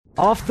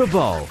Off the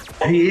Ball.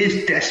 He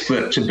is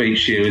desperate to beat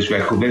Shearer's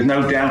record. There's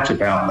no doubt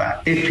about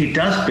that. If he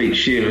does beat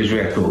Shearer's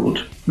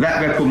record,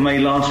 that record may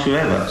last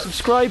forever.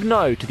 Subscribe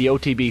now to the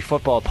OTB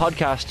Football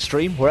Podcast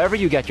stream wherever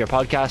you get your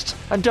podcasts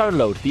and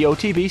download the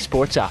OTB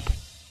Sports app.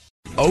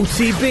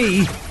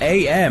 OTB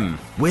AM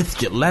with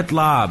Gillette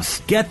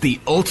Labs. Get the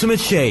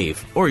ultimate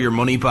shave or your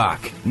money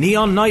back.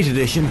 Neon Night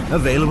Edition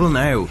available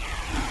now.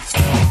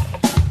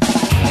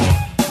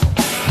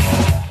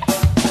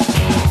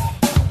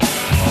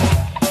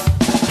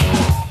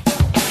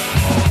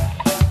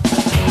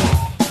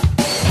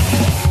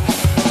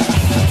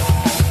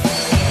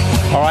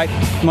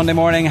 Alright, Monday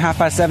morning,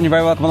 7:30. You're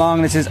very welcome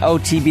along. This is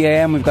OTB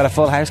AM. We've got a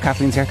full house.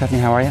 Kathleen's here.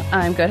 Kathleen, how are you?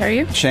 I'm good, how are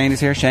you? Shane is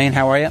here. Shane,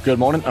 how are you? Good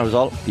morning, how was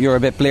all? You're a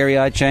bit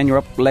bleary-eyed, Shane. You're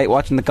up late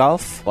watching the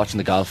golf. Watching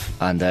the golf,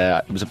 and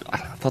I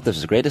thought this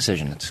was a great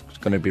decision. It's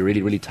going to be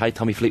really, really tight.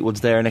 Tommy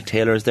Fleetwood's there, Nick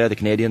Taylor's there, the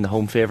Canadian, the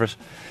home favourite.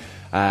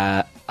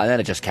 And then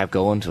it just kept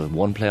going to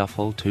one playoff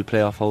hole, two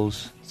playoff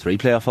holes, three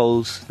playoff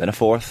holes, then a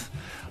fourth.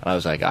 And I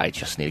was like, I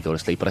just need to go to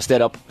sleep. But I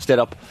stayed up,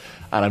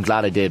 and I'm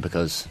glad I did,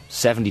 because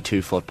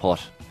 72-foot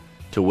putt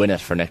to win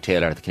it for Nick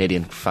Taylor. The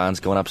Canadian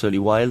fans going absolutely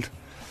wild.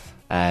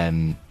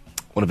 One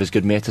of his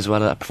good mates as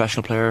well, a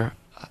professional player,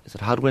 is it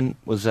Hadwin,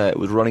 was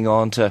running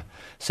on to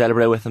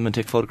celebrate with him and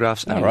take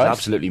photographs, and he was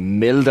absolutely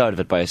milled out of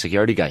it by a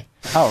security guy.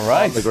 Oh,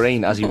 right. On the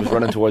green as he was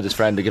running towards his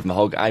friend to give him a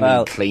hug. I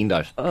mean, cleaned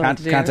out. Can't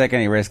take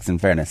any risks, in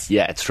fairness.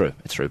 Yeah, it's true.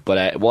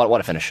 But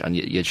what a finish. And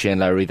you had Shane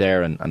Lowry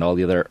there and all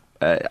the other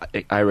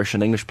Irish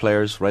and English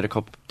players, Ryder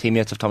Cup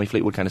teammates of Tommy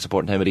Fleetwood, kind of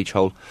supporting him at each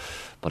hole.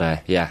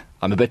 But yeah,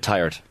 I'm a bit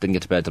tired. Didn't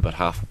get to bed till about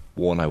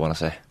 1:30, I want to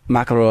say.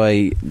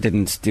 McIlroy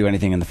didn't do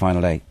anything in the final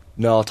day.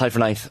 No, tied for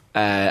ninth.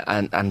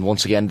 And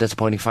once again,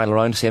 disappointing final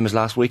round, same as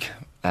last week.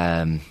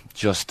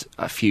 Just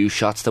a few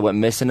shots that went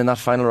missing in that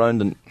final round.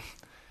 And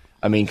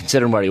I mean,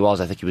 considering where he was,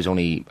 I think he was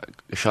only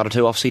a shot or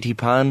two off CT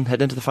Pan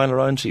heading into the final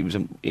round. So he was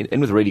in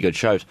with a really good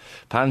shout.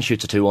 Pan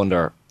shoots a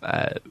 2-under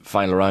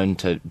final round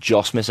to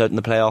just miss out in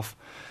the playoff.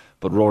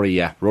 But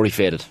Rory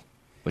faded,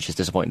 which is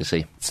disappointing to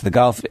see. So the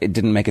golf, it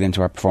didn't make it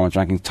into our performance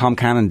rankings. Tom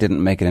Cannon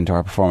didn't make it into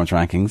our performance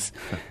rankings.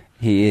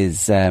 He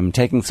is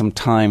taking some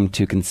time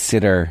to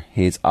consider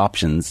his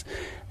options.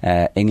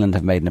 England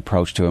have made an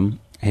approach to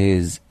him.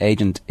 His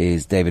agent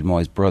is David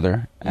Moyes'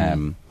 brother,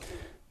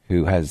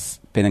 who has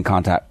been in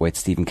contact with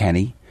Stephen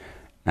Kenny.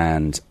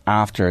 And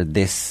after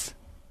this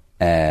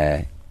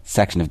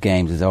section of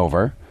games is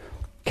over,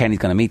 Kenny's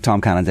going to meet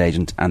Tom Cannon's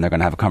agent, and they're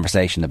going to have a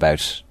conversation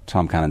about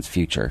Tom Cannon's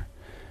future.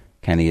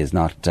 Kenny is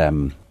not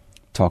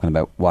talking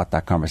about what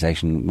that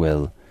conversation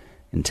will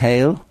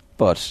entail,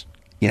 but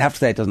you'd have to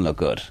say it doesn't look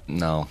good.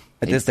 No.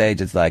 At this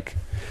stage, it's like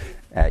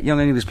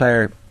young English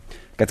player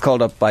gets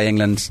called up by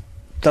England,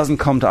 doesn't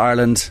come to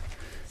Ireland.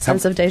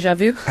 Sense of deja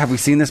vu. Have we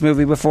seen this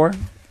movie before?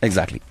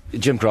 Exactly.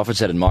 Jim Crawford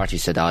said in March, he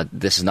said,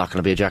 this is not going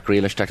to be a Jack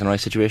Grealish, Declan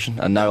Rice situation.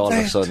 And now all of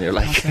a sudden you're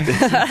like,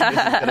 this is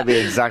going to be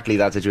exactly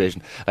that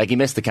situation. Like, he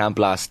missed the camp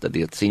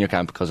the senior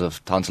camp because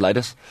of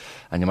tonsillitis.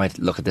 And you might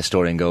look at this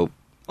story and go,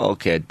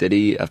 okay, did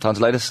he have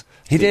tonsillitis?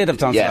 He did have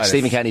tonsillitis. Yeah,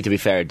 Stephen Kenny, to be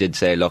fair, did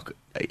say, look,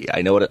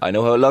 I know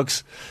how it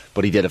looks,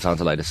 but he did have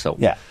tonsillitis. So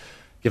yeah,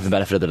 give them the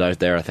benefit of the doubt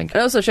there, I think.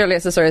 And also, surely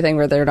it's the sort of thing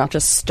where they're not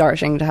just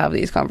starting to have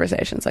these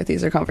conversations. Like,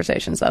 these are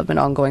conversations that have been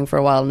ongoing for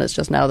a while, and it's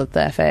just now that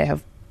the FA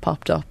have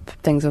popped up,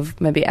 things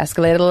have maybe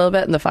escalated a little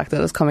bit, and the fact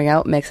that it's coming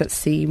out makes it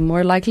seem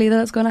more likely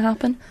that it's going to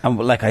happen.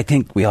 And I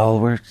think we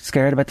all were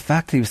scared about the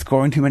fact that he was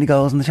scoring too many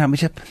goals in the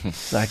Championship.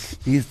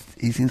 He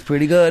seems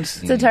pretty good.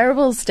 It's a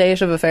terrible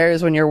state of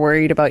affairs when you're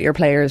worried about your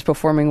players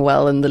performing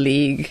well in the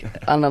league,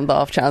 and on the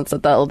off chance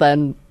that that'll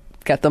then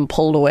get them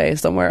pulled away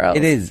somewhere else.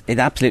 It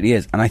absolutely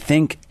is. And I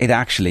think it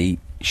actually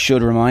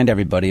should remind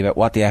everybody about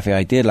what the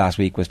FAI did last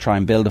week, was try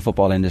and build a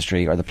football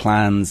industry, or the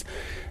plans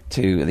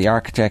to the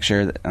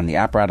architecture and the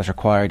apparatus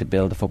required to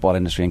build the football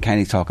industry. And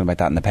Kenny's talking about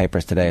that in the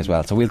papers today as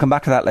well. So we'll come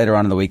back to that later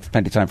on in the week. There's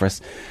plenty of time for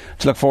us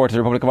to look forward to the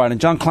Republic of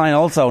Ireland. John Klein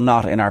also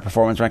not in our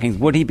performance rankings.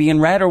 Would he be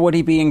in red or would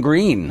he be in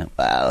green?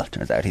 Well,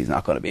 turns out he's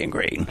not going to be in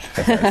green.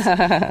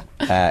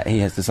 He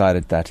has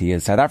decided that he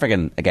is South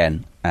African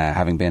again,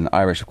 having been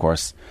Irish, of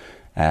course.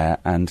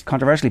 And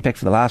controversially picked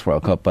for the last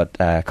World Cup, but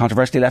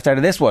controversially left out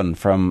of this one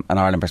from an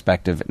Ireland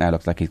perspective. It now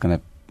looks like he's going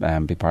to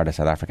be part of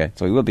South Africa,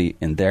 so he will be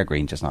in their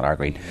green, just not our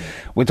green.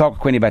 We'll talk with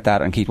Quinny about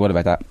that and Keith Wood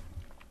about that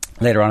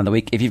later on in the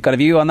week. If you've got a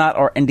view on that,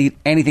 or indeed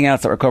anything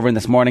else that we're covering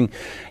this morning,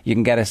 you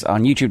can get us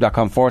on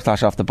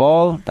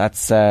youtube.com/offtheball.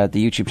 That's the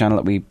YouTube channel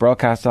that we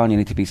broadcast on. You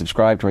need to be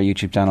subscribed to our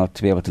YouTube channel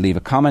to be able to leave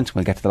a comment.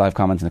 We'll get to the live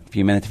comments in a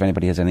few minutes if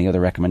anybody has any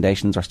other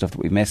recommendations or stuff that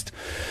we've missed.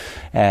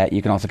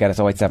 You can also get us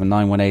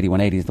 0879 180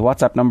 180 is the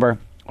WhatsApp number,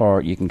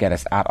 or you can get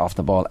us at Off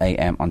the Ball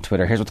AM on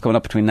Twitter. Here's what's coming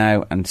up between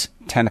now and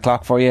 10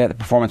 o'clock for you. The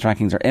performance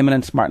rankings are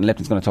imminent. Martin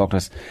Lipton's going to talk to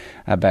us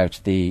about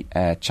the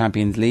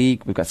Champions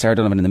League. We've got Sarah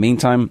Donovan in the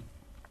meantime.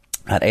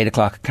 At 8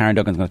 o'clock, Karen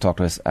Duggan's going to talk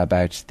to us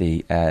about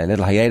the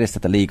little hiatus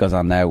that the league goes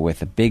on now,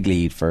 with a big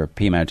lead for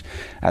Peamount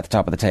at the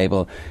top of the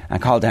table.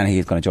 And Carl Dennehy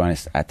is going to join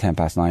us at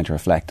 9:10 to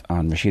reflect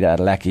on Rashida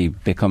Adeleke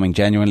becoming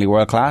genuinely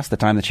world class. The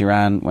time that she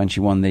ran when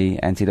she won the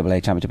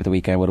NCAA Championship at the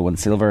weekend, would have won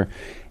silver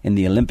in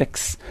the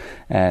Olympics.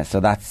 So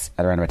that's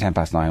at around about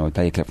 9:10. We'll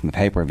play a clip from the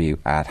pay-per-view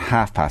at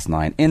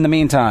 9:30. In the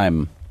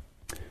meantime,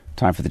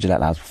 time for the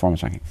Gillette Labs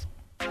performance rankings.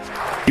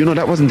 You know,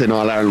 that wasn't an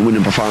All-Ireland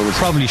winning performance.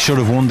 Probably should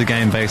have won the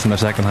game based on their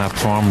second half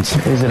performance.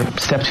 Is it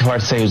a step too far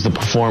to say it was the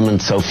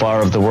performance so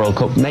far of the World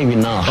Cup? Maybe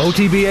not.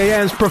 OTB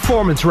AM's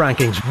performance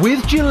rankings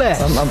with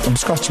Gillette. I'm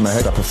scratching my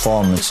head at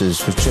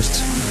performances which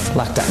just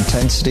lacked that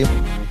intensity.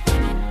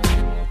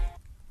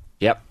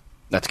 Yep,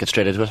 let's get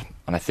straight into it.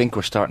 And I think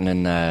we're starting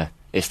in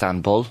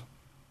Istanbul,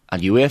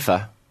 and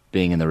UEFA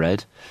being in the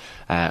red.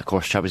 Of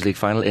course, Champions League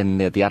final in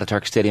the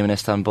Atatürk Stadium in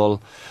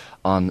Istanbul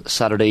on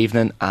Saturday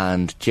evening.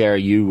 And Ger,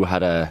 you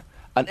had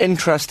an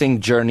interesting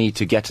journey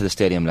to get to the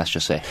stadium, let's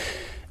just say.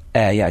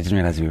 Yeah, I didn't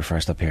realise we were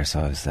first up here, so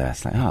I was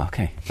like, oh,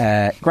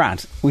 okay.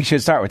 Grant, we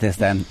should start with this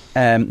then.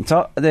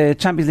 So the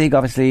Champions League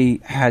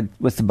obviously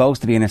was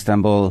supposed to be in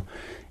Istanbul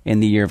in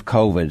the year of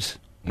COVID.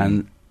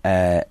 And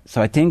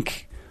so I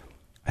think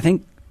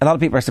a lot of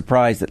people are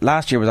surprised that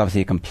last year was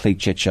obviously a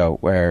complete shit show,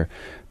 where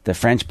the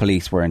French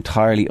police were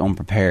entirely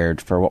unprepared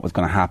for what was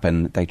going to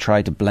happen. They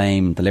tried to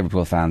blame the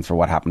Liverpool fans for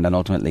what happened, and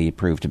ultimately it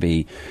proved to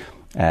be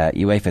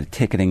UEFA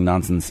ticketing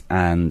nonsense,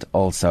 and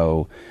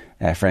also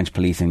French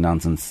policing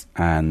nonsense,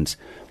 and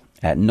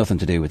nothing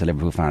to do with the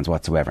Liverpool fans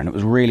whatsoever. And it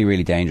was really,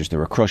 really dangerous. There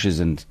were crushes,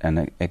 and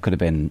it could have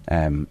been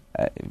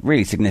a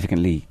really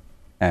significantly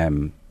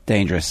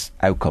dangerous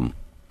outcome.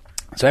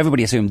 So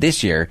everybody assumed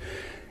this year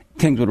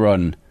things would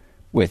run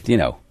with,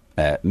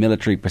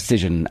 military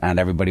precision, and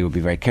everybody would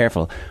be very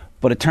careful.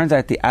 But it turns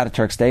out the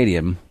Atatürk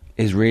Stadium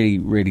is really,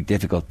 really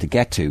difficult to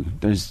get to.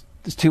 There's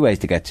two ways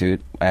to get to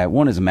it.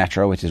 One is a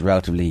metro, which is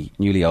relatively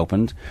newly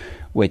opened,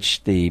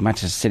 which the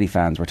Manchester City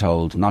fans were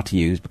told not to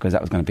use because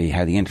that was going to be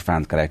how the Inter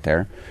fans got out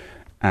there.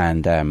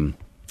 And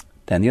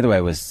then the other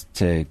way was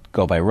to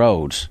go by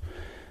road.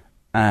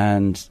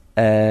 And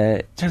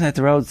it turns out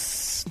the road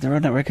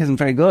network isn't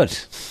very good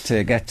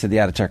to get to the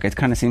Atatürk. It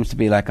kind of seems to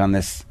be like on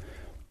this,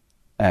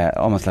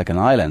 almost like an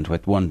island,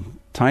 with one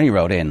tiny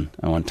road in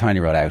and one tiny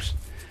road out.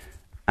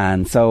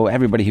 And so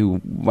everybody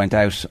who went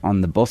out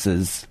on the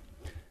buses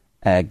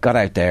got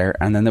out there,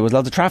 and then there was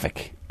loads of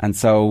traffic. And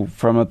so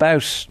from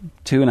about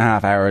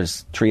 2.5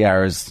 hours, 3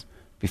 hours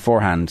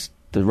beforehand,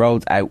 the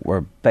roads out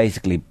were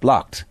basically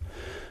blocked,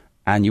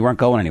 and you weren't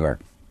going anywhere.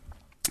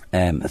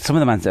 Some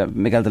of the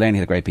Miguel Delaney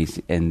had a great piece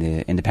in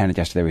the Independent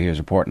yesterday where he was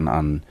reporting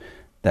on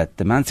that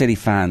the Man City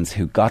fans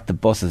who got the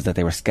buses that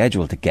they were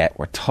scheduled to get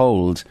were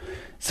told,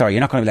 sorry,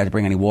 you're not going to be allowed to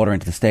bring any water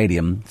into the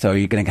stadium, so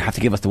you're going to have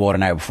to give us the water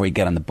now before you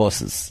get on the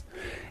buses.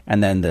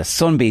 And then the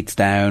sun beats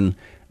down,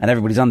 and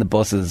everybody's on the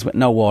buses with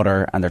no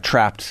water, and they're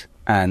trapped,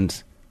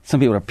 and some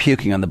people are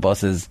puking on the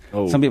buses.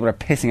 Oh. Some people are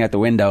pissing out the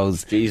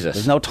windows. Jesus.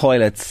 There's no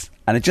toilets,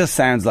 and it just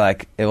sounds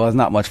like it was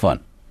not much fun.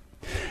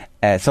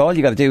 So all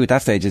you got to do at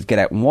that stage is get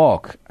out and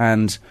walk.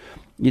 And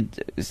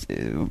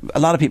a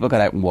lot of people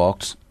got out and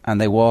walked,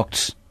 and they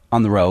walked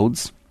on the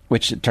roads,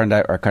 which it turned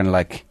out are kind of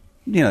like,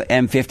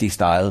 M50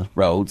 style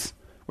roads,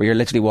 where you're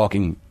literally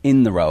walking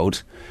in the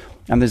road.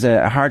 And there's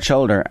a hard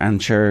shoulder,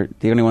 and sure,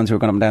 the only ones who are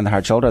going up and down the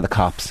hard shoulder are the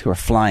cops, who are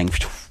flying.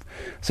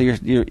 So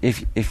you're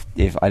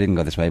if I didn't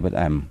go this way, but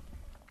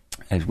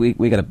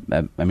we got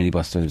a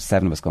minibus. There was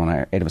 7 of us going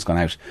out, 8 of us going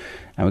out,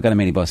 and we got a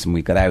minibus, and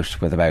we got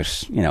out with about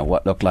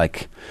what looked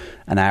like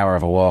an hour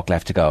of a walk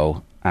left to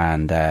go,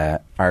 and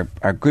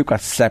our group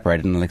got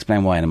separated, and I'll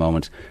explain why in a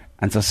moment.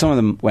 And so some of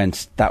them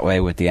went that way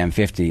with the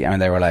M50,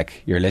 and they were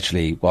like, "You're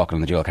literally walking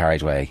on the dual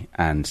carriageway,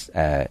 and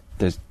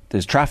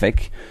there's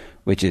traffic,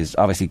 which is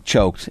obviously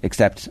choked,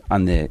 except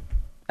on the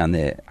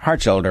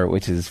hard shoulder,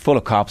 which is full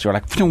of cops who are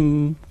like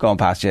going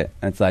past you,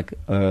 and it's like,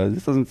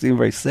 this doesn't seem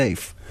very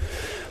safe."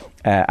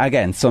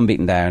 Again, sun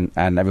beaten down,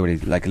 and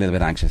everybody's like a little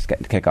bit anxious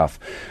getting to kick off.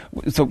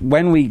 So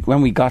when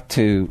we got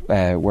to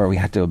where we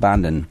had to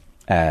abandon,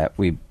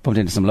 we bumped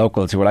into some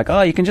locals who were like,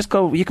 "Oh, you can just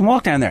go, you can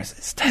walk down there.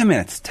 It's 10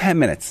 minutes.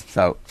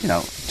 So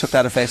took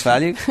that at face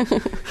value,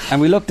 and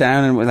we looked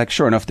down, and we're like,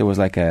 sure enough, there was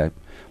like a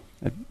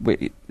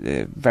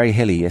very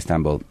hilly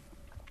Istanbul,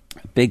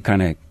 big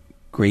kind of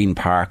green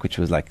park, which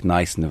was like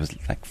nice, and there was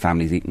like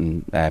families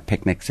eating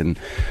picnics and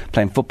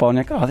playing football, and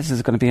like, oh, this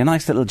is going to be a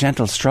nice little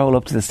gentle stroll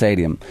up to the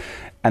stadium.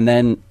 And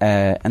then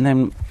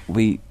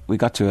we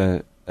got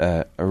to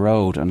a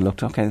road and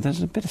looked, okay,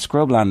 there's a bit of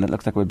scrubland that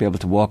looks like we'd be able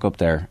to walk up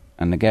there.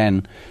 And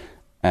again,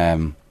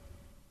 that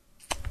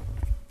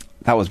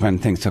was when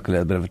things took a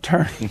little bit of a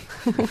turn.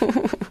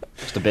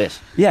 Just a bit.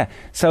 Yeah.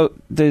 So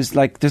there's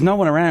no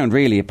one around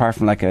really, apart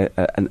from like a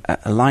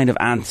line of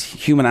ants,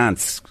 human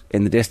ants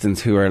in the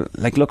distance, who are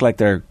look like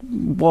they're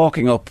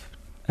walking up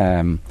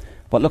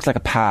what looks like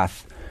a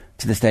path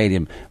to the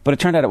stadium. But it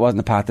turned out it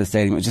wasn't a path to the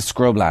stadium, it was just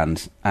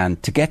scrubland.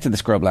 And to get to the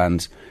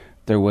scrubland,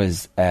 there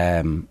was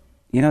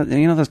you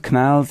know those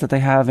canals that they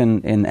have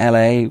in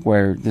LA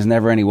where there's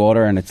never any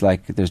water and it's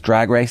like there's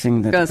drag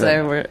racing. I was going to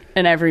say, we're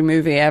in every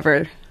movie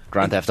ever.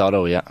 Grand Theft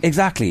Auto, yeah.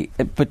 Exactly.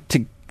 But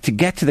to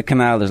get to the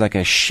canal, there's like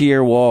a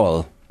sheer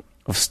wall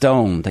of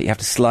stone that you have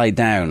to slide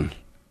down.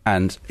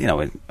 And, you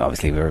know,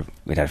 obviously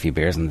we'd had a few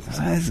beers and this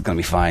is going to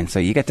be fine. So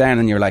you get down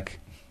and you're like,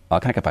 oh, I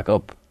can't get back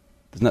up.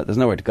 There's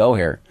nowhere to go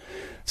here.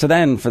 So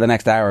then for the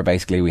next hour,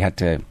 basically, we had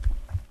to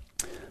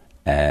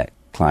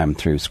climb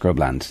through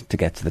scrubland to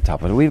get to the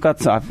top of it.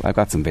 I've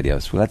got some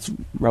videos. Well, let's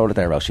roll it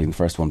there, Roisin.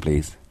 First one,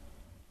 please.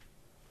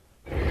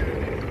 So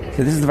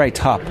this is the very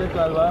top.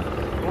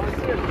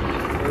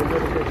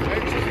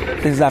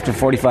 This is after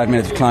 45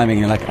 minutes of climbing and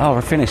you're like, oh,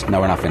 we're finished.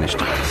 No, we're not finished.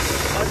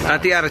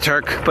 At the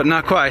Adeleke, but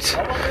not quite.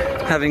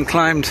 Having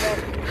climbed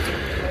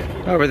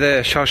over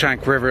the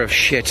Shawshank River of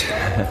shit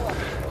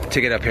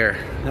to get up here.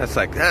 That's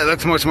like, that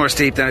looks much more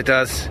steep than it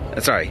does.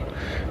 Sorry,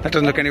 that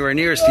doesn't look anywhere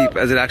near as steep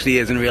as it actually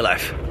is in real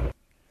life.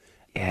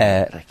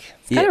 Yeah,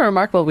 it's kind of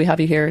remarkable we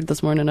have you here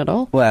this morning at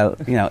all. Well,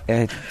 you know,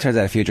 it turns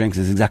out a few drinks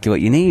is exactly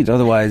what you need.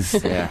 Otherwise,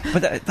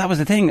 But that was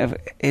the thing.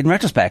 In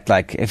retrospect,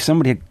 like if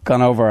somebody had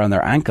gone over on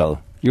their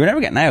ankle, you were never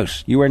getting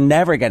out. You were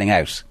never getting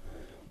out.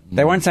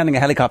 They weren't sending a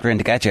helicopter in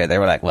to get you. They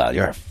were like, well,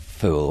 you're a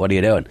fool. What are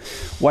you doing?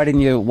 Why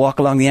didn't you walk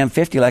along the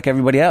M50 like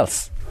everybody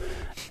else?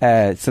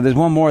 So there's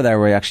one more there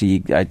where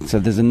actually... so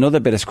there's another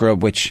bit of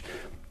scrub which...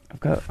 I've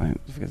got...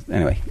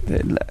 Anyway,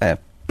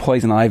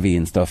 poison ivy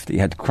and stuff that you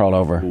had to crawl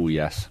over. Oh,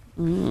 yes.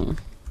 Mm.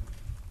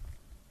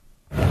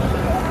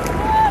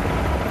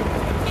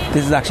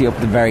 This is actually up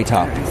at the very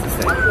top.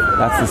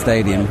 That's the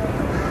stadium.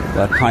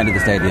 Well, kind of the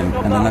stadium.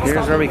 And then that's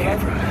here's where we came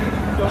from.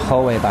 The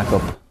whole way back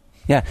up.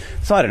 Yeah,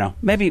 so I don't know.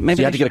 Maybe so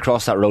you had to get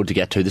across that road to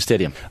get to the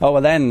stadium. Oh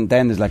well, then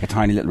there's like a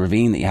tiny little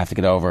ravine that you have to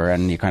get over,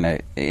 and you're kind of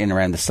in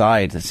around the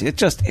side.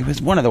 It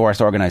was one of the worst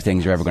organised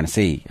things you're ever going to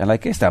see. And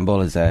like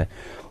Istanbul is an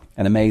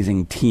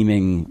amazing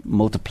teeming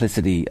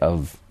multiplicity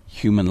of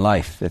human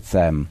life. It's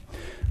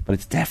but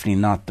it's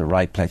definitely not the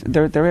right place.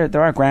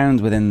 There are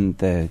grounds within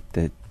the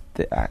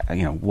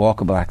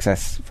walkable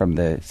access from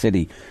the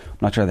city. I'm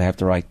not sure they have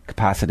the right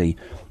capacity.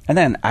 And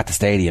then at the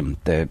stadium,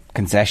 the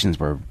concessions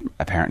were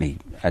apparently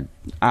an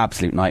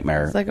absolute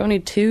nightmare. It's like only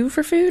 2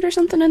 for food or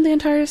something in the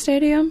entire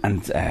stadium.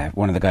 And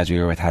one of the guys we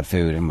were with had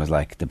food and was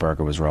like, the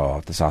burger was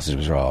raw, the sausage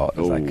was raw. It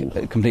was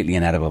like completely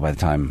inedible by the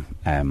time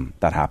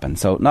that happened.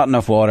 So not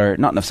enough water,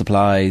 not enough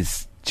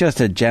supplies.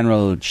 Just a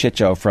general shit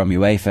show from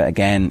UEFA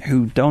again,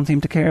 who don't seem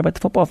to care about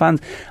the football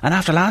fans. And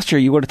after last year,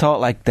 you would have thought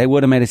like they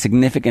would have made a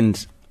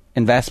significant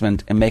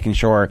investment in making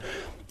sure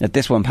that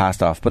this one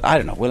passed off. But I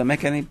don't know. Will it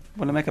make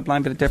a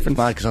blind bit of difference?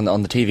 Because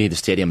on the TV,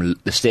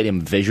 the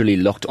stadium visually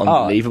looked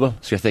unbelievable.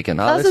 So you're thinking,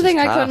 that's this the thing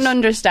is I couldn't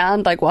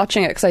understand, like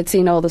watching it, because I'd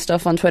seen all the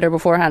stuff on Twitter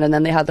beforehand, and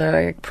then they had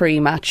their like,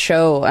 pre-match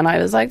show, and I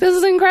was like, this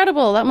is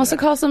incredible. That must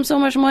have cost them so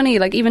much money.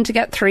 Like even to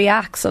get 3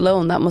 acts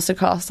alone, that must have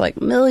cost like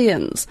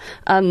millions.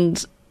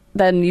 And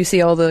then you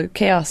see all the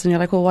chaos and you're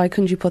like, well, why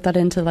couldn't you put that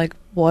into like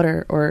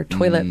water or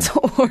toilets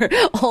or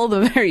all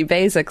the very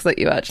basics that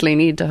you actually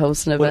need to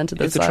host an event of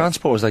this size? If the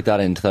transport was like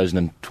that in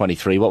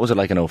 2023, what was it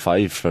like in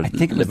 05 for I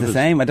think it was the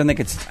same. I don't think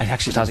it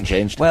hasn't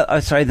changed. Well, I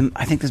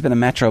think there's been a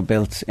metro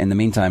built in the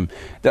meantime.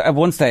 At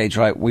one stage,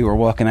 right, we were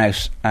walking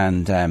out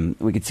and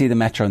we could see the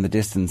metro in the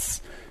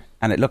distance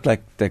and it looked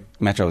like the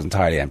metro was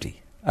entirely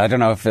empty. I don't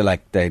know if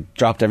they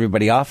dropped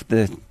everybody off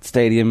the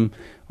stadium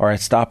or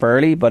stop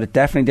early, but it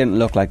definitely didn't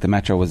look like the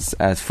metro was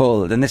as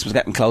full. And this was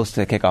getting close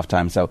to kick-off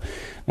time, so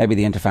maybe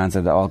the Interfans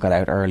had all got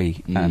out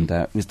early and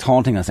it was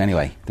taunting us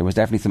anyway. There was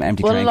definitely some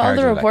empty train carriages. Well, all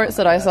the reports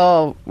that I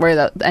saw were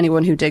that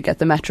anyone who did get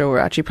the metro were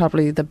actually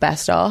probably the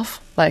best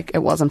off. Like, it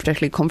wasn't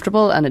particularly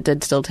comfortable and it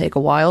did still take a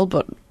while,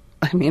 but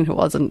I mean, it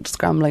wasn't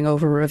scrambling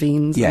over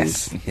ravines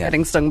and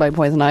getting stung by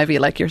poison ivy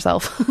like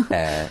yourself.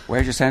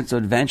 Where's your sense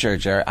of adventure,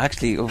 Ger?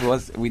 Actually, it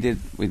was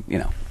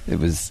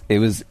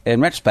in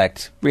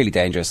retrospect really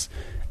dangerous.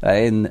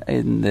 In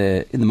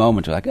the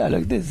moment, we're like, oh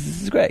look,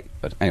 this is great.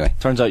 But anyway,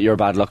 turns out you're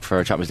bad luck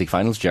for Champions League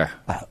finals, Ger.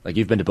 Like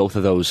you've been to both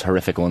of those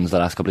horrific ones the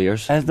last couple of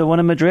years. As the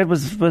one in Madrid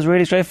was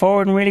really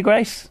straightforward and really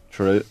great.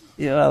 True.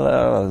 Yeah,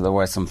 well, there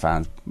were some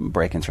fans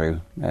breaking through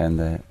in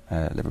the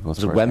Liverpool.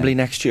 Is it Wembley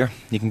next year?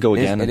 You can go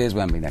again. It is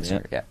Wembley next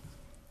year. Yeah.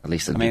 At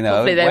least hopefully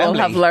they will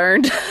have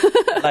learned.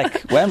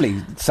 Like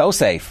Wembley, so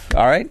safe.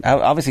 All right,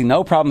 obviously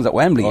no problems at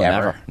Wembley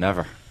ever.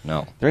 Never.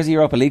 No. There is a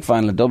Europa League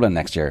final in Dublin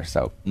next year,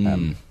 so.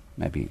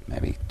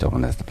 Maybe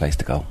Dublin is the place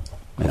to go.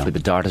 Hopefully the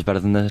Dart is better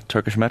than the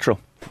Turkish Metro.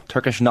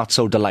 Turkish not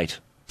so delight.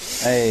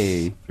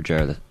 Hey. For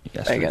Jared.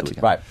 Yes.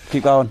 Right,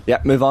 keep going.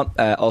 Yeah, move on.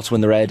 Also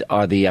in the red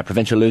are the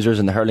provincial losers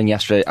in the hurling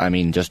yesterday. I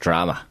mean, just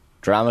drama.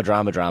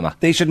 Drama.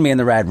 They shouldn't be in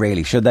the red,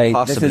 really, should they?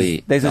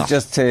 Possibly. This is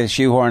just to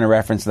shoehorn a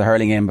reference to the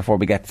hurling in before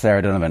we get to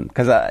Sarah Donovan.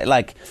 Because,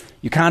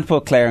 you can't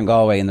put Clare and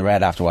Galway in the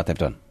red after what they've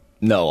done.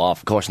 No,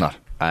 of course not.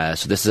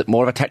 So this is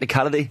more of a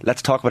technicality.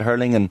 Let's talk about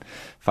hurling and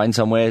find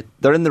some way.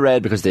 They're in the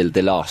red because they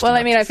lost. Well,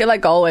 I mean, I feel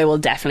like Galway will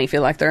definitely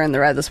feel like they're in the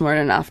red this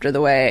morning after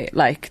the way,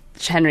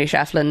 Henry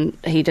Shefflin,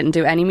 he didn't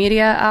do any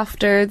media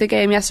after the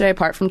game yesterday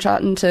apart from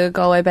chatting to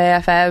Galway Bay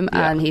FM,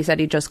 and he said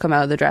he'd just come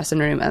out of the dressing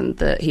room and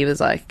he was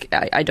like,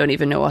 I don't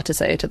even know what to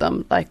say to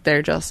them. Like,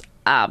 they're just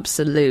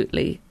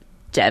absolutely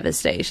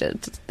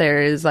devastated.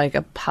 There is like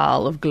a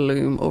pall of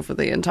gloom over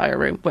the entire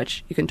room,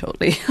 which you can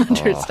totally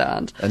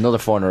understand. Another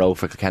 4 in a row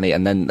for Kilkenny.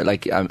 And then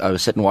I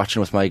was sitting watching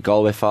with my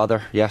Galway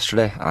father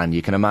yesterday, and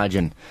you can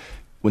imagine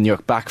when you're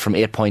back from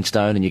 8 points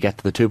down and you get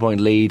to the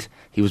 2-point lead,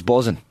 he was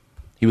buzzing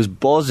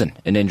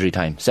in injury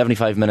time.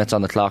 75 minutes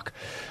on the clock,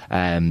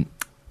 and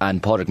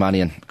Padraig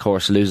Mannion, of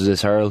course, loses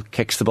his hurl,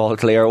 kicks the ball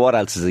clear. What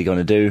else is he going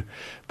to do?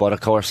 But of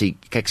course he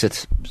kicks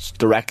it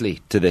directly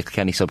to the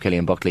Kilkenny sub,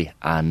 Killian Buckley,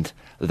 and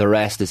the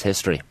rest is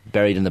history,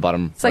 buried in the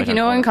bottom. It's like, you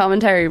know, in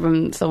commentary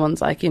when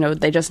someone's like, you know,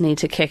 they just need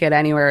to kick it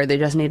anywhere, or they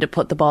just need to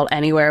put the ball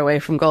anywhere away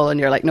from goal, and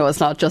you're like, no,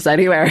 it's not just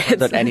anywhere.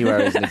 That anywhere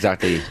isn't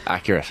exactly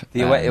accurate.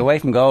 The away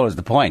from goal is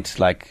the point.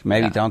 Like,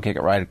 maybe don't kick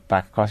it right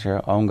back across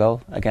your own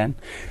goal again.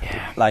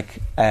 Yeah.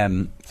 Like,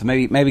 so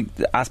maybe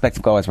the aspects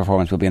of Galway's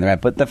performance will be in the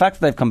red, but the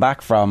fact that they've come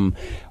back from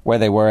where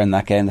they were in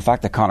that game, the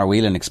fact that Conor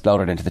Whelan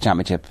exploded into the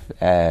championship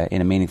in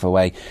a meaningful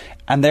way,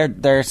 and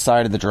their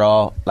side of the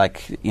draw,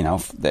 like, you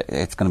know,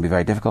 it's going to be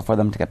very difficult for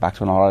them to get back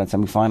to an All-Ireland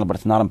semi-final, but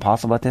it's not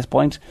impossible at this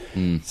point.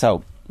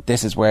 So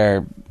this is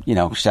where, you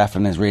know,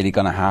 Shefflin is really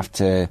going to have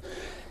to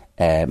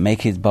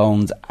make his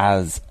bones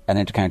as an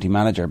inter-county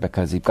manager,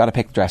 because you've got to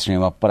pick the dressing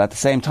room up, but at the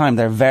same time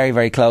they're very,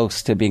 very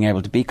close to being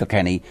able to beat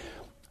Kilkenny,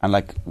 and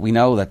like, we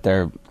know that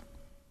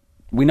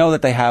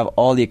they have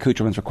all the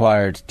accoutrements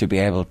required to be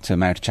able to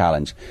mount a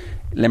challenge.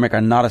 Limerick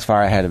are not as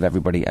far ahead of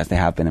everybody as they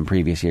have been in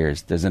previous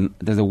years. There's a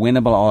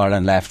winnable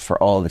All-Ireland left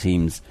for all the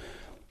teams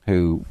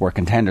who were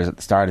contenders at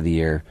the start of the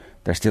year.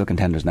 They're still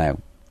contenders now.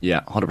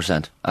 Yeah,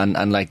 100%.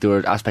 And like, there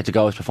were aspects of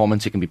Galway's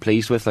performance you can be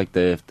pleased with, like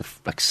the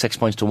 6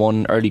 points to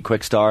 1 early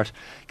quick start.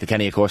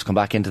 Kilkenny, of course, come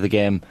back into the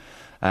game,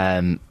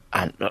 and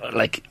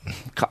like,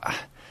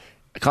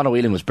 Conor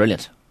Whelan was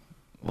brilliant.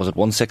 Was it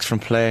 1-6 from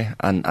play?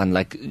 And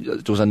like,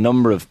 there was a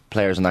number of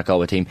players in that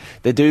Galway team.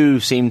 They do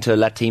seem to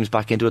let teams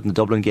back into it. In the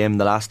Dublin game,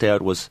 the last day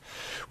out was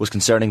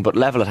concerning, but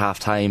level at half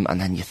time, and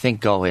then you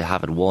think Galway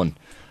have it won,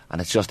 and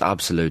it's just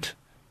absolute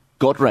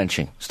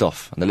gut-wrenching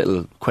stuff. And the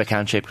little quick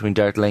handshake between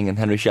Derek Ling and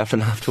Henry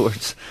Shefflin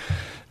afterwards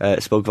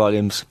spoke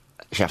volumes.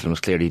 Shefflin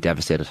was clearly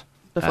devastated.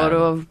 The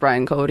photo of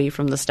Brian Cody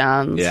from the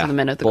stands the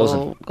minute the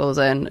goal goes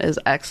in is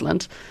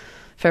excellent.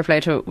 Fair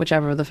play to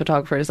whichever of the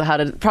photographers that had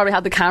it. Probably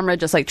had the camera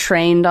just like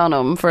trained on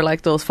him for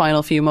like those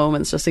final few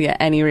moments, just to get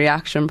any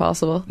reaction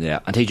possible. Yeah,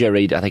 and TJ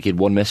Reid, I think he had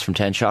 1 miss from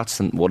 10 shots,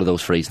 and one of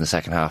those frees in the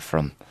second half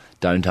from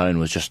downtown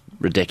was just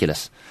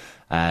ridiculous.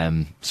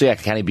 So yeah,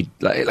 Kilkenny be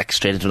like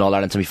straight into an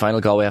All-Ireland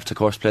semi-final. Galway have to, of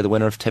course, play the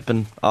winner of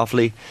Tippin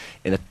Offaly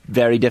in a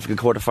very difficult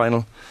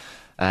quarter-final,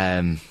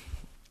 and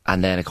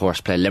then of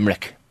course play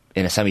Limerick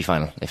in a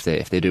semi-final if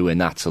they do win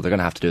that. So they're going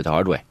to have to do it the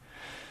hard way.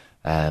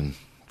 But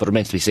it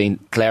remains to be seen.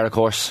 Clare, of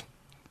course,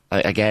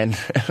 again,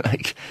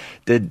 like,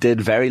 did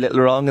very little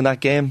wrong in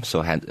that game,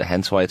 so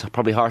hence why it's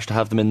probably harsh to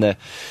have them in the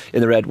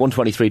red.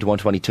 123 to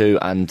 122,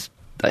 and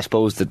I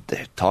suppose the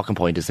talking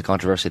point is the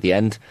controversy at the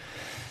end,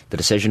 the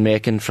decision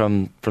making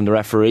from the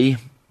referee.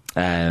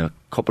 A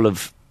couple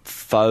of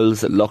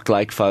fouls that looked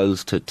like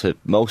fouls to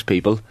most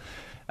people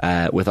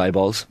with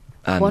eyeballs.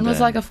 And one was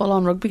like a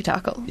full-on rugby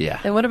tackle. Yeah,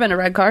 it would have been a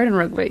red card in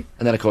rugby.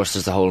 And then, of course,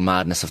 there's the whole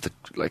madness of the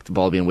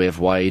ball being waved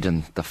wide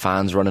and the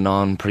fans running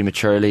on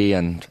prematurely,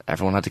 and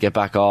everyone had to get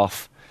back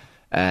off.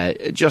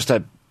 Just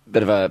a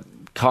bit of a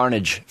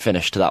carnage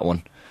finish to that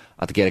one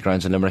at the Gaelic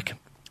grounds in Limerick.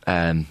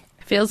 It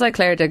feels like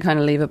Clare did kind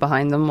of leave it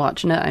behind them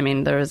watching it. I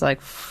mean, there was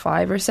like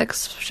 5 or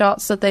 6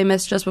 shots that they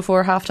missed just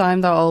before half-time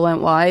that all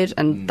went wide,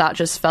 and that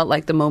just felt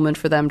like the moment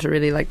for them to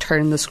really like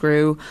turn the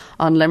screw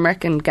on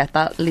Limerick and get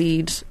that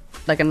lead,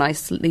 like a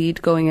nice lead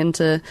going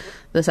into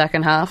the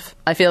second half.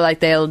 I feel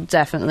like they'll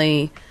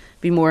definitely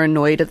be more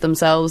annoyed at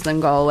themselves than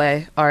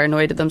Galway are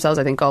annoyed at themselves.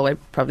 I think Galway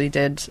probably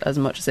did as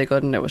much as they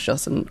could, and it was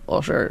just an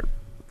utter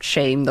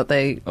shame that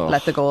they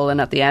let the goal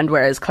in at the end,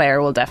 whereas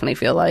Clare will definitely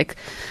feel like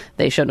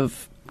they should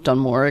have done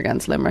more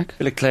against Limerick. I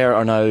feel like Clare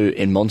are now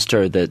in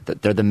Munster, they're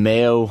the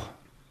Mayo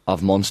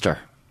of Munster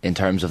in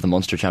terms of the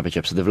Munster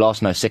Championship. So they've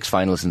lost now 6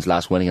 finals since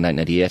last winning in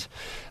 1998.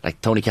 Like,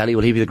 Tony Kelly,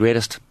 will he be the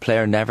greatest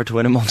player never to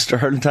win a Munster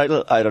hurling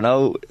title? I don't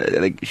know.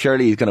 Like,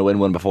 surely he's going to win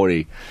one before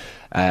he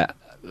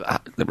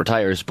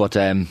retires. But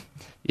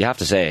you have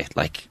to say,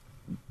 like,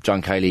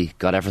 John Kiley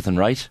got everything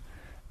right.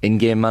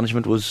 In-game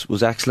management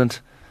was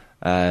excellent.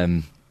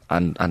 And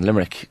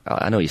Limerick,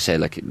 I know you say,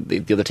 like,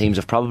 the other teams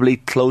have probably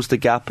closed the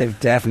gap. They've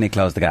definitely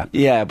closed the gap.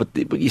 Yeah, but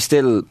you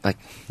still, like,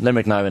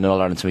 Limerick now in an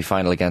All-Ireland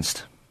semi-final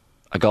against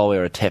a Galway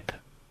or a Tip,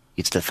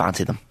 you'd still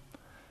fancy them.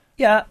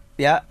 Yeah.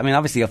 I mean,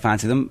 obviously you'll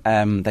fancy them.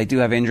 They do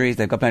have injuries.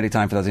 They've got plenty of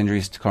time for those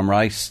injuries to come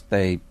right.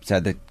 They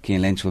said that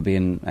Cian Lynch will be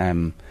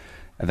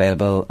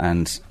available,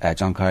 and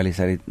John Kiley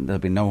said there'll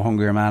be no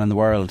hungrier man in the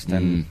world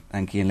than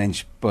Cian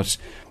Lynch. But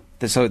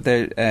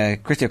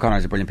Christy O'Connor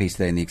has a brilliant piece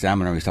today in the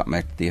Examiner. He's talking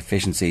about the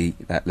efficiency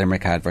that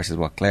Limerick had versus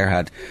what Clare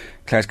had.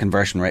 Clare's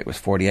conversion rate was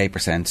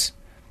 48%.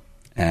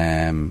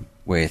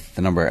 with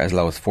the number as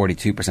low as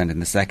 42% in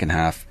the second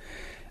half.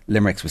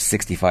 Limerick's was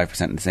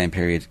 65% in the same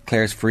period.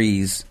 Clare's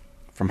frees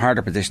from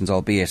harder positions,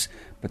 albeit,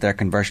 but their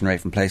conversion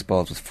rate from place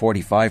balls was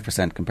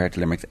 45% compared to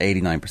Limerick's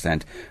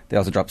 89%. They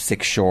also dropped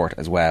 6 short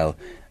as well.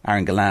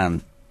 Aaron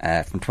Gillan,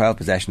 from 12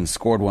 possessions,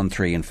 scored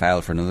 1-3 and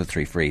fouled for another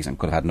 3 frees and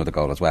could have had another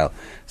goal as well.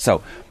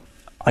 So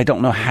I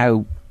don't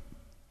know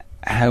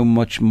how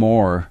much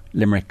more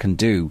Limerick can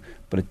do,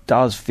 but it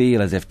does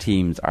feel as if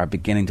teams are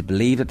beginning to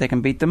believe that they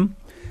can beat them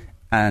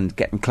and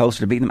getting closer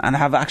to beating them, and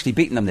have actually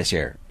beaten them this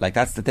year. Like,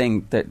 that's the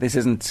thing, that this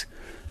isn't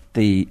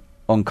the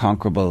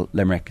unconquerable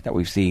Limerick that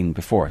we've seen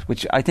before,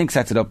 which I think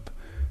sets it up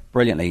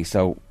brilliantly.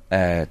 So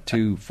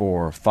 2,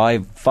 4,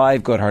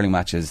 5 good hurling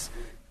matches,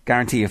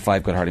 guarantee of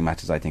 5 good hurling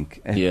matches, I think.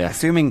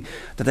 Assuming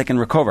that they can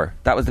recover.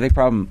 That was the big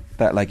problem,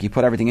 that like you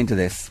put everything into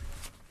this.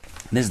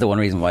 This is the one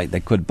reason why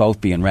they could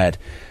both be in red.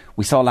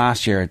 We saw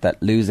last year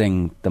that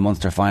losing the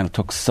Munster final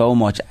took so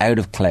much out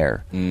of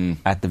Clare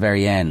at the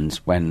very end,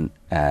 when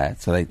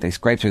so they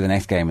scraped through the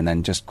next game and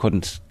then just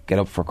couldn't get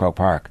up for Croke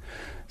Park.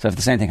 So if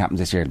the same thing happens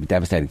this year, it'll be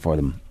devastating for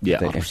them. Yeah,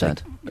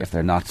 100%. If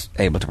they're not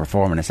able to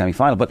perform in a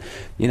semi-final. But,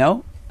 you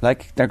know,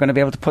 like, they're going to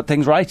be able to put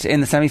things right in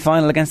the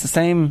semi-final against the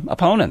same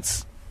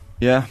opponents.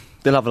 Yeah,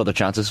 they'll have other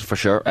chances for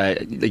sure.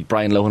 Like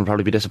Brian Lohan will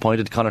probably be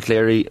disappointed. Conor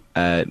Cleary,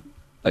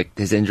 like,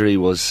 his injury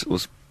was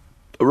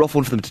a rough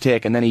one for them to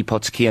take, and then he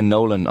puts Cian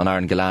Nolan on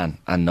Aaron Gillan,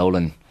 and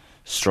Nolan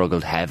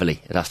struggled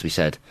heavily, it has to be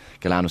said.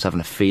 Gillan was having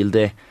a field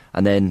day,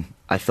 and then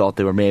I thought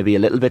they were maybe a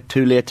little bit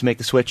too late to make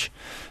the switch.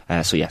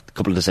 So yeah, a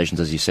couple of decisions,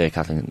 as you say,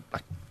 Kathleen.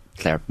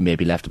 Clare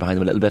maybe left behind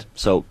them a little bit.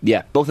 So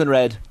yeah, both in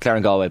red, Clare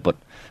and Galway, but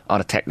on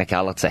a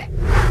technicality.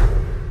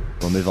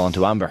 We'll move on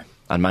to Amber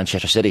and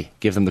Manchester City.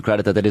 Give them the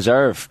credit that they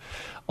deserve,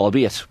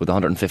 albeit with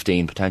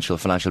 115 potential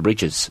financial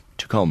breaches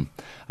to come.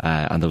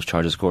 And those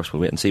charges, of course,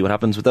 we'll wait and see what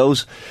happens with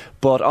those.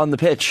 But on the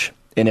pitch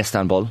in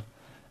Istanbul,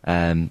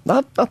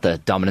 not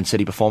the dominant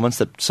City performance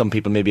that some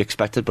people maybe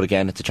expected, but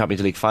again, it's a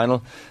Champions League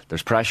final.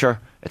 There's pressure.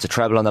 It's a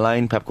treble on the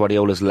line. Pep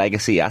Guardiola's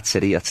legacy at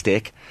City at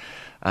stake.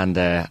 And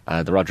the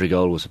Rodri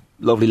goal was a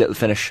lovely little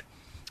finish.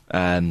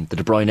 The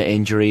De Bruyne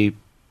injury,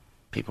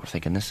 people were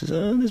thinking this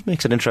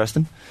makes it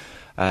interesting.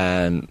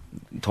 Torn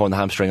the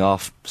hamstring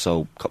off,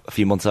 so a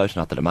few months out.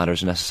 Not that it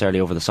matters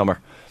necessarily over the summer.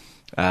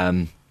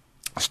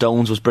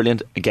 Stones was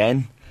brilliant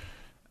again.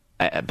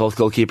 Both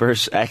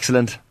goalkeepers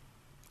excellent.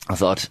 I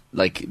thought,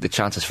 like, the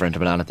chances for Inter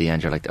Milan at the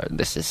end, you're like,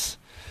 this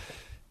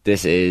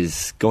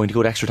is going to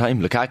go to extra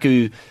time.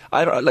 Lukaku,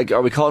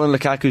 are we calling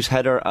Lukaku's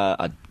header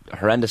a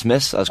horrendous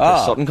miss, as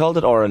Chris Sutton called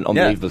it, or an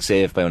unbelievable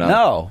save by Onana?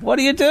 No, what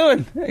are you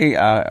doing?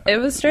 It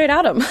was straight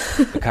at him.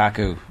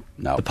 Lukaku,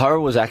 no. The power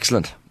was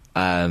excellent.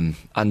 And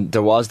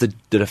there was the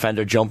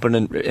defender jumping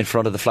in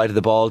front of the flight of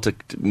the ball to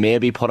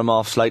maybe put him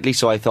off slightly,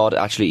 so I thought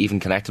actually even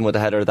connecting with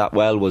the header that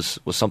well was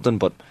something,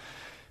 but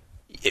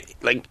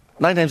like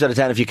 9 times out of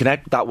 10, if you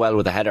connect that well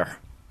with a header,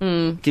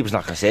 keeper's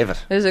not going to save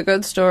it. There's a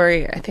good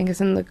story, I think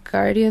it's in The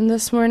Guardian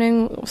this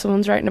morning,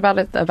 someone's writing about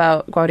it,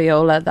 about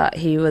Guardiola, that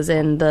he was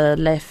in the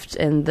lift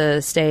in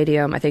the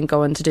stadium, I think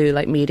going to do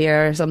like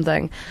media or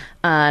something,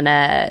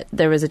 and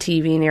there was a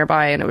TV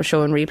nearby and it was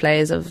showing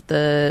replays of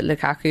the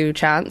Lukaku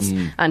chance,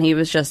 and he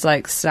was just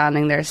like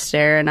standing there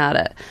staring at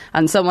it,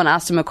 and someone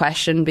asked him a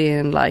question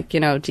being like, you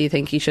know, do you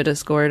think he should have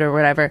scored or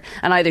whatever,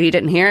 and either he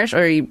didn't hear it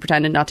or he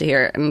pretended not to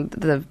hear it, and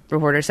the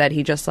reporter said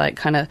he just like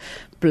kind of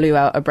blew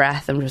out a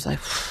breath and was like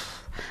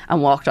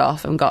and walked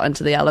off and got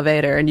into the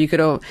elevator, and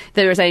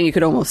they were saying you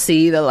could almost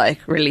see the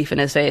like relief in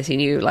his face. He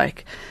knew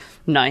like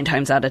 9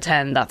 times out of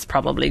 10 that's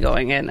probably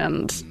going in,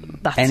 and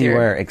that's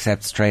anywhere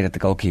except straight at the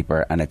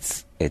goalkeeper, and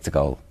it's a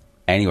goal.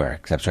 Anywhere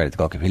except straight at the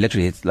goalkeeper. He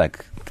literally, it's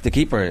like the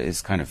keeper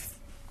is kind of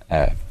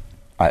I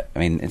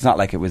mean, it's not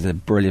like it was a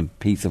brilliant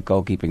piece of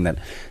goalkeeping that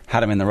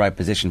had him in the right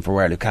position for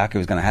where Lukaku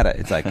was going to head it.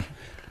 It's like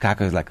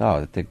Lukaku was like,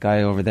 oh, the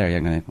guy over there,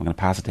 I'm going to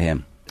pass it to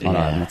him. Oh no,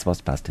 I'm not supposed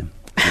to pass to him.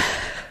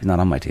 He's not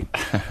on my team.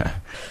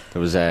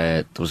 There was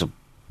a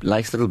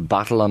nice little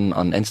battle on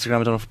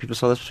Instagram. I don't know if people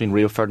saw this, between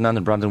Rio Ferdinand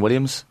and Brandon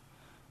Williams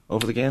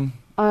over the game.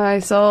 I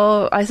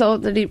saw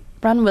that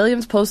Brandon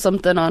Williams posted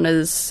something on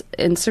his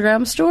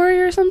Instagram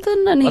story or something,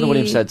 and Brandon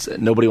Williams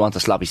said nobody wants a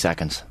sloppy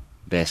seconds,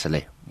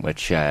 basically,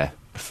 which I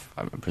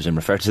presume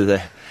referred to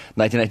the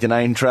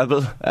 1999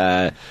 treble.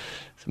 So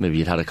maybe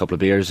he'd had a couple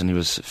of beers and he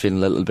was feeling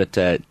a little bit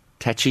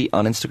tetchy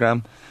on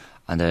Instagram.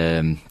 And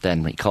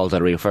then he called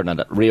out Rio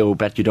Ferdinand. Rio,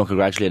 bet you don't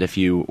congratulate if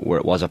you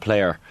was a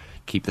player.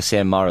 Keep the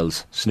same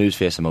morals. Snooze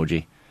face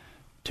emoji.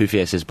 Two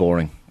face is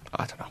boring.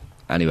 I don't know.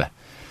 Anyway,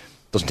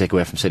 doesn't take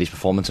away from City's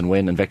performance and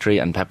win and victory.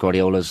 And Pep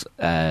Guardiola's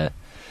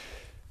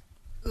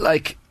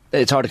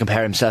it's hard to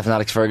compare himself and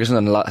Alex Ferguson,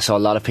 and I saw a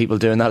lot of people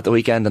doing that at the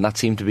weekend, and that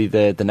seemed to be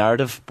the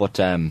narrative. But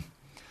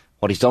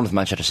what he's done with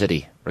Manchester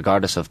City,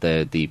 regardless of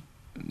the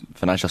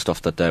financial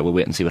stuff that we'll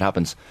wait and see what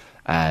happens,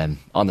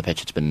 on the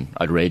pitch it's been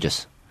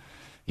outrageous.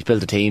 He's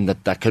built a team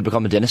that could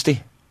become a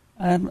dynasty.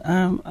 I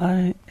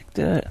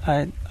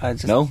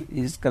just, no?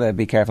 You just got to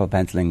be careful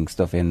penciling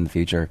stuff in the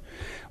future.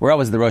 We're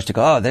always in the rush to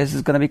go, this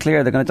is going to be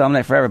clear, they're going to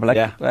dominate forever.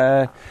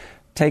 But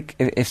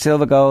if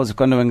Silva goes, if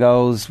Gundogan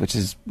goes, which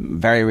is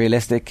very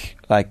realistic,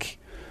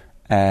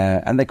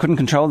 and they couldn't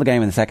control the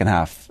game in the second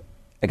half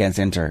against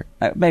Inter.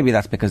 Maybe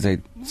that's because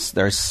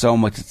there's so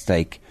much at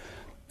stake,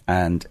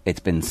 and it's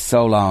been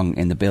so long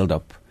in the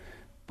build-up.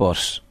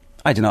 But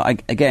I don't know.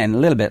 Again, a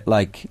little bit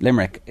like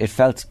Limerick, it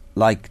felt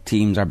like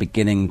teams are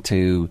beginning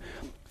to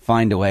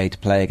find a way to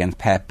play against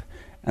Pep,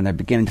 and they're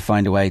beginning to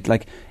find a way.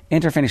 Like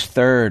Inter finished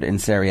third in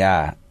Serie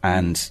A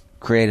and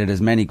created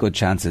as many good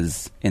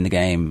chances in the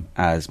game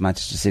as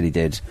Manchester City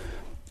did,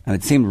 and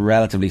it seemed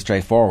relatively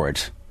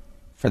straightforward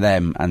for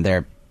them and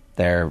their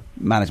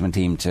management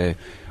team to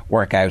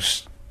work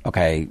out.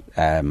 Okay,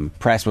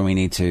 press when we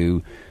need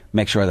to,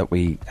 make sure that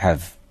we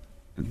have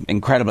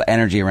incredible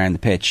energy around the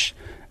pitch.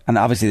 And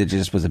obviously there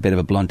just was a bit of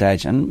a blunt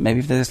edge, and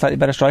maybe if there's a slightly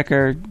better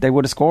striker they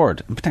would have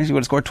scored, and potentially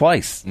would have scored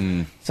twice.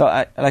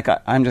 So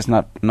I'm just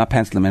not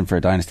penciling them in for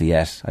a dynasty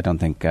yet. I don't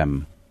think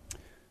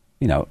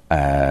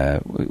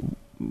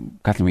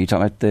Kathleen, were you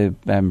talking about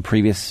the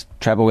previous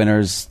treble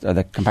winners, or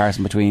the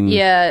comparison between...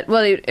 Yeah,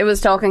 well, it was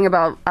talking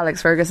about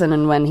Alex Ferguson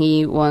and when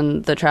he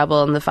won the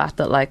treble, and the fact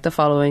that like the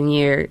following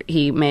year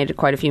he made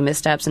quite a few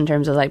missteps in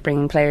terms of like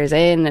bringing players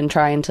in and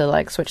trying to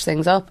like switch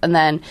things up. And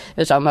then it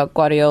was talking about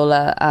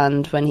Guardiola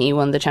and when he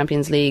won the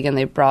Champions League and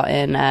they brought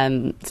in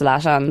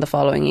Zlatan the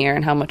following year,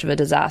 and how much of a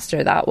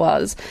disaster that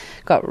was.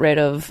 Got rid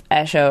of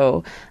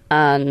Esho,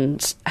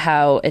 and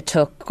how it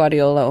took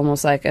Guardiola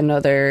almost like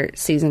another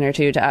season or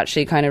two to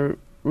actually kind of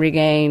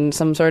regain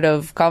some sort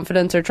of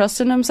confidence or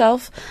trust in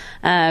himself.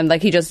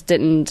 Like he just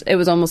didn't, it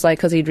was almost like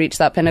because he'd reached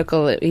that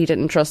pinnacle, he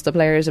didn't trust the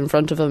players in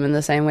front of him in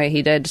the same way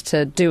he did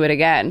to do it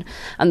again.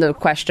 And the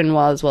question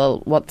was,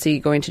 well, what's he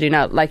going to do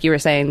now? Like you were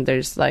saying,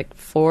 there's like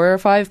 4 or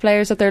 5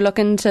 players that they're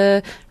looking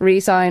to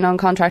re-sign on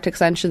contract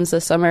extensions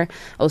this summer.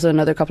 Also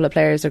another couple of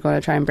players they're going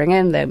to try and bring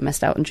in. They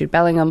missed out on Jude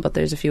Bellingham, but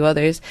there's a few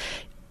others.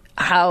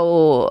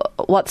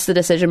 What's the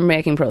decision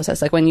making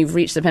process? Like when you've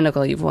reached the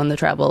pinnacle, you've won the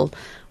treble,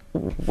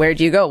 where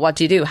do you go? What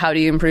do you do? How do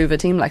you improve a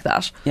team like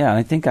that? Yeah, and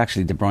I think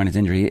actually De Bruyne's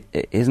injury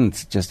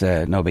isn't just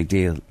a no big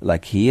deal.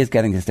 Like he is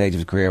getting to the stage of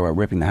his career where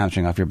ripping the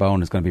hamstring off your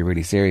bone is going to be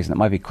really serious, and it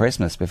might be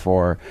Christmas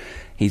before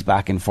he's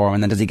back in form.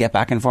 And then does he get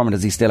back in form, and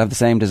does he still have the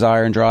same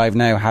desire and drive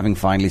now, having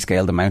finally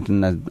scaled the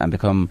mountain and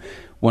become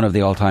one of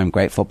the all-time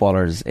great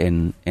footballers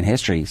in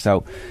history?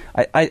 So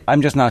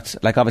I'm just not,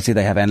 like, obviously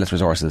they have endless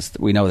resources,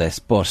 we know this,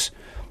 but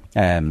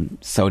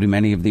so do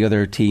many of the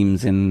other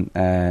teams in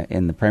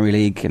the Premier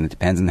League, and it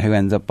depends on who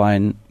ends up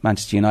buying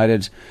Manchester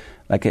United.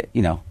 Like this,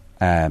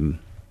 and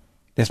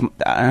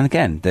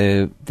again,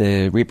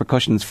 the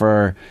repercussions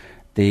for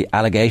the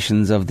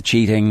allegations of the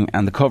cheating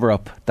and the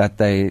cover-up that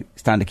they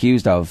stand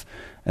accused of.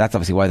 That's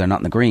obviously why they're not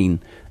in the green.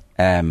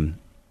 I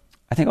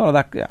think all of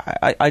that.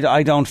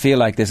 I don't feel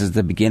like this is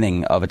the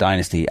beginning of a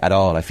dynasty at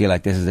all. I feel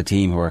like this is a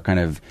team who are kind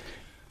of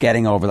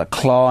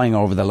clawing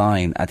over the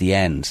line at the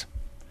end.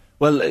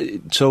 Well,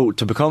 so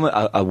to become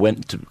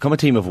a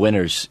team of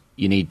winners,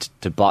 you need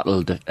to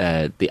bottle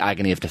the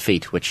agony of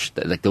defeat, which,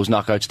 like those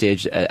knockout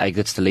stage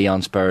exits to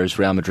Lyon, Spurs,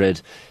 Real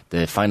Madrid,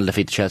 the final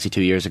defeat to Chelsea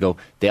 2 years ago,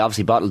 they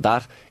obviously bottled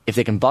that. If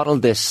they can bottle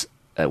this,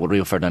 what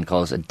Rio Ferdinand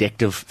calls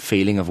addictive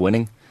feeling of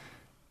winning,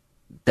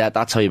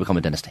 that's how you become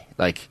a dynasty.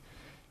 Like,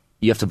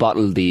 you have to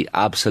bottle the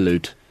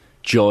absolute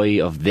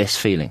joy of this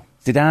feeling.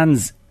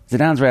 Zidane's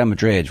Real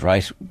Madrid,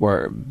 right,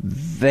 were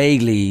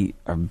vaguely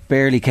or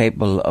barely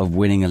capable of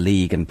winning a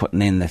league and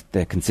putting in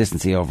the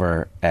consistency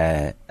over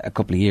a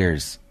couple of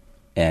years,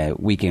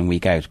 week in,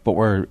 week out, but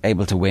were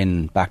able to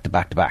win back to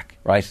back to back,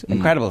 right?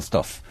 Incredible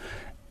stuff.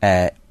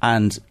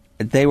 And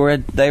they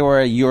were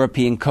a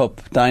European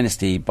Cup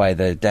dynasty by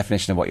the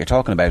definition of what you're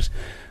talking about.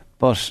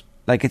 But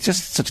like, it's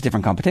just such a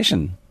different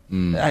competition.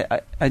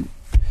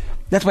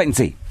 Let's wait and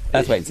see.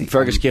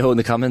 Fergus Kehoe in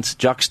the comments.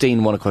 Jock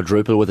Steen won a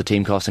quadruple with a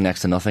team costing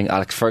next to nothing.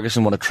 Alex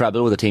Ferguson won a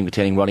treble with a team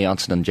containing Ronnie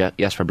Johnson and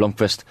Jesper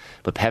Blomqvist.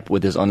 But Pep,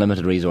 with his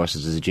unlimited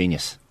resources, is a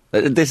genius.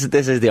 This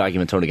is the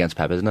argument thrown against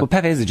Pep, isn't it? Well,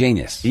 Pep is a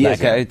genius.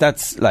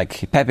 That's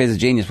like, Pep is a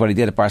genius. What he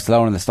did at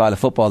Barcelona and the style of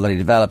football that he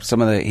developed.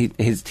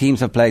 His teams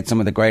have played some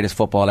of the greatest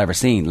football ever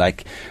seen.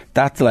 Like,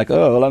 that's like,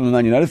 oh, well, I'm a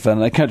Man United fan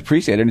and I can't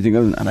appreciate anything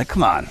other than. I'm like,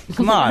 come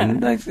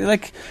on,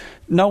 like.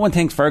 No one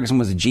thinks Ferguson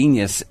was a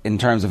genius in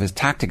terms of his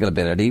tactical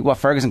ability. What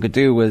Ferguson could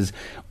do was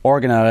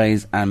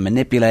organise and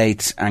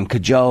manipulate and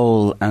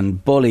cajole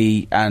and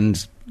bully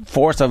and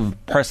force of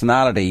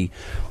personality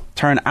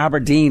turn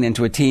Aberdeen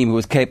into a team who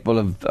was capable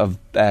of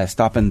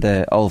stopping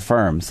the old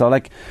firm. So,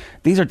 like,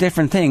 these are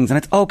different things, and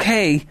it's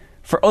okay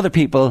for other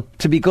people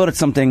to be good at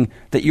something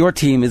that your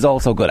team is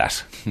also good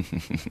at.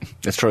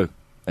 That's true.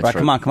 Right,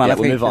 come on. Yeah,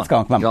 let's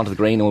go. Come on. Get on to the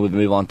green, and we'll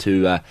move on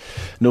to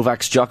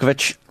Novak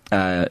Djokovic.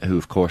 Who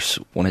of course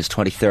won his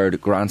 23rd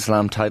Grand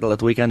Slam title at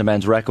the weekend, a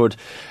men's record,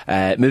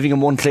 moving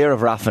him one clear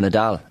of Rafa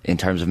Nadal in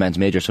terms of men's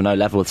majors, so now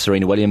level with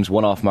Serena Williams,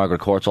 one off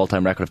Margaret Court's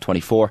all-time record of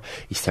 24.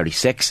 He's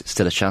 36,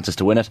 still has chances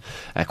to win it.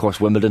 Of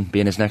course, Wimbledon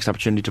being his next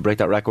opportunity to break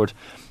that record,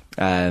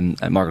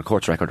 Margaret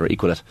Court's record, or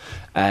equal it.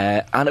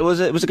 And it was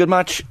a good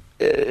match.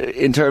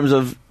 in terms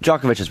of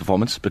Djokovic's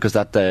performance, because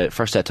that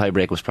first set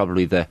tiebreak was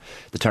probably the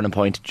turning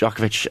point.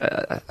 Djokovic,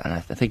 and I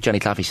think Jenny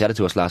Claffey said it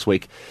to us last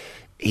week,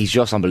 he's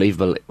just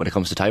unbelievable when it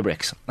comes to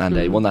tiebreaks, and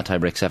he won that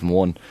tiebreak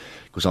 7-1,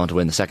 goes on to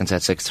win the second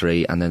set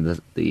 6-3, and then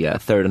the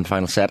third and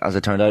final set, as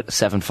it turned out,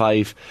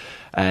 7-5.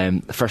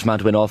 The first man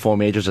to win all 4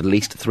 majors at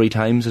least 3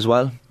 times as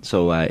well,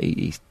 so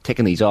he's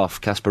ticking these off.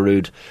 Casper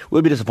Ruud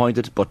will be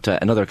disappointed, but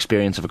another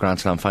experience of a Grand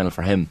Slam final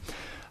for him.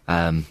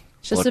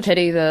 It's just a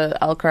pity the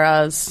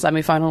Alcaraz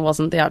semi-final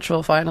wasn't the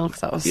actual final,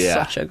 because that was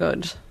such a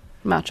good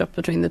matchup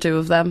between the two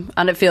of them,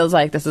 and it feels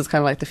like this is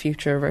kind of like the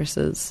future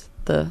versus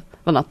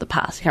not the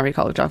past. You can't really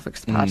call it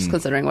Djokovic's the past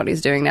considering what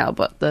he's doing now,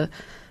 but the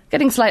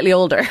getting slightly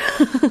older.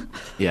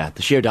 The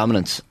sheer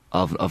dominance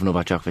of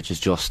Novak Djokovic is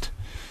just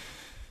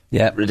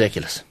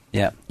ridiculous.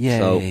 Yay.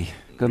 So,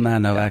 good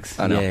man, Novak.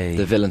 I know. Yay.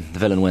 The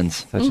villain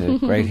wins. Such a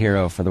great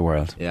hero for the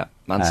world. Yeah,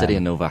 Man City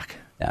and Novak.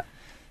 Yeah.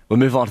 We'll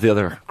move on to the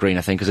other green,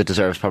 I think, because it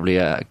deserves probably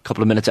a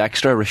couple of minutes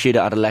extra.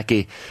 Rashida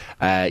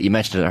Adeleke, you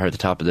mentioned her at the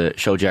top of the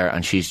show, Jar,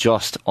 and she's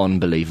just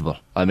unbelievable.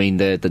 I mean,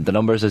 the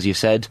numbers, as you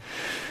said,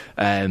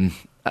 and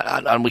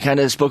we kind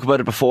of spoke about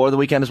it before the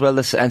weekend as well,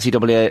 this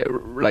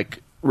NCAA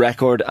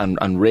record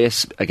and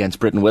race against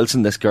Britton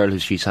Wilson, this girl who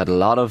she's had a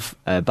lot of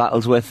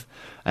battles with,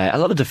 a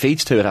lot of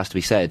defeats too, it has to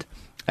be said.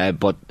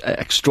 But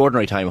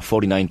extraordinary time of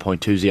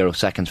 49.20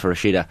 seconds for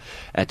Rashida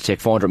to take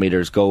 400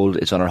 metres gold.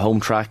 It's on her home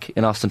track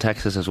in Austin,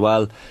 Texas as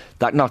well.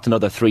 That knocked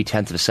another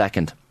 0.3 of a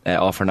second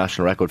off her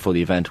national record for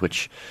the event,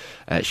 which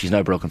she's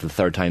now broken for the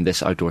 3rd time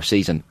this outdoor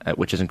season,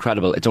 which is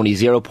incredible. It's only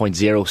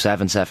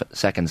 0.07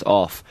 seconds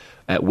off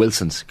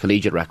Wilson's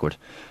collegiate record.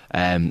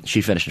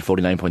 She finished at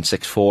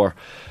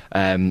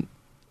 49.64.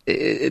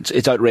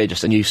 It's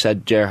outrageous. And you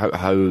said, Ger,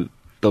 how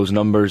those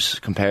numbers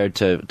compared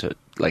to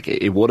like,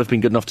 it would have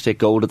been good enough to take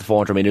gold at the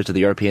 400 metres of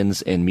the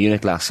Europeans in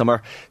Munich last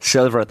summer,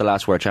 silver at the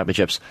last World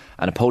Championships,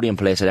 and a podium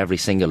place at every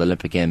single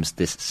Olympic Games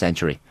this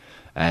century.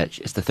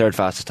 It's the 3rd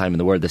fastest time in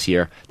the world this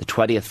year, the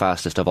 20th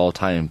fastest of all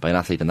time by an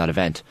athlete in that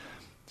event.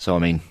 So, I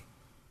mean,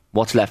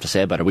 what's left to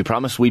say about her? We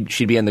promised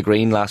she'd be in the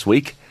green last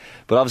week,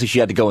 but obviously she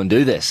had to go and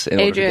do this.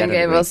 Adrian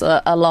gave us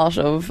a lot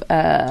of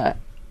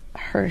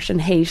hurt and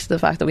hate the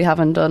fact that we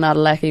haven't done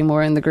Adeleke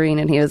more in the green,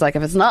 and he was like,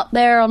 if it's not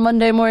there on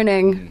Monday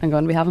morning, I'm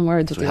going to be having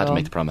words with you. We had to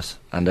make the promise,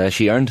 and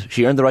she earned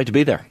the right to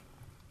be there.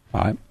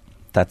 Alright,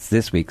 that's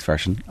this week's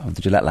version of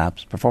the Gillette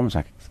Labs Performance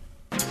Rankings.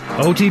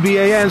 OTB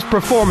AM's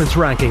Performance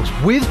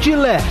Rankings with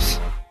Gillette.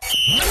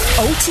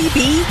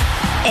 OTB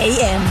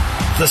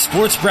AM, the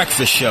Sports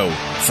Breakfast Show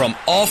from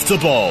Off the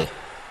Ball.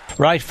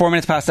 Right, 4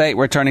 minutes past 8,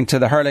 we're turning to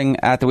the hurling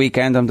at the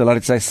weekend. I'm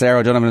delighted to say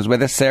Sarah O'Donovan is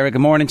with us. Sarah,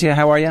 good morning to you,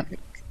 how are you?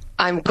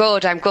 I'm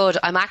good. I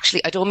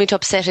don't mean to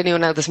upset anyone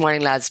now this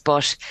morning, lads,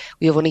 but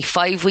we have only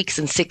 5 weeks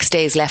and 6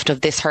 days left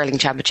of this hurling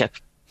championship.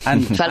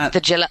 And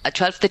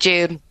 12th of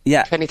June,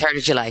 23rd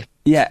of July.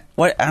 Yeah,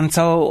 and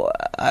so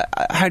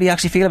how do you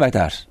actually feel about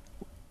that?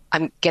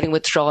 I'm getting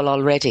withdrawal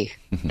already.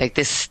 Like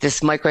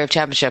this microwave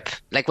championship.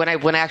 Like when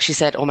I actually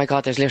said, oh my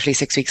God, there's literally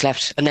 6 weeks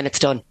left, and then it's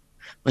done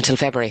until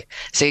February.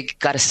 So you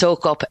got to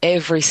soak up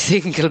every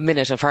single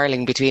minute of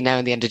hurling between now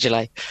and the end of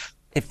July.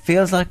 It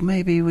feels like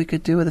maybe we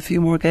could do with a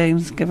few more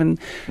games, given,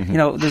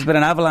 there's been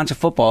an avalanche of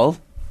football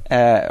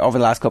over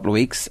the last couple of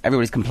weeks.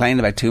 Everybody's complaining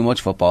about too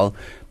much football,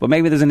 but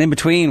maybe there's an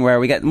in-between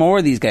where we get more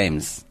of these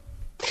games.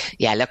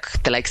 Yeah, look,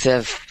 the likes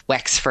of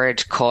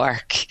Wexford,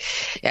 Cork,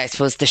 I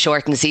suppose the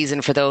shortened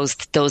season for those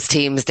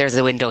teams, there's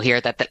a window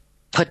here that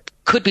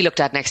could be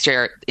looked at next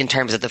year in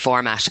terms of the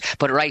format.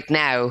 But right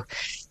now,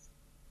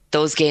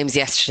 those games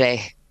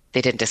yesterday,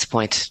 they didn't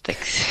disappoint.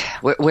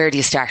 Like, where do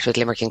you start with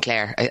Limerick and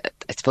Clare? I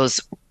suppose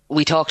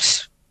we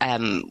talked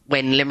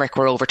when Limerick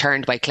were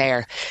overturned by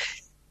Clare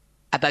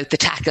about the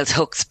tackles,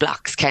 hooks,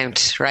 blocks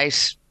count,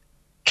 right?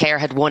 Clare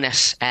had won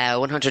it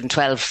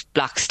 112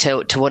 blocks to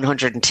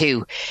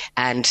 102,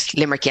 and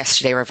Limerick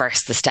yesterday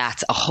reversed the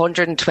stats,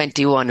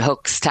 121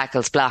 hooks,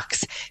 tackles,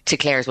 blocks to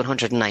Clare's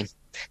 109.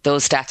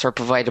 Those stats were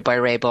provided by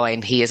Ray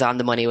Boyne. He is on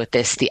the money with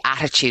this. The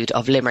attitude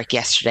of Limerick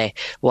yesterday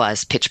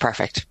was pitch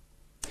perfect.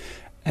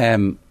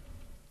 And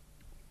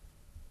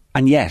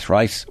yet,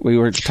 right, we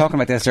were talking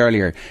about this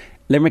earlier,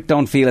 Limerick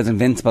don't feel as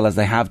invincible as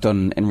they have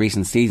done in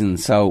recent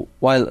seasons. So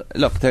while,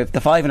 look, the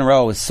 5 in a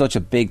row is such a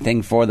big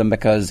thing for them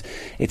because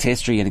it's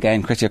history, and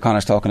again, Christy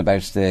O'Connor's talking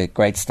about the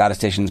great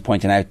statisticians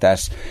pointing out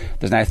that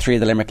there's now 3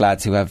 of the Limerick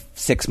lads who have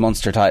 6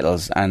 Munster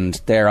titles,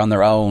 and they're on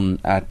their own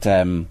at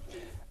a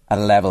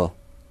level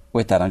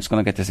with that. I'm just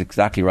going to get this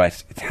exactly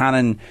right. It's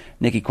Hannon,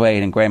 Nicky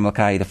Quaid and Graham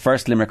Mulcahy, the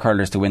first Limerick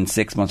hurlers to win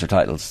 6 Munster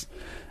titles.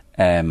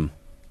 And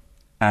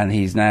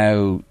he's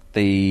now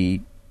the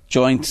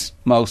joint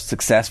most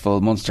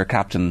successful Munster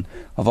captain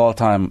of all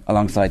time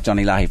alongside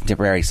Johnny Lahey from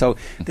Tipperary. So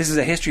this is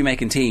a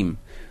history-making team.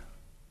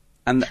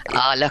 And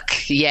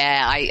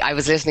I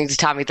was listening to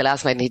Tommy the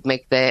last night, and he'd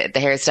make the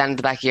hair stand at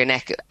the back of your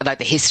neck about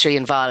the history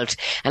involved,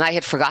 and I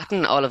had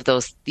forgotten all of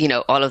those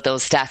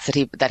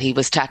stats that he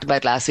was chatting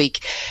about last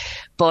week.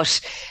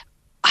 But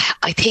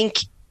I think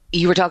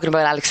you were talking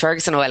about Alex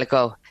Ferguson a while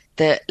ago.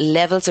 the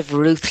levels of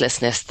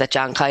ruthlessness that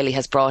John Kiely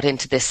has brought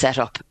into this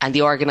setup and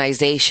the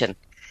organisation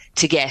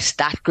to get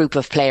that group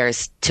of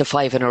players to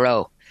 5 in a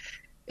row.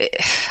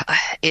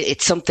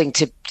 It's something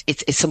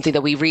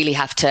that we really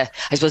have to,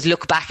 I suppose,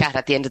 look back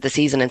at the end of the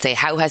season and say,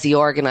 how has he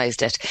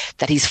organised it?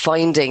 That he's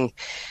finding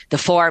the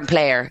form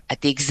player at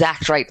the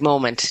exact right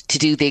moment to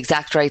do the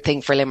exact right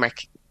thing for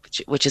Limerick,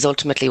 which is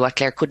ultimately what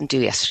Clare couldn't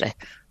do yesterday.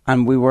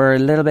 And we were a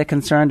little bit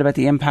concerned about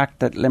the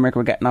impact that Limerick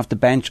were getting off the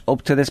bench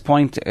up to this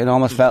point. It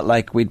almost felt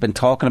like we'd been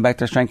talking about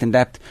their strength and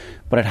depth,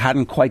 but it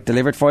hadn't quite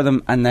delivered for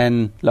them. And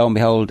then, lo and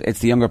behold, it's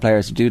the younger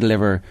players who do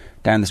deliver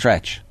down the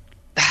stretch.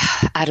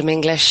 Adam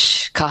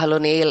English, Cathal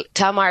O'Neill.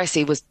 Tom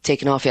Morrissey was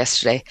taken off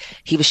yesterday.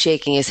 He was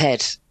shaking his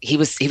head. He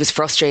was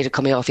frustrated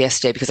coming off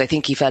yesterday because I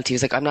think he felt, he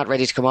was like, I'm not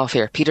ready to come off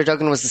here. Peter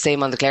Duggan was the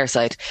same on the Clare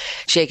side,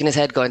 shaking his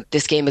head going,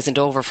 this game isn't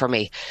over for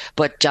me.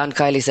 But John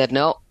Kiely said,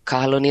 no,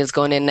 Cathal O'Neill's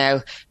going in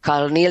now.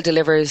 Cathal O'Neill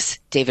delivers.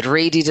 David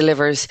Reedy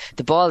delivers.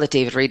 The ball that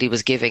David Reedy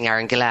was giving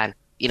Aaron Gillan.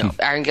 You know,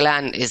 Aaron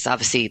Gillan is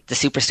obviously the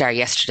superstar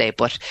yesterday,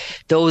 but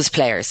those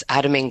players,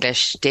 Adam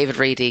English, David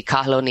Reedy,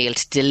 Cathal O'Neill,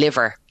 to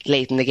deliver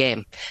late in the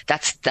game.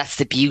 That's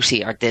the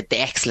beauty, or the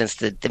excellence,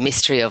 the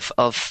mystery of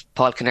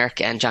Paul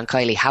Kinnerk and John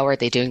Kiely. How are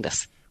they doing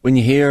this? When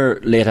you hear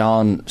later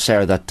on,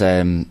 Sarah, that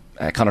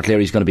Conor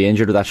Cleary's going to be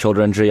injured with that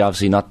shoulder injury,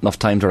 obviously not enough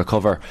time to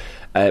recover,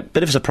 a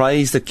bit of a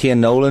surprise that Cian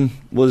Nolan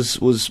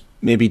was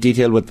maybe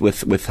detailed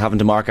with having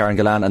to mark Aaron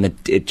Gillan, and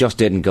it just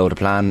didn't go to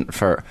plan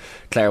for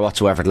Clare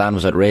whatsoever. Gillan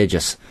was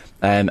outrageous.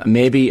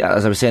 Maybe,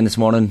 as I was saying this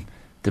morning,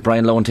 did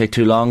Brian Lohan take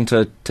too long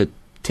to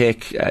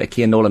take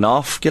Cian Nolan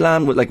off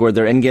Gillan? Like, were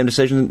there in-game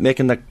decisions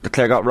making that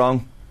Clare got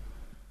wrong?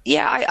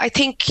 Yeah, I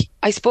think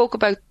I spoke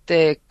about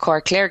the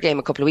Cork-Clare game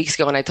a couple of weeks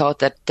ago, and I thought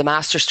that the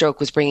masterstroke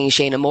was bringing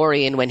Shane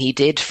O'Morey in when he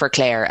did for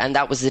Clare, and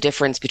that was the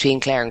difference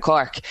between Clare and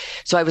Cork.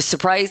 So I was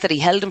surprised that he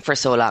held him for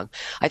so long.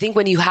 I think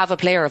when you have a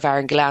player of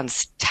Aaron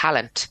Gillan's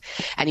talent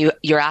and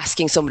you're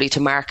asking somebody to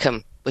mark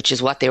him, which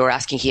is what they were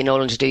asking Cian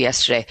Nolan to do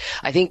yesterday,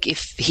 I think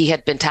if he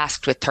had been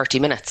tasked with 30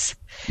 minutes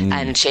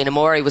and Shane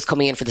O'Morey was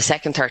coming in for the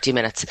second 30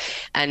 minutes,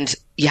 and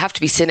you have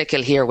to be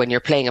cynical here when you're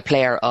playing a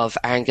player of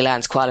Aaron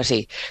Gillan's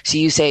quality. So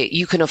you say,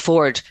 you can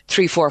afford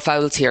 3-4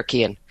 fouls here,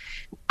 Cian.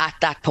 At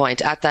that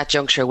point, at that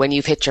juncture, when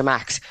you've hit your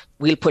max,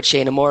 we'll put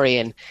Shane O'Morey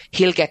in.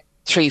 He'll get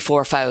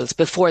 3-4 fouls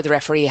before the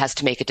referee has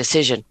to make a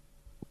decision.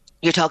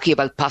 You're talking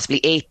about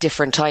possibly 8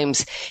 different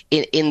times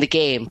in the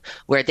game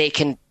where they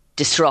can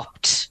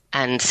disrupt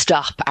and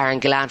stop Aaron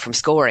Gillan from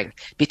scoring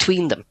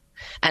between them.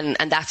 And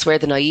that's where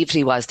the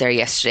naivety was there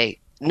yesterday.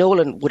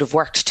 Nolan would have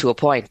worked to a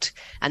point,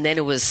 and then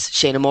it was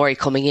Shane O'Morey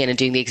coming in and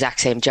doing the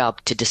exact same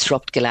job to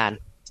disrupt Gillan,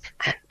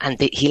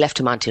 and he left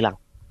him on too long.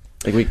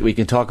 Like we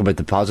can talk about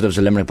the positives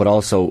of Limerick, but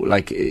also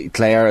like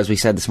Clare, as we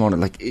said this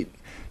morning, like it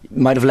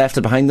might have left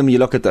it behind them. You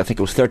look at I think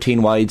it was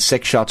 13 wide,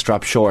 6 shots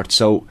dropped short,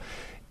 so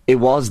it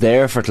was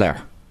there for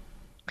Clare.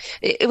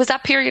 It was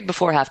that period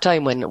before half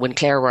time when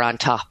Clare were on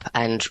top,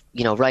 and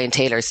you know, Ryan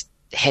Taylor's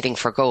heading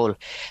for goal.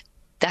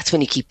 That's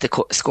when you keep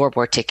the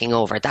scoreboard ticking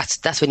over.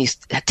 That's when you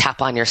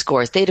tap on your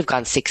scores. They'd have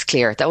gone 6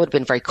 clear. That would have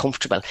been very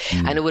comfortable.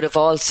 And it would have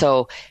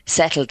also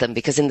settled them,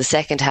 because in the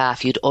second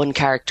half, you'd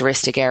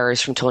uncharacteristic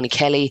errors from Tony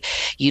Kelly.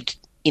 You'd,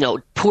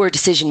 poor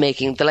decision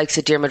making. The likes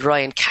of Diarmuid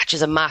Ryan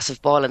catches a massive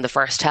ball in the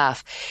first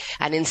half,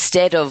 and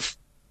instead of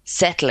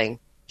settling,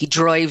 he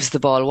drives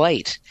the ball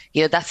wide.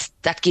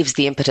 That gives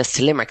the impetus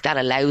to Limerick. That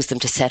allows them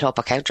to set up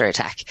a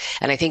counter-attack.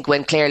 And I think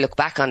when Clare look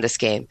back on this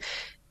game,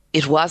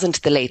 it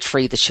wasn't the late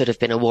free that should have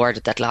been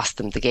awarded that lost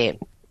them the game.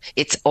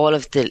 It's all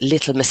of the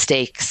little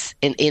mistakes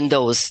in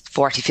those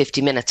 40,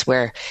 50 minutes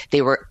where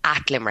they were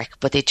at Limerick,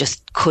 but they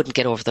just couldn't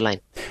get over the line.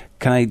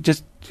 Can I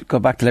just go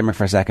back to Limerick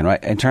for a second,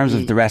 right? In terms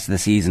of the rest of the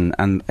season,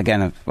 and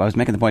again, I was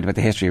making the point about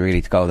the history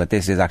really to go, that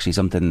this is actually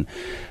something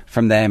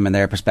from them and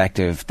their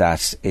perspective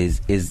that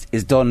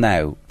is done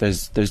now.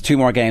 There's 2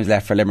 more games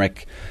left for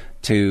Limerick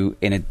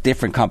in a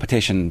different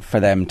competition for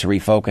them to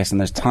refocus, and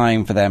there's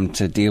time for them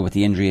to deal with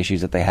the injury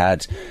issues that they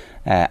had,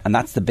 and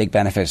that's the big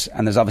benefit.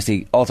 And there's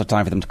obviously also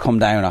time for them to come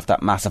down off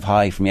that massive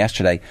high from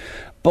yesterday.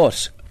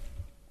 But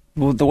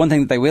the one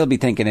thing that they will be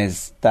thinking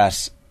is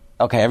that,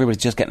 okay,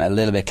 everybody's just getting a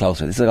little bit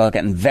closer. This is all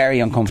getting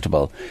very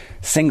uncomfortable.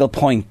 Single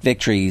point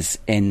victories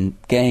in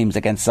games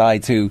against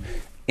sides who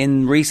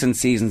in recent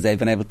seasons they've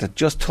been able to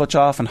just touch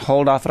off and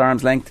hold off at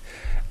arm's length.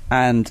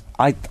 And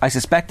I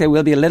suspect they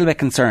will be a little bit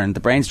concerned. The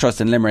brains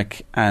trust in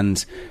Limerick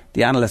and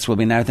the analysts will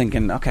be now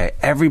thinking, okay,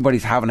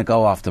 everybody's having a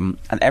go off them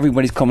and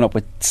everybody's coming up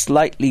with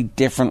slightly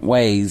different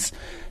ways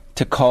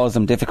to cause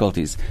them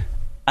difficulties.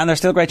 And they're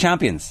still great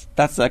champions.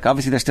 That's like,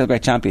 obviously they're still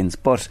great champions.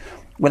 But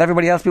will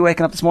everybody else be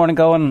waking up this morning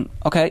going,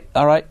 okay,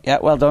 all right, yeah,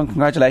 well done,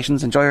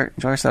 congratulations, enjoy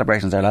your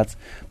celebrations there, lads,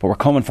 but we're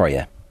coming for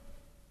you?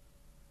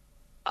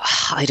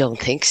 I don't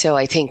think so.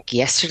 I think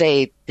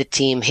yesterday the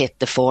team hit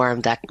the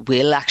form that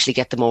will actually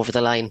get them over the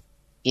line.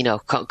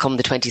 Come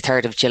the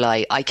 23rd of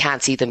July. I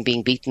can't see them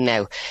being beaten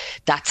now.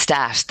 That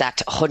stat,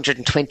 that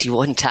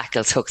 121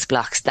 tackles, hooks,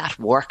 blocks, that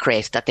work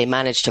rate that they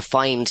managed to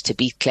find to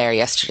beat Clare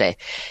yesterday,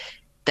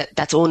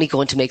 that's only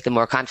going to make them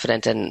more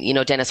confident. And, you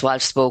know, Dennis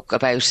Walsh spoke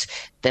about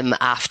them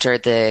after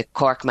the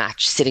Cork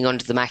match, sitting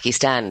under the Mackey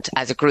stand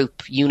as a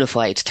group,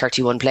 unified,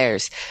 31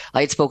 players.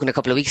 I had spoken a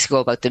couple of weeks ago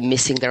about them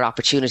missing their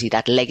opportunity,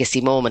 that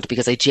legacy moment,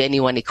 because I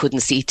genuinely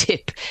couldn't see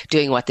Tip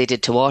doing what they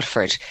did to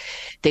Waterford.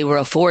 They were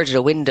afforded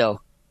a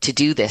window to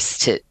do this,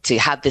 to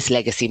have this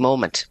legacy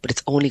moment, but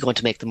it's only going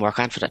to make them more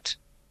confident.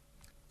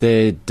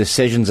 The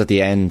decisions at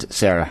the end,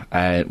 Sarah,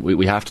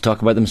 we have to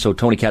talk about them. So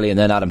Tony Kelly and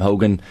then Adam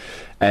Hogan,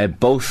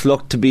 both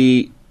looked to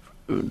be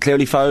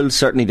clearly fouled.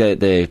 Certainly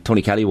the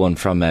Tony Kelly one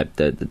from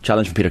the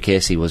challenge from Peter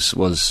Casey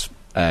was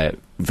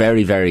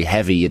very, very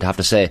heavy, you'd have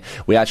to say.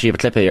 We actually have a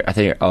clip here, I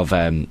think, of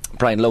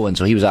Brian Lowen,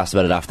 so he was asked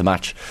about it after the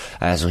match.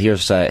 So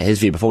here's his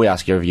view. Before we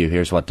ask your view,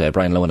 here's what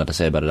Brian Lowen had to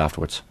say about it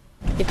afterwards.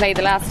 You played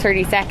the last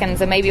 30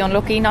 seconds and maybe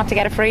unlucky not to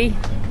get a free?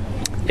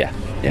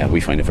 Yeah,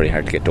 we find it very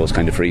hard to get those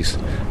kind of frees.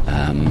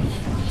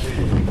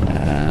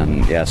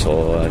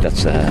 So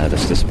that's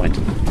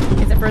disappointing.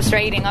 It's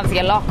frustrating. Obviously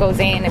a lot goes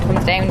in. It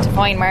comes down to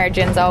fine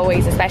margins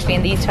always, especially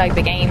in these type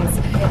of games,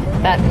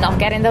 that not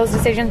getting those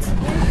decisions.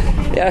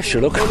 Yeah,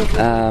 sure, look,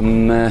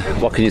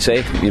 what can you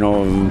say? You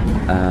know,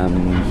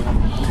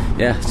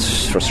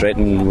 it's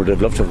frustrating. Would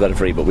have loved to have got a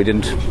free, but we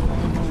didn't.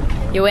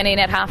 You went in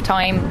at half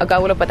time, a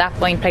goal up at that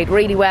point, played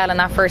really well in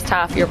that first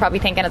half. You're probably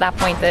thinking at that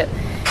point that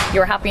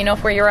you were happy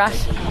enough where you're at.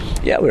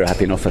 Yeah, we were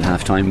happy enough at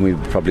half time. We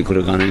probably could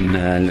have gone in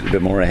a little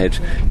bit more ahead.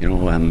 You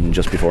know,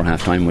 just before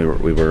half time we were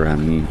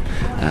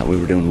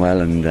doing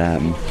well, and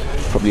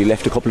probably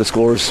left a couple of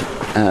scores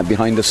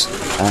behind us.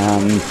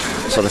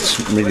 So that's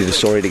really the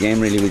story of the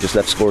game. Really, we just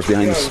left scores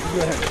behind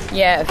us.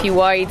 Yeah, a few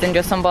wides and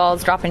just some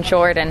balls dropping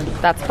short, and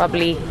that's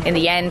probably in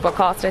the end what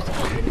cost it.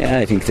 Yeah,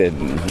 I think that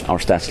our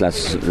stats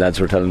lads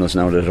were telling us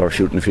now that our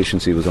shooting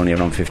efficiency was only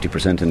around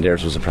 50% and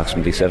theirs was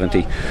approximately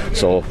 70%.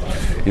 So,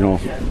 you know,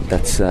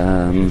 that's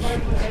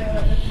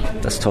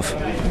tough.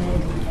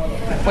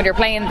 When you're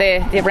playing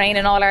the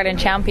reigning All-Ireland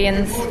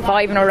champions,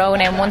 5 in a row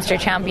now, Munster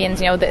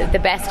champions, you know, the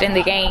best in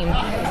the game,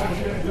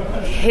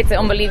 it's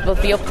unbelievable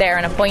to be up there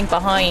and a point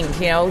behind,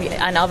 you know,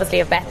 and obviously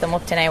have bet them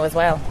up to now as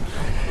well.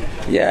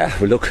 Yeah,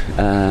 well look,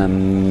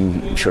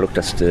 sure, look,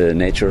 that's the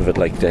nature of it,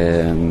 like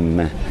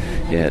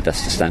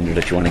that's the standard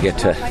that you want to get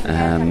to,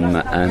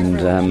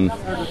 and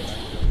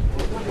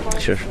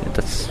sure,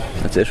 that's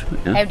it.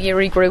 Yeah. How do you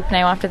regroup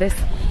now after this?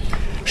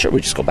 Sure,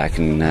 we just go back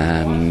and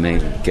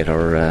get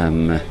our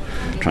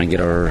try and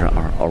get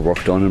our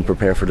work done and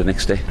prepare for the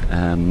next day,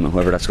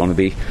 whoever that's going to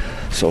be.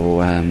 So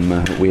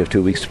we have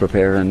 2 weeks to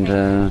prepare, and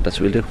that's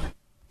what we'll do.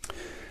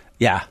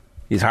 Yeah,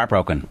 he's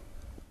heartbroken.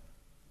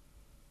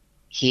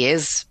 He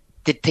is.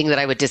 The thing that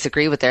I would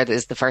disagree with there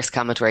is the first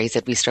comment where he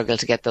said we struggle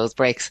to get those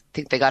breaks. I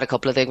think they got a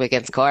couple of them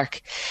against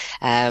Cork.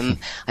 I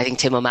think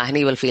Tim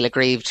O'Mahony will feel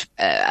aggrieved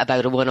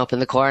about a 1-up in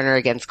the corner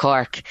against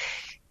Cork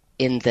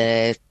in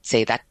the,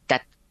 say, that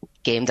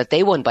game that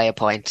they won by a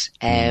point.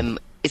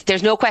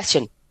 There's no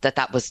question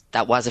that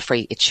was a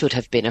free. It should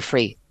have been a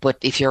free. But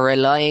if you're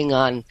relying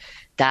on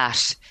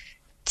that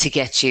to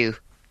get you,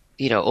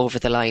 you know, over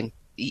the line,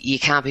 you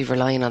can't be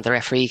relying on the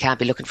referee. You can't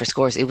be looking for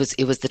scores. It was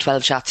the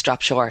 12 shots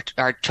dropped short,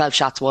 or 12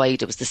 shots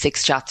wide. It was the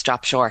 6 shots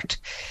dropped short.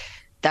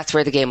 That's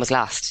where the game was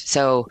lost.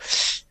 So,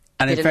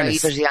 and in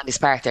fairness, on his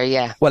part there,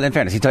 yeah. Well, in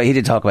fairness, he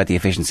did talk about the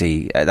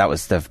efficiency. That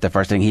was the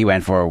first thing he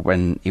went for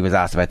when he was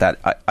asked about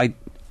that.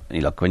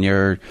 Look, when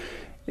you're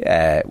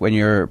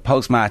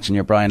post-match and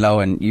you're Brian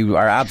Lowen, you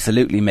are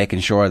absolutely making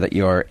sure that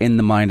you're in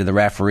the mind of the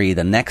referee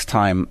the next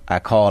time a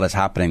call is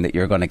happening, that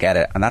you're going to get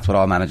it, and that's what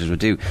all managers would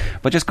do.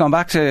 But just going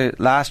back to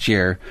last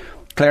year,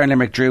 Clare and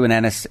Limerick drew in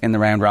Ennis in the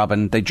round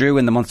robin. They drew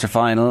in the Munster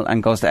final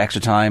and goes to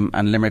extra time,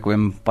 and Limerick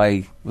win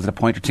by, was it a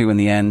point or two in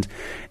the end?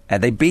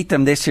 They beat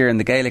them this year in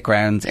the Gaelic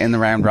rounds in the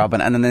round robin,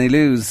 and then they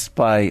lose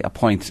by a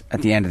point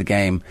at the end of the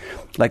game.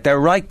 Like, they're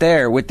right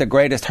there with the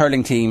greatest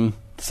hurling team,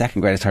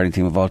 second greatest hurling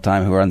team of all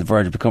time, who are on the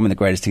verge of becoming the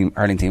greatest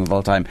hurling team of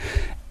all time.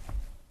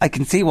 I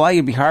can see why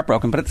you'd be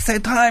heartbroken, but at the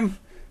same time,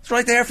 it's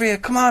right there for you.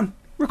 Come on,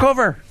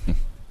 recover.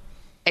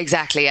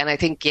 Exactly, and I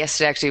think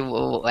yesterday actually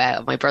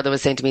my brother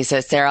was saying to me, he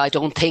says, Sarah, I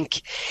don't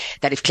think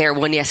that if Clare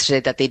won yesterday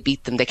that they'd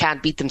beat them. They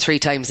can't beat them 3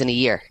 times in a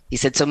year. He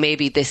said, so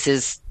maybe this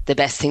is the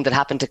best thing that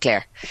happened to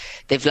Clare.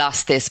 They've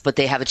lost this, but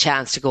they have a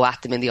chance to go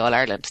at them in the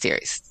All-Ireland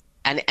series.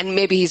 And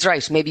maybe he's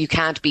right. Maybe you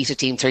can't beat a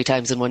team 3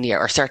 times in 1 year,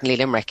 or certainly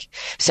Limerick.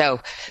 So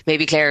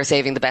maybe Clare are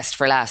saving the best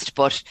for last,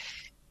 but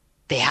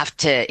they have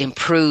to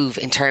improve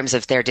in terms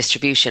of their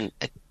distribution.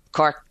 The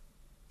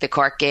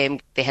Cork game,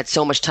 they had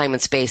so much time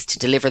and space to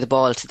deliver the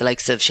ball to the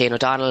likes of Shane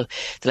O'Donnell,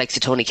 the likes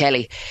of Tony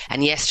Kelly.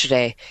 And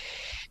yesterday,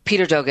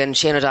 Peter Duggan,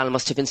 Shane O'Donnell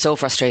must have been so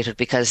frustrated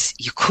because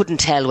you couldn't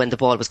tell when the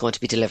ball was going to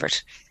be delivered.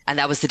 And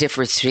that was the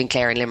difference between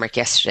Clare and Limerick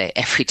yesterday.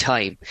 Every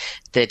time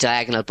the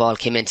diagonal ball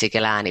came into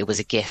Gillane, it was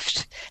a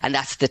gift. And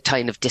that's the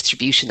kind of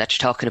distribution that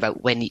you're talking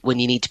about when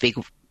you need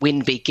to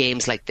win big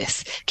games like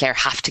this. Clare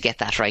have to get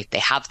that right. They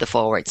have the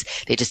forwards.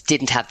 They just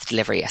didn't have the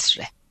delivery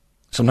yesterday.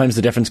 Sometimes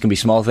the difference can be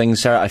small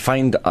things, Sarah. I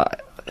find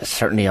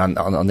certainly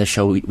on this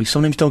show, we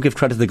sometimes don't give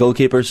credit to the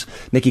goalkeepers.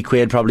 Nicky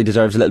Quaid probably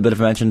deserves a little bit of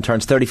a mention.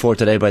 Turns 34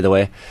 today, by the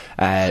way.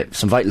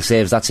 Some vital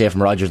saves, that save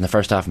from Rodgers in the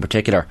first half in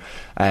particular.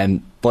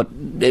 But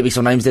maybe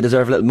sometimes they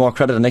deserve a little more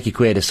credit, and Nicky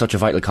Quaid is such a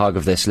vital cog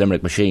of this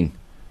Limerick machine.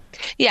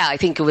 Yeah, I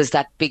think it was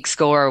that big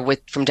score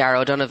from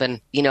Darragh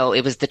O'Donovan. You know,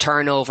 it was the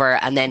turnover,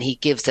 and then he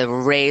gives a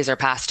razor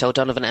pass to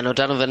O'Donovan, and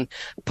O'Donovan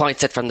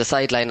points it from the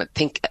sideline. I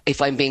think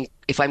if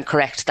I'm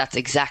correct,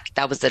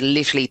 that was the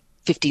literally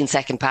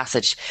 15-second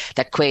passage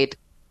that Quaid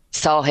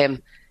saw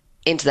him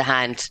into the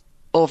hand,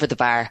 over the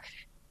bar.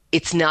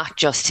 It's not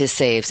just his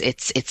saves;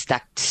 it's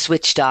that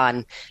switched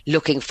on,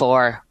 looking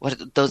for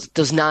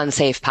those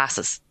non-safe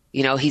passes.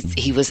 You know,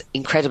 he was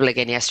incredible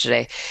again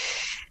yesterday.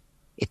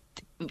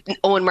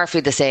 Owen Murphy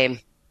the same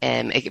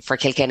for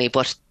Kilkenny,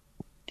 but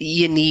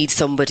you need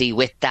somebody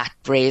with that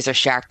razor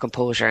sharp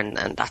composure,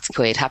 and that's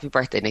Quaid. Happy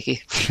birthday,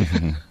 Nicky.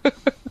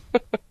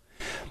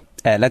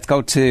 Let's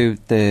go to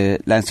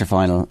the Leinster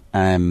final.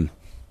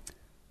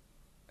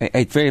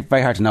 It's very,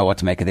 very hard to know what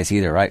to make of this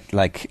either, right?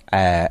 Let's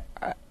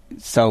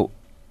start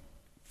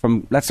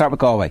with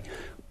Galway.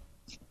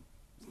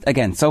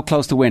 Again, so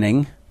close to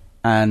winning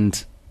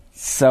and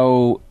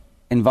so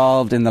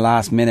involved in the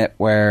last minute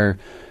where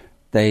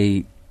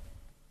they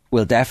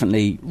will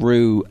definitely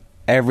rue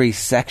every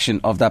section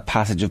of that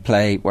passage of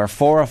play, where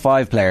 4 or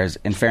 5 players,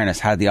 in fairness,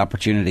 had the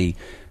opportunity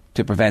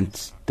to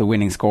prevent the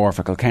winning score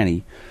for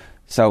Kilkenny.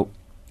 So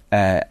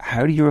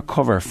how do you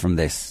recover from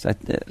this?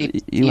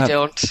 You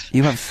don't.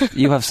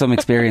 You have some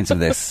experience of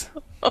this.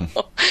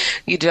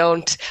 You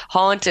don't.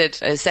 Haunted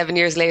 7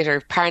 years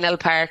later, Parnell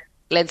Park,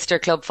 Leinster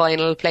Club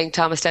final, playing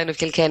Thomastown of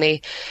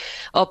Kilkenny,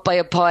 up by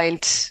a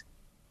point,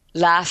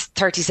 last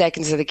 30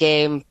 seconds of the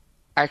game,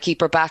 our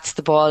keeper bats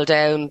the ball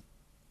down,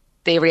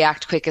 they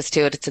react quickest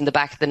to it, it's in the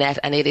back of the net,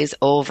 and it is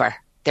over.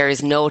 There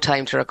is no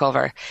time to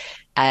recover,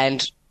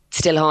 and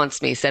still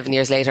haunts me 7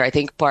 years later. I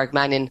think Pádraig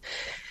Mannion,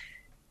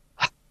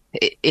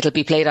 it'll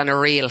be played on a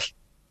reel.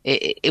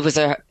 It was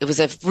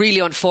a really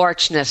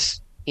unfortunate,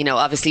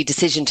 obviously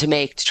decision to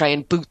make, to try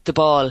and boot the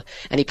ball,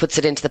 and he puts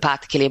it into the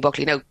path of Cillian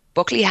Buckley. Now,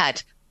 Buckley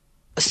had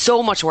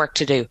so much work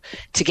to do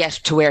to get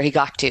to where he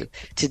got to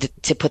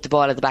put the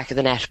ball at the back of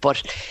the net.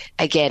 But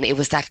again, it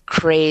was that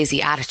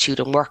crazy attitude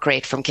and work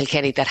rate from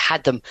Kilkenny that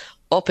had them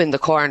up in the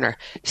corner,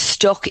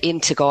 stuck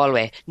into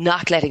Galway,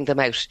 not letting them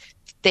out.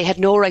 They had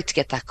no right to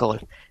get that goal,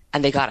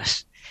 and they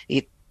got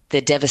it. The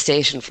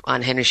devastation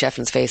on Henry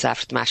Shefflin's face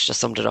after the match just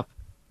summed it up.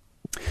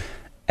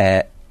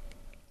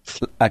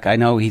 I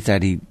know he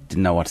said he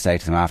didn't know what to say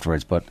to them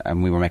afterwards, but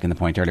we were making the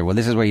point earlier. Well,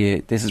 this is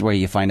where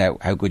you find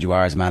out how good you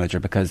are as a manager,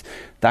 because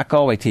that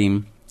Galway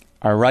team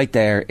are right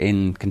there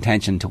in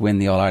contention to win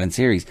the All-Ireland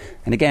series.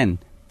 And again,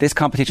 this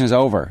competition is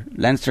over.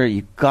 Leinster,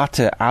 you've got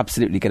to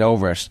absolutely get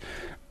over it.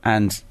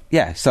 And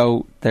yeah,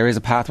 so there is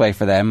a pathway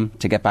for them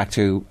to get back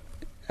to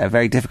a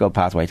very difficult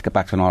pathway to get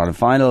back to an All-Ireland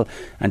final,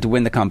 and to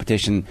win the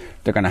competition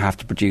they're going to have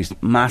to produce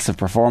massive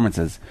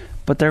performances.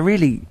 But they're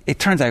really, it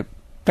turns out,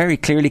 very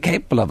clearly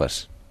capable of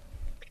it.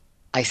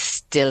 I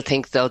still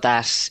think, though,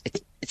 that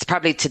it's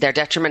probably to their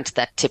detriment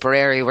that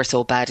Tipperary were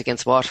so bad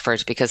against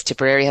Waterford, because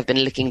Tipperary have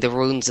been licking the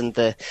wounds in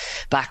the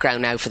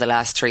background now for the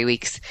last 3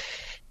 weeks.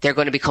 They're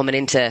going to be coming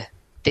into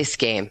this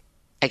game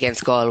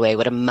against Galway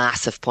with a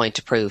massive point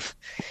to prove,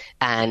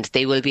 and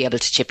they will be able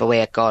to chip away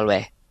at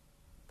Galway.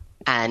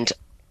 And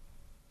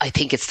I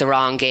think it's the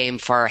wrong game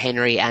for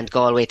Henry and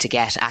Galway to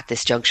get at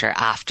this juncture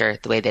after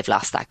the way they've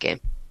lost that game.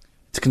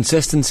 It's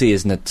consistency,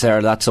 isn't it,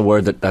 Sarah? That's a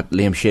word that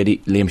Liam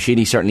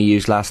Sheedy certainly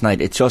used last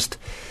night. It's just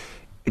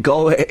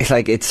Galway,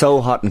 it's so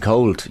hot and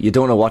cold. You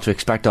don't know what to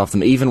expect of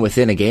them, even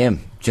within a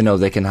game.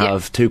 They can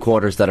have 2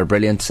 quarters that are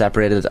brilliant,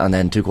 separated, and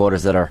then 2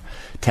 quarters that are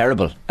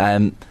terrible.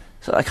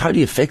 So, how do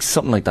you fix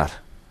something like that?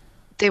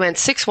 They went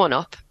 6-1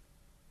 up,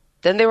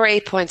 then they were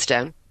 8 points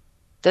down,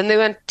 then they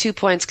went 2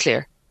 points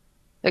clear.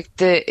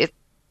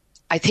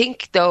 I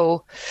think,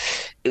 though,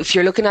 if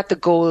you're looking at the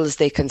goals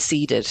they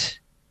conceded,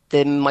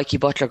 the Mikey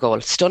Butler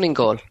goal, stunning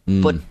goal,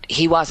 but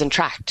he wasn't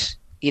tracked.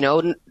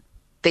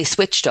 They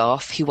switched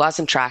off. He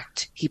wasn't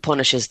tracked. He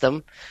punishes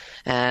them.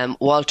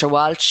 Walter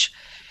Walsh,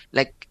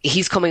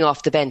 he's coming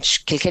off the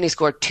bench. Kilkenny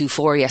scored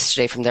 2-4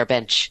 yesterday from their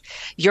bench.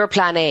 Your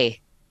plan A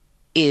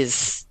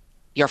is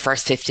your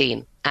first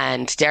 15.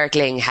 And Derek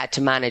Ling had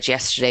to manage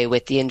yesterday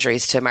with the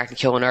injuries to Martin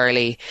Keown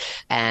early,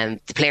 the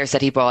players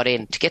that he brought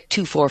in. To get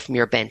 2-4 from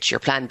your bench,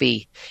 your plan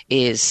B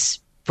is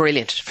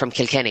brilliant from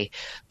Kilkenny,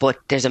 but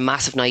there's a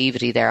massive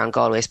naivety there on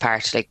Galway's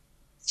part,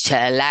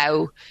 to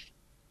allow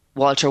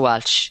Walter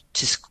Walsh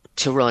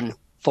to run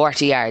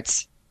 40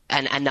 yards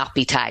and not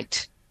be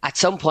tagged. At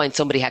some point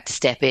somebody had to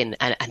step in,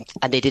 and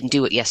they didn't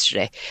do it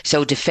yesterday.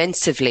 So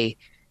defensively,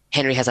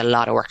 Henry has a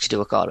lot of work to do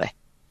with Galway.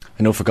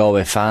 I know for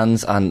Galway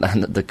fans and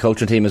the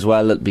coaching team as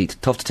well, it'll be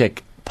tough to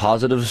take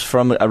positives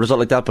from a result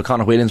like that, but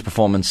Conor Whelan's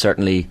performance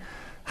certainly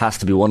has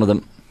to be one of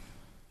them.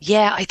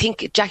 Yeah, I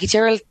think Jackie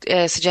Tyrrell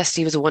suggested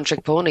he was a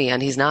one-trick pony,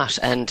 and he's not.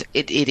 And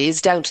it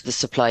is down to the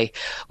supply.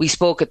 We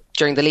spoke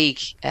during the league.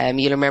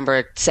 You'll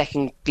remember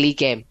second league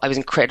game. I was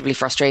incredibly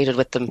frustrated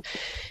with them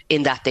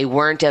in that they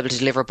weren't able to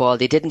deliver ball.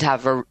 They didn't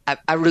have a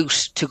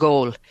route to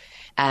goal.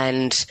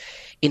 And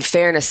in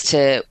fairness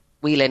to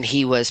Whelan,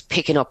 he was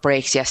picking up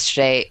breaks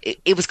yesterday.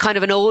 It was kind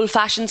of an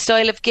old-fashioned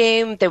style of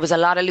game. There was a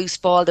lot of loose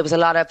ball. There was a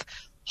lot of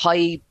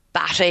high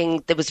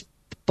batting. There was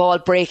ball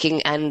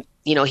breaking, and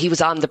he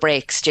was on the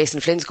breaks.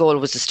 Jason Flynn's goal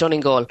was a stunning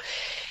goal.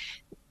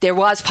 There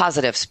was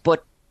positives,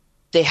 but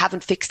they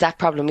haven't fixed that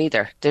problem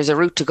either. There's a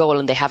route to goal,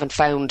 and they haven't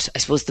found, I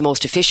suppose, the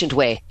most efficient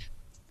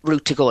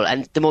route to goal.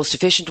 And the most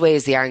efficient way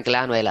is the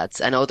Arngillan way,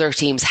 lads. And other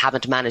teams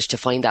haven't managed to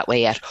find that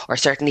way yet, or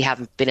certainly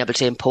haven't been able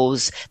to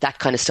impose that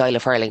kind of style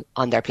of hurling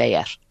on their play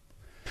yet.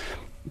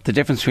 The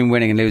difference between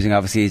winning and losing,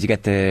 obviously, is you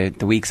get the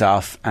weeks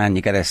off and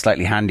you get a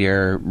slightly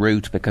handier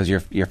route because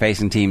you're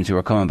facing teams who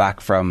are coming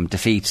back from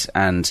defeat.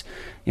 And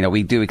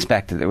we do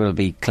expect that it will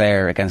be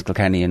Clare against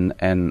Kilkenny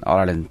in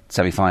All-Ireland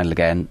semi-final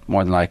again,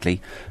 more than likely.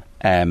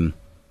 For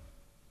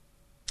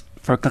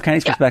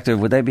Kilkenny's perspective,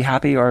 would they be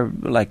happy, or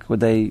would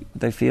they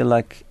feel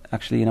like,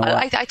 actually, what?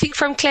 I think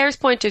from Clare's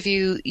point of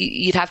view,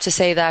 you'd have to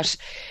say that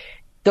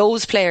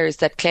those players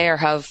that Clare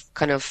have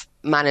kind of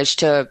managed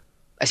to,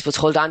 I suppose,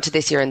 hold on to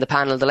this year in the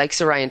panel, the likes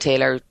of Ryan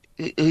Taylor,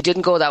 who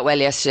didn't go that well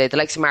yesterday, the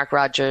likes of Mark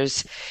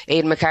Rogers,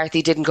 Aidan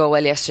McCarthy didn't go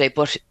well yesterday,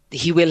 but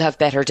he will have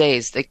better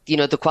days.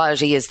 The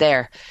quality is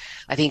there.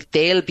 I think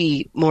they'll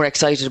be more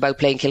excited about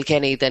playing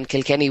Kilkenny than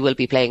Kilkenny will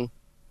be playing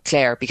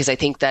Clare, because I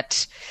think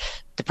that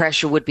the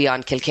pressure would be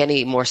on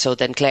Kilkenny more so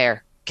than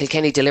Clare.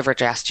 Kilkenny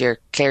delivered last year,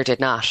 Clare did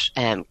not.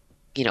 To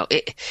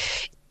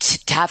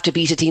have to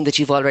beat a team that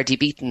you've already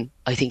beaten,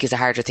 I think, is a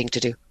harder thing to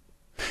do.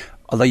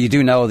 Although you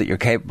do know that you're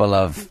capable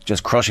of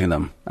just crushing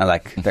them,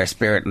 and their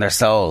spirit and their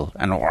soul,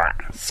 and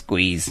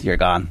squeeze, you're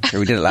gone.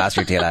 We did it last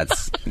year to you,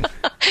 lads.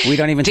 We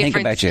don't even think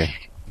about you.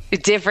 The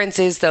difference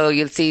is, though,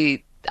 you'll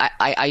see,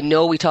 I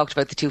know we talked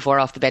about the 2-4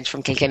 off the bench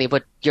from Kilkenny,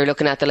 but you're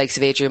looking at the likes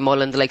of Adrian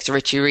Mullen, the likes of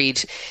Richie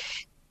Reid.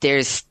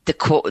 There's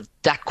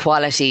that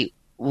quality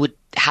would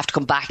have to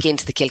come back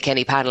into the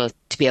Kilkenny panel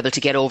to be able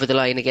to get over the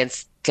line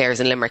against Clares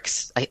and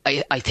Limericks.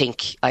 I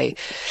think. I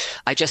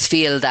just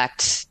feel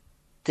that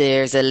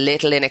there's a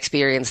little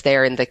inexperience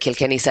there in the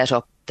Kilkenny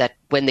setup that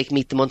when they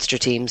meet the Munster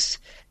teams,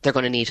 they're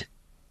going to need.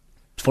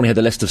 It's funny how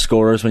the list of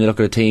scorers, when you look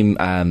at a team,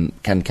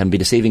 can be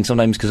deceiving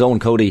sometimes, because Owen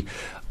Cody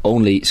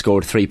only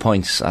scored 3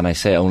 points, and I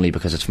say only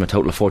because it's from a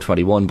total of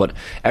 421, but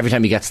every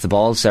time he gets the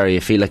ball, Sarah,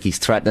 you feel like he's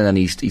threatening and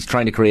he's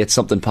trying to create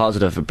something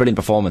positive. A brilliant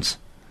performance.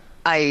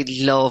 I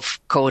love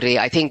Cody.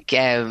 I think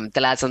the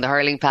lads on the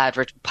hurling pod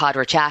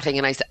were chatting,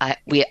 and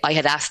I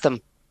had asked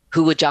them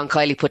who would John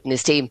Kiley put in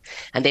his team,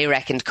 and they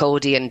reckoned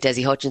Cody and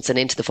Desi Hutchinson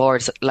into the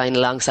forwards line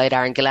alongside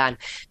Aaron Gillan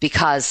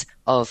because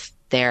of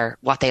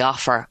what they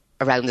offer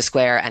around the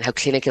square and how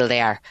clinical they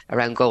are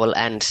around goal.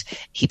 And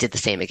he did the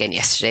same again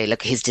yesterday.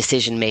 Look, his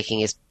decision making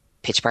is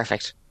pitch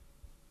perfect.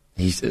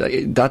 He's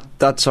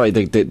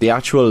the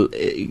actual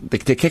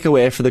the kick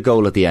away for the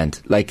goal at the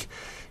end.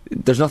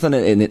 There's nothing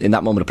in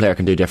that moment a player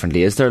can do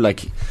differently, is there?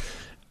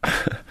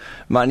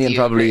 Mannion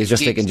probably is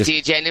just thinking. Do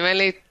you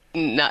genuinely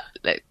not?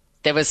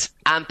 There was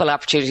ample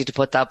opportunity to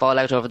put that ball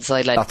out over the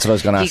sideline. That's what I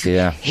was going to ask you.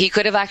 Yeah, he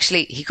could have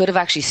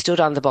actually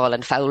stood on the ball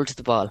and fouled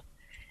the ball,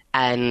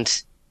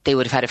 and they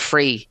would have had a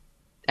free,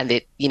 and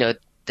they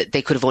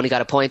could have only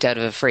got a point out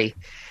of a free.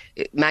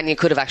 Mannion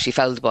could have actually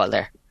fouled the ball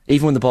there.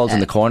 Even when the ball's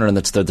in the corner and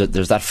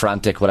there's that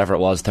frantic, whatever it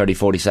was,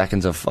 30-40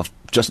 seconds of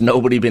just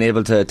nobody being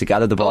able to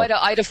gather the ball.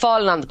 I'd have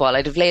fallen on the ball.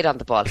 I'd have laid on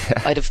the ball.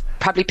 Yeah. I'd have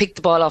probably picked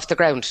the ball off the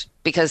ground,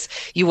 because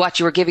what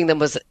you were giving them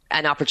was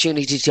an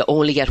opportunity to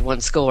only get one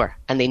score,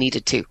 and they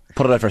needed two.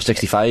 Put it out for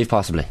 65,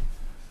 possibly.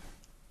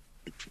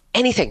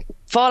 Anything.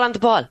 Fall on the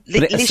ball.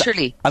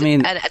 Literally. I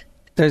mean,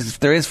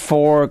 there is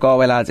 4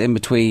 Galway lads in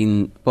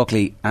between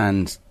Buckley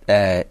and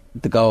the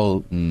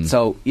goal.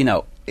 So,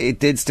 it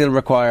did still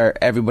require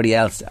everybody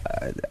else.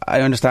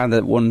 I understand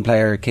that one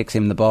player kicks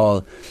him the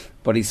ball,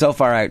 but he's so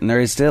far out, and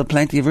there is still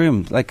plenty of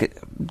room. It's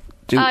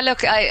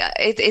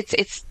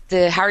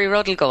the Harry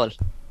Ruddle goal.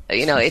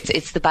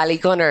 It's the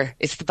Ballygunner.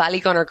 It's the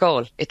Ballygunner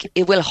goal.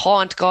 It will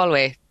haunt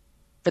Galway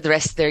for the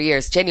rest of their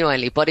years,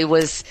 genuinely. But I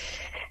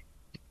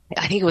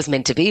think it was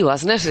meant to be,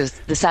 wasn't it? It was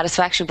the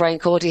satisfaction Brian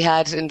Cody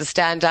had in the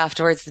stand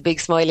afterwards, the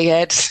big smiley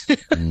head.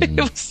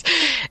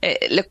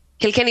 Look,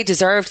 Kilkenny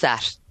deserved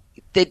that.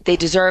 They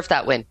deserved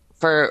that win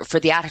for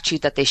the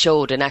attitude that they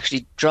showed and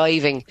actually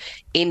driving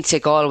into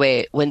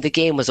Galway when the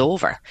game was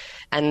over.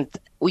 And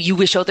you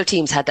wish other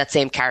teams had that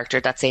same character,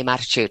 that same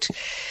attitude.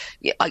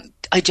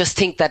 I just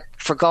think that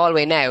for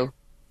Galway now,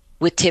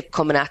 with Tip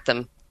coming at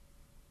them,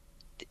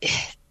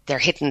 they're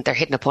hitting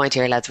a point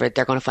here, lads, where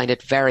they're going to find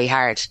it very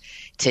hard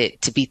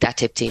to beat that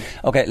Tip team.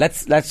 Okay,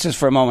 let's just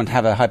for a moment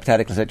have a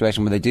hypothetical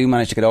situation where they do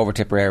manage to get over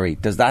Tipperary.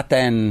 Does that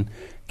then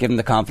give them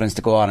the confidence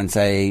to go on and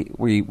say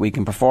we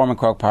can perform in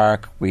Croke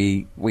Park,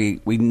 we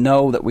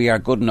know that we are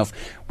good enough?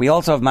 We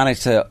also have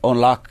managed to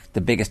unlock the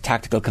biggest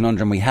tactical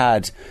conundrum we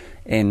had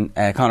in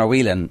Conor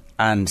Whelan,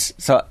 and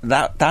so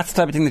that's the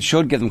type of thing that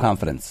should give them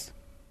confidence.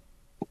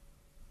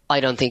 I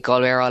don't think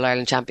Galway are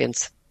All-Ireland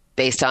champions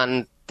based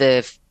on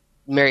the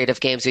myriad of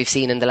games we've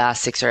seen in the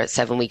last 6 or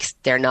 7 weeks.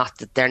 They're not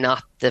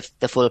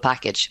the full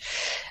package,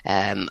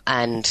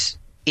 and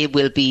it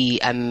will be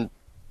a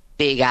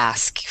big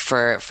ask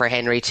for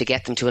Henry to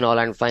get them to an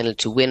All-Ireland final,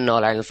 to win an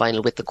All-Ireland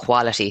final with the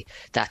quality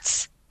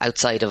that's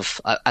outside of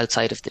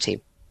the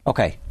team.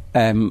 Okay.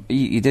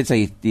 You did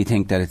say you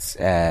think that it's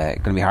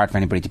going to be hard for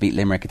anybody to beat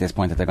Limerick at this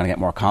point, that they're going to get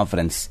more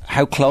confidence.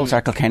 How close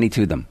are Kilkenny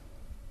to them?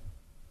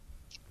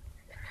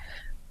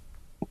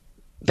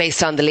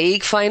 Based on the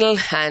league final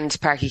and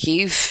Páirc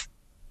Uí Chaoimh,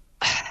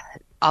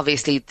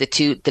 obviously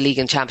the league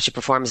and championship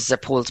performances are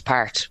poles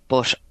apart,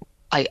 but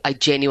I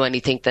genuinely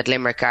think that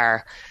Limerick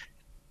are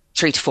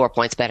 3 to 4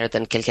 points better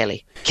than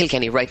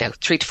Kilkenny right now.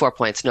 3 to 4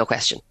 points, no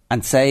question.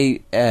 And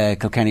say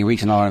Kilkenny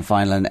reach an All-Ireland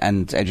final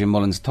and Adrian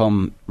Mullen's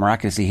thumb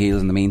miraculously heals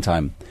in the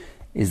meantime.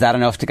 Is that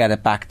enough to get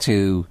it back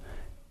to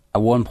a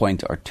 1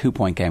 point or 2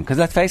 point game? Because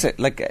let's face it,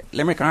 like,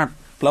 Limerick aren't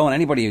blowing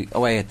anybody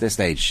away at this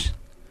stage.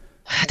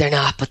 They're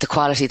not, but the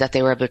quality that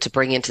they were able to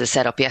bring into the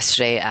setup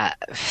yesterday,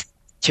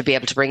 to be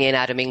able to bring in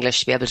Adam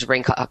English, to be able to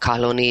bring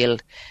Cathal O'Neill,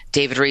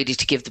 David Reedy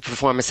to give the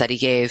performance that he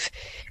gave,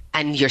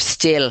 and there's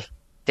still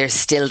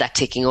that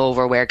ticking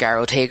over where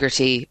Garrod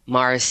Hegarty,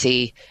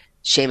 Morrissey,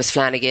 Seamus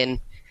Flanagan,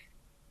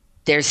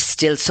 there's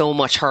still so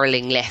much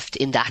hurling left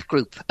in that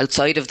group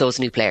outside of those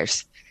new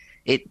players.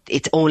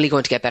 It's only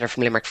going to get better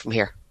from Limerick from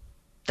here.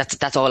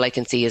 That's all I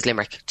can see is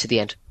Limerick to the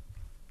end.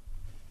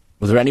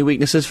 Was there any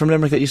weaknesses from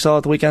Limerick that you saw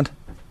at the weekend?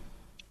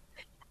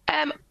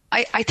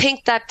 I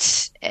think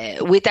that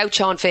without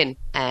Sean Finn,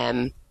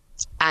 and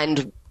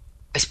I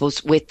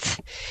suppose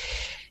with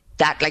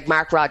that, like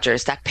Mark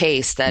Rogers, that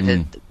pace, that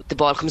the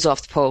ball comes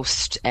off the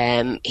post,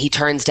 he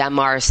turns down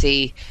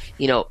Morrissey,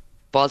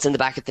 ball's in the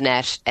back of the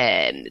net,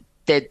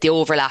 the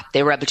overlap,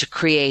 they were able to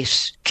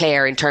create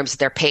Clare in terms of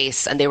their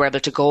pace, and they were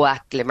able to go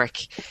at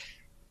Limerick.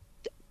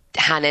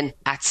 Hannon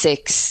at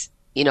 6,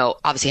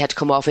 obviously had to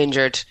come off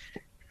injured.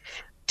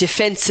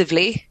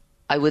 Defensively,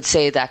 I would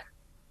say that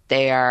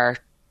they're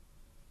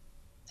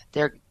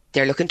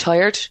looking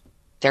tired.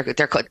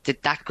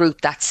 That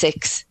group, that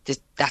 6,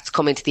 that's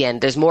coming to the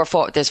end. There's more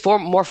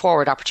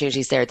forward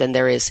opportunities there than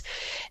there is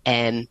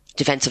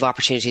defensive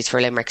opportunities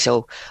for Limerick.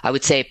 So I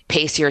would say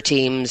pacier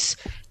teams,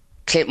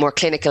 more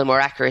clinical, more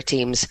accurate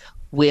teams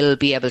will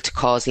be able to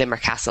cause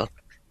Limerick hassle.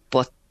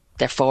 But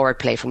their forward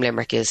play from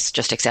Limerick is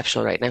just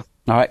exceptional right now.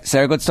 All right,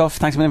 Sarah, good stuff.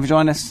 Thanks a million for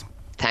joining us.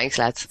 Thanks,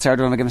 lads. Sarah,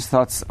 do you want to give us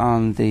thoughts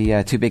on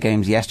the 2 big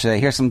games yesterday?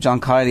 Here's some John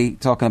Kiley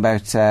talking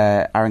about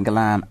Aaron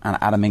Gillan and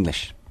Adam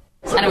English.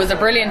 And it was a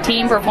brilliant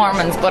team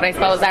performance, but I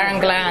suppose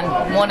Aaron Gillan,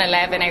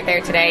 111 out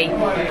there today,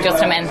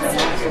 just immense.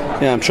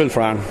 Yeah, I'm thrilled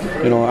for Aaron.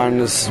 Aaron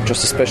is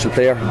just a special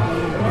player,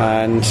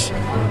 and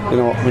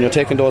when you're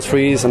taking those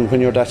frees and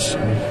when you're that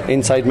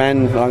inside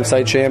man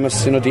alongside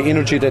Seamus, the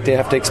energy that they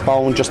have to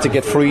expound just to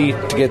get free,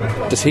 to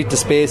hit the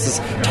spaces,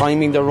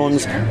 timing their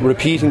runs,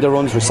 repeating their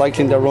runs,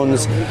 recycling their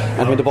runs,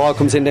 and when the ball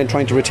comes in, then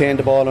trying to retain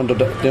the ball under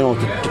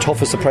the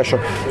toughest of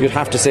pressure. You'd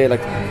have to say,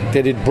 like,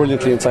 they did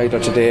brilliantly inside there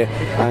today,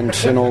 and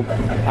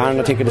Aaron,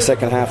 I think in the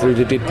second half,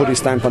 really did put his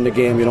stamp on the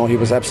game. He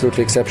was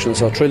absolutely exceptional.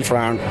 So thrilled for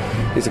Aaron.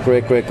 He's a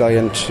great guy,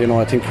 and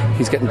I think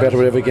he's getting better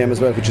with every game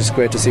as well, which is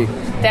great to see.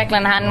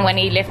 Declan Hannon, when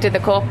he lifted the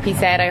cup, he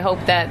said, "I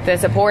hope that the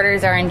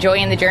supporters are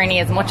enjoying the journey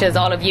as much as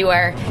all of you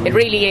are." It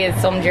really is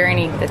some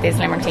journey that this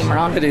Limerick team are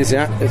on. It is,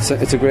 yeah. It's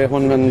a great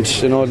one, and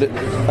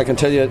I can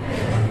tell you,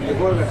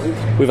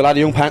 we've a lot of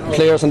young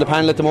players on the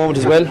panel at the moment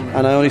as well,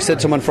 and I only said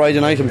to them on Friday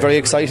night, I'm very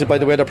excited by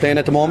the way they're playing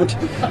at the moment.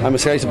 I'm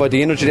excited about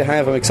the energy they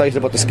have, I'm excited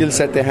about the skill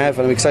set they have,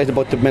 and I'm excited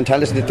about the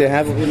mentality that they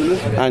have,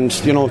 and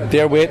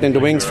they're waiting in the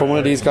wings for one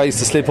of these guys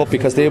to slip up,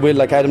 because they will,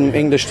 like Adam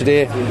English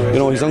today.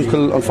 His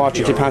uncle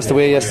unfortunately passed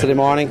away yesterday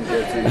morning,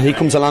 and he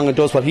comes along and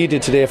does what he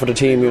did today for the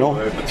team.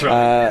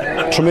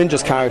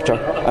 Tremendous character,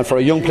 and for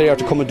a young player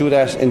to come and do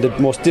that in the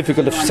most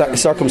difficult of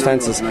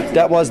circumstances.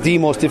 That was the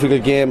most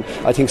difficult game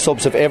I think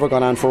subs have ever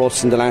gone on for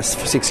us in the last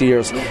 6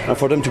 years, and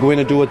for them to go in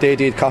and do what they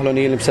did, Cathal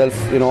O'Neill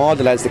himself, all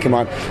the lads that came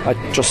on,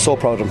 I'm just so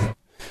proud of them.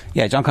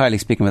 Yeah, John Kiley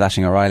speaking with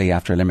Aisling O'Reilly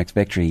after Limerick's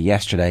victory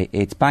yesterday.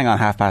 It's bang on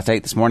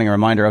 8:30 this morning. A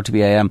reminder,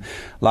 OTB AM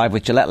live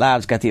with Gillette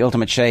Labs. Get the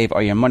ultimate shave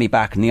or your money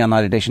back. Neon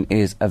Night Edition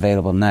is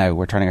available now.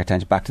 We're turning our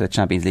attention back to the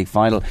Champions League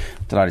final.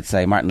 Delighted to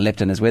say Martin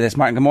Lipton is with us.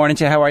 Martin, good morning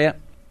to you. How are you?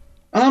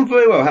 I'm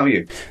very well. How are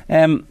you?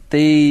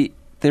 The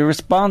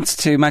response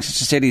to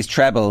Manchester City's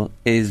treble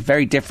is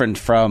very different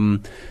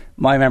from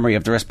my memory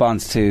of the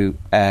response to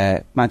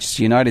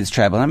Manchester United's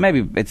treble, and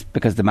maybe it's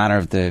because the manner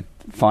of the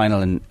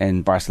final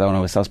in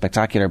Barcelona was so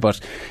spectacular, but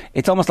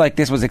it's almost like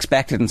this was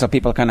expected, and so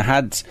people kind of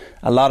had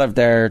a lot of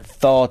their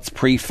thoughts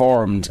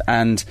pre-formed,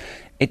 and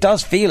it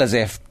does feel as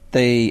if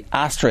the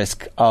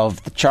asterisk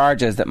of the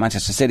charges that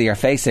Manchester City are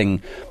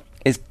facing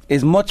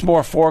is much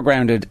more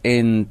foregrounded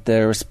in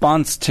the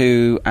response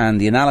to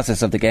and the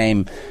analysis of the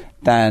game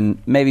than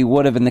maybe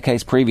would have been the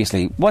case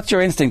previously. What's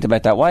your instinct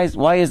about that?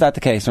 Why is that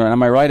the case, or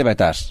am I right about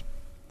that?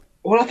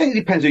 Well, I think it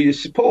depends who you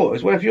support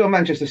as well. If you're a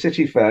Manchester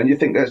City fan, you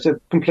think that's a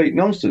complete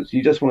nonsense.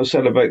 You just want to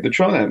celebrate the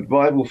triumph.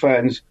 Rival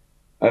fans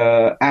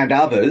and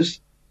others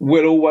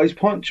will always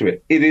point to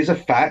it. It is a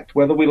fact,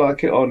 whether we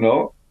like it or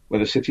not,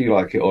 whether City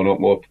like it or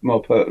not,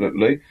 more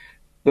pertinently,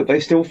 that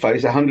they still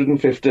face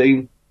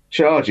 115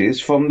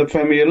 charges from the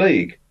Premier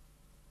League.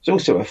 It's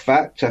also a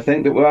fact, I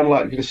think, that we're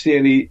unlikely to see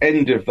any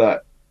end of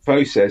that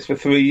process for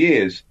 3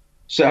 years.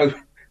 So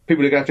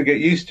people are going to have to get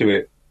used to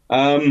it.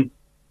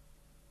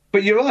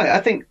 But you're right.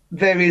 I think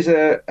there is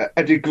a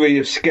degree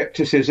of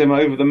scepticism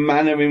over the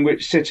manner in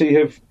which City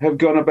have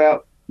gone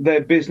about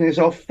their business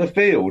off the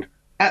field.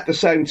 At the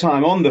same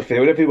time, on the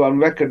field, everyone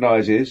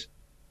recognises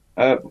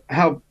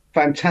how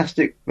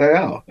fantastic they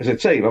are as a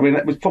team. I mean,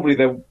 that was probably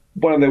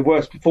one of their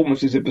worst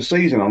performances of the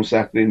season on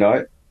Saturday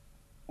night,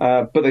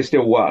 but they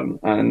still won.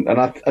 And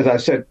as I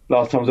said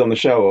last time I was on the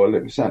show,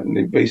 or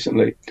certainly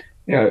recently,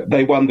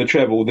 they won the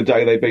treble the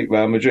day they beat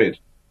Real Madrid,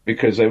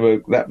 because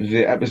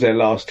that was their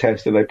last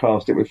test and they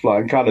passed it with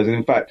flying colours. And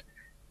in fact,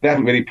 they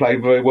haven't really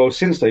played very well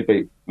since they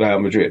beat Real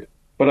Madrid.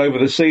 But over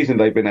the season,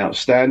 they've been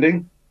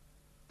outstanding.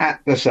 At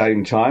the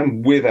same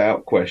time,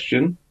 without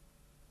question,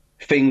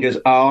 fingers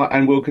are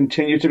and will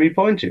continue to be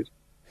pointed.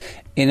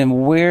 In a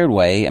weird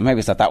way, and maybe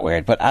it's not that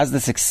weird, but as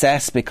the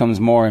success becomes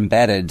more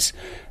embedded,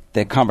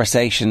 the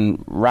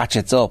conversation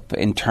ratchets up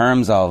in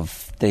terms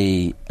of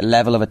the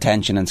level of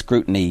attention and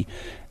scrutiny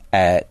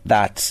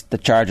that the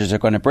charges are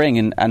going to bring.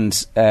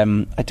 And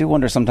I do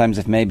wonder sometimes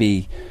if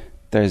maybe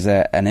there's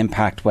an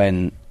impact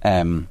when...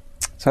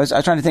 So I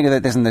was trying to think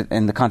of this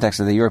in the context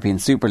of the European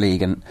Super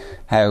League, and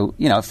how,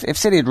 if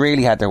City had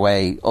really had their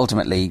way,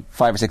 ultimately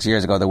 5 or 6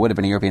 years ago there would have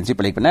been a European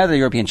Super League. But now the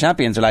European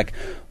champions are like,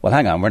 well,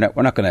 hang on, we're not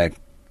going to.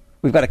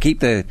 We've got to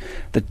keep the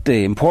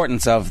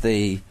importance of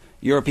the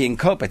European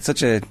Cup. It's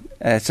such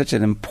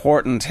an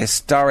important,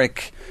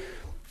 historic,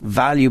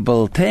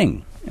 valuable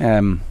thing,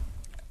 and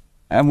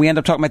we end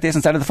up talking about this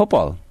instead of the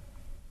football.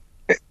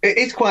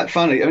 It's quite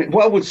funny. I mean,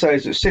 what I would say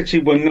is that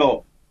City were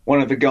not one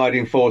of the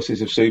guiding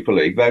forces of Super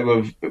League. They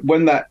were,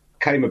 when that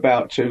came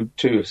about two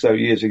or so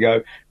years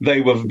ago, they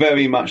were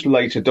very much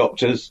late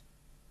adopters.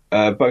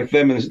 Both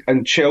them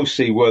and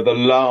Chelsea were the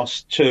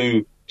last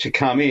two to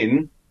come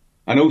in,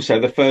 and also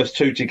the first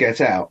two to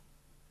get out.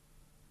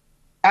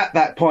 At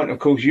that point, of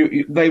course,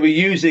 they were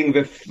using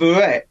the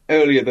threat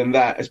earlier than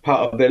that as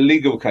part of their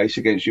legal case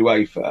against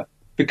UEFA,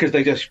 because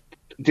they just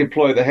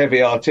deploy the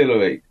heavy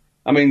artillery.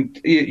 I mean,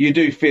 you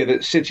do fear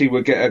that City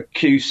would get a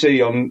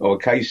QC on, or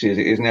KC as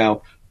it is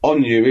now,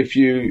 on you if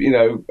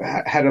you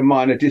had a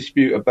minor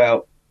dispute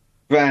about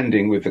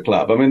branding with the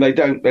club. I mean, they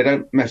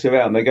don't mess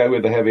around. They go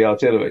with the heavy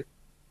artillery.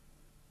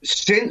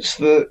 Since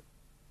the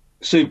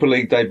Super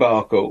League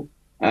debacle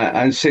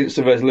and since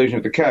the resolution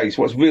of the case,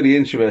 what's really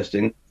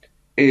interesting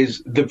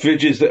is the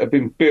bridges that have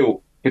been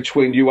built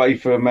between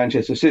UEFA and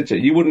Manchester City.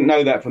 You wouldn't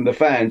know that from the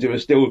fans who are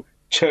still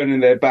turning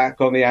their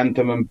back on the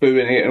anthem and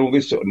booing it and all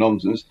this sort of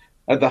nonsense.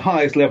 At the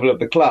highest level of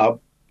the club,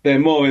 they're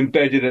more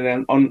embedded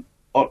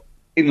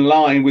in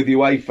line with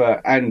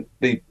UEFA and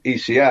the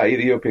ECA,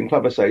 the European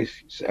Club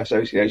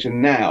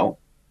Association, now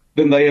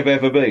than they have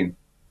ever been.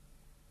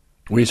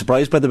 Were you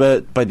surprised by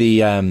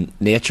the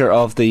nature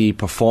of the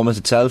performance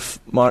itself,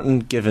 Martin?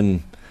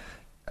 Given,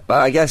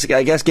 I guess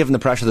given the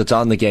pressure that's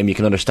on the game, you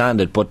can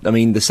understand it. But I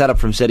mean, the setup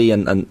from City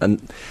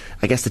and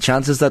I guess the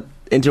chances that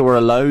Inter were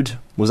allowed,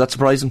 was that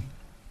surprising?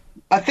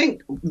 I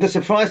think the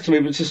surprise to me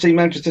was to see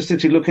Manchester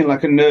City looking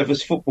like a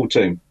nervous football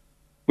team,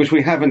 which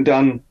we haven't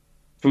done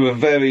for a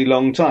very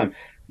long time.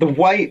 The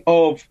weight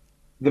of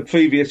the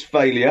previous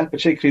failure,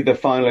 particularly the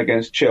final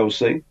against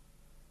Chelsea,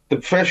 the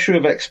pressure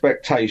of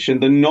expectation,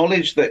 the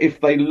knowledge that if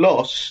they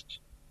lost,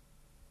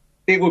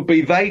 it would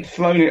be they'd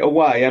thrown it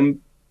away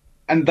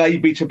and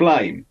they'd be to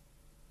blame.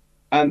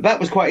 And that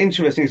was quite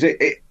interesting, because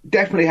it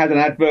definitely had an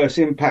adverse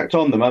impact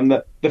on them.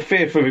 And the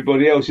fear for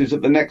everybody else is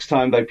that the next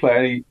time they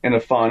play in a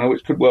final,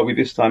 which could well be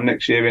this time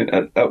next year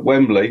at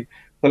Wembley,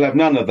 they'll have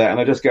none of that and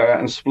they'll just go out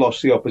and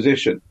splosh the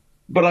opposition.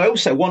 But I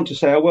also want to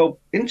say,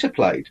 Inter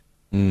played.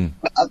 I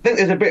think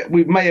there's a bit,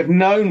 we may have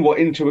known what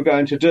Inter were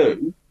going to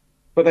do,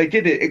 but they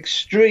did it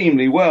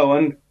extremely well.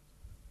 And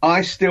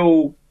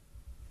the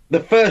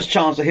first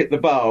chance to hit the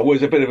bar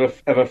was a bit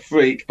of a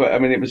freak, but I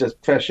mean, it was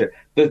just pressure.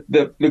 The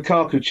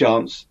Lukaku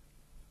chance,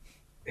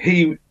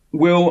 he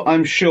will,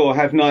 I'm sure,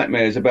 have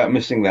nightmares about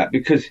missing that,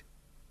 because,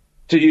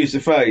 to use the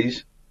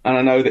phrase, and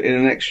I know that in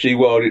an XG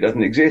world it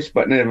doesn't exist,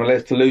 but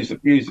nevertheless, to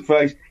use the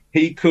phrase,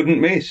 he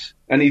couldn't miss,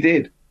 and he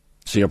did.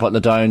 So you're putting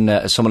it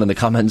down, someone in the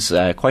comments,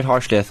 quite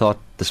harshly, I thought,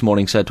 this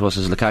morning said to us,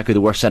 is Lukaku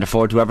the worst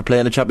centre-forward to ever play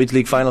in a Champions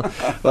League final?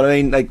 But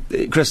I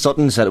mean, Chris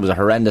Sutton said it was a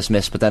horrendous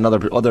miss, but then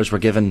others were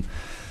given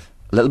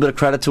a little bit of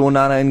credit to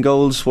Onana in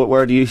goals.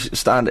 Where do you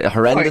stand?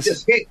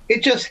 Horrendous?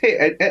 It just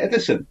hit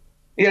Edison.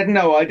 He had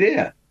no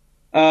idea.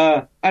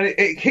 And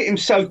it hit him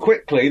so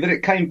quickly that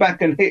it came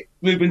back and hit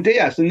Ruben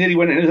Dias and nearly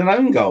went in as an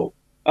own goal.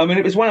 I mean,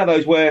 it was one of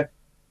those where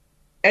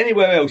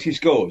anywhere else he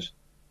scores,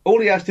 all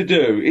he has to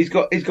do, he's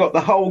got the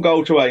whole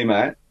goal to aim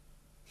at,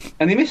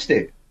 and he missed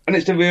it. And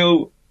it's a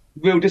real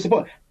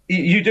disappointment.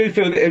 you do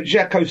feel that if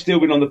Xhako's still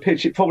been on the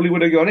pitch, it probably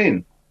would have gone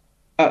in.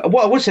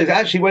 What I would say is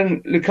actually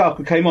when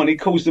Lukaku came on, he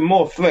caused them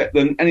more threat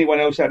than anyone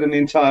else had in the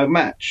entire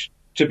match,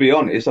 to be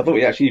honest. I thought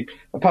he actually,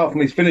 apart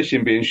from his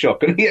finishing being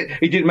shocking,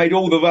 he did make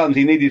all the runs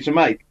he needed to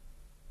make.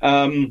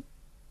 And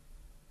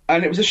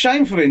it was a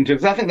shame for him,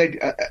 because I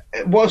think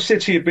while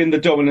City have been the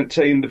dominant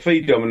team,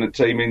 the dominant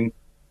team in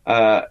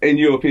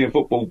European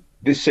football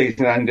this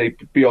season and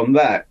beyond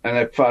that, and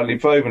they've finally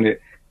proven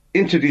it,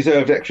 Inter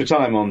deserved extra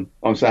time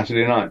on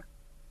Saturday night.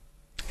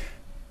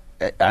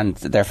 And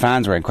their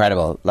fans were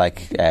incredible.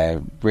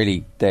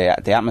 Really,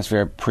 the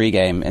atmosphere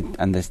pre-game,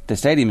 and the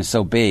stadium is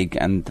so big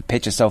and the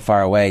pitch is so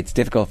far away, it's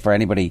difficult for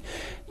anybody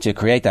to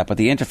create that. But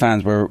the Inter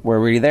fans were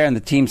really there, and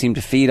the team seemed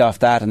to feed off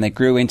that, and they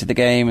grew into the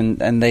game,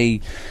 and they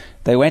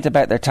went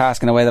about their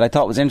task in a way that I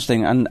thought was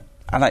interesting.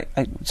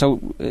 So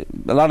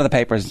a lot of the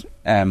papers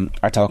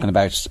are talking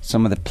about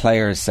some of the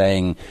players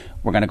saying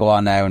we're going to go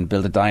on now and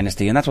build a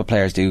dynasty, and that's what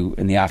players do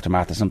in the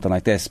aftermath of something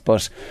like this.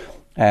 But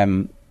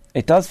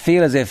it does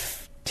feel as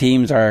if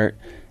teams are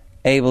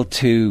able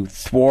to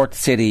thwart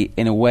City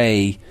in a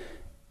way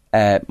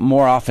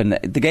more often.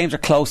 The games are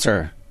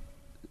closer,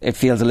 it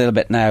feels a little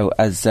bit now,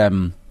 as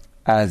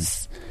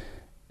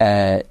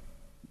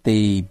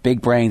the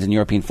big brains in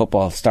European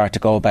football start to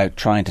go about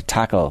trying to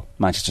tackle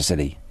Manchester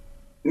City.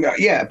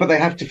 Yeah, but they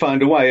have to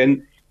find a way.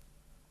 And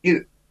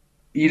you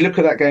look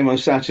at that game on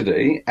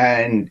Saturday,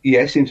 and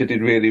yes, Inter did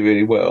really,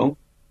 really well,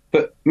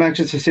 but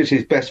Manchester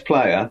City's best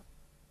player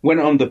went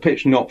on the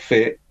pitch not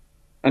fit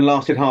and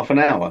lasted half an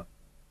hour.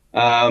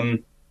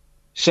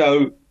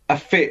 So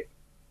a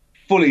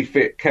fully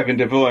fit Kevin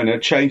De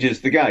Bruyne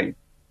changes the game.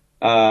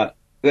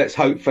 Let's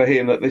hope for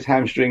him that this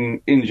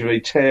hamstring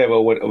injury, tear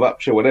or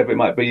rupture, whatever it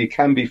might be, he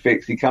can be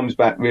fixed. He comes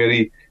back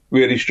really,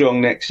 really strong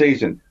next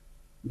season.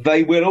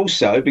 They will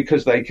also,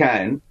 because they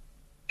can,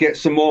 get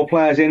some more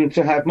players in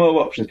to have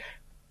more options.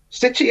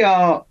 City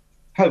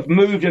have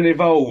moved and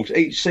evolved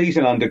each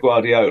season under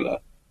Guardiola.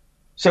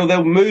 So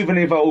they'll move and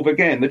evolve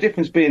again. The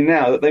difference being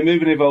now that they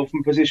move and evolve from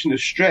a position of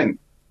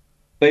strength.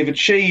 They've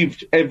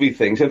achieved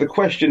everything. So the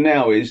question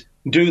now is,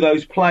 do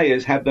those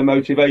players have the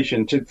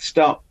motivation to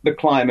start the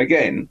climb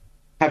again,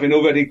 having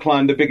already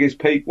climbed the biggest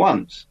peak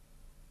once?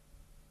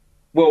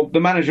 Well, the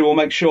manager will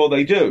make sure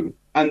they do.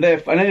 And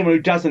anyone who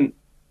doesn't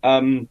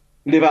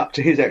live up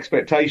to his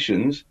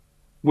expectations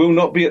will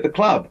not be at the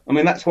club. I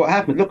mean, that's what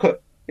happens. Look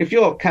at, if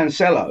you're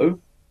Cancelo,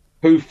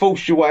 who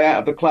forced your way out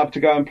of the club to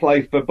go and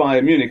play for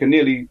Bayern Munich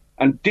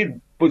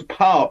was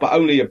part, but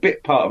only a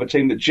bit part of a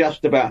team that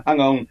just about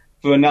hung on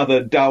for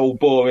another dull,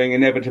 boring,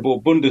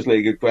 inevitable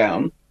Bundesliga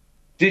crown.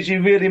 Did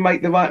you really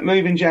make the right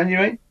move in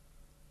January?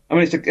 I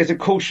mean, it's a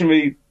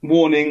cautionary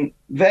warning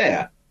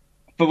there.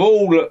 For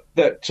all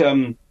that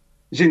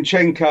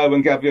Zinchenko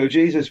and Gabriel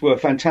Jesus were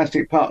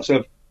fantastic parts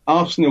of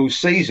Arsenal's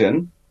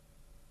season,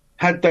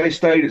 had they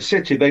stayed at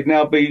City, they'd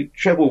now be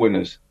treble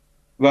winners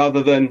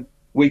rather than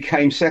we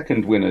came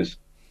second winners.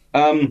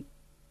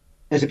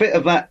 There's a bit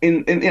of that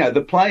in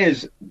the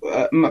players'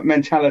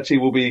 mentality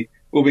will be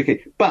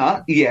key.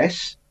 But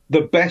yes,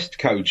 the best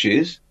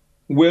coaches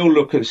will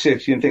look at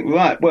City and think,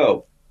 right,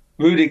 well,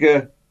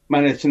 Rudiger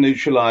managed to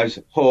neutralise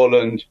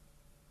Haaland.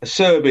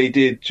 Serbi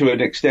did to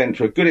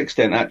a good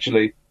extent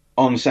actually,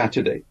 on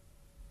Saturday.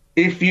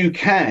 If you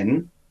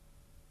can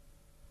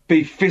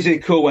be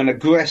physical and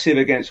aggressive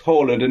against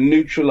Haaland and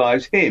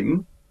neutralise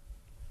him,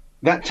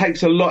 that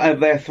takes a lot of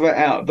their threat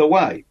out of the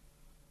way.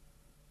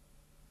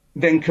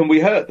 Then can we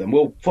hurt them?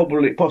 Well,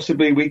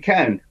 possibly we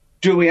can.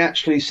 Do we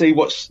actually see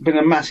what's been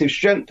a massive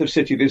strength of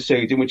City this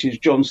season, which is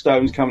John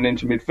Stones coming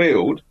into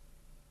midfield,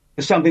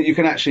 as something you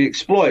can actually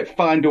exploit,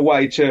 find a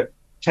way to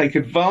take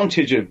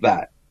advantage of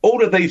that?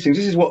 All of these things,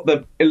 this is what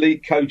the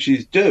elite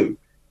coaches do.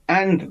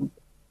 And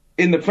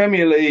in the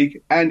Premier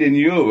League and in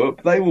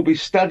Europe, they will be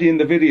studying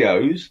the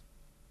videos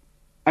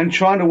and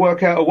trying to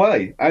work out a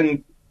way.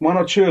 And one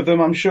or two of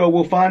them, I'm sure,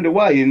 will find a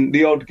way in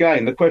the odd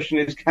game. The question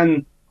is,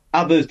 can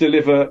others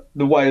deliver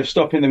the way of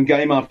stopping them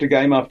game after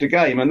game after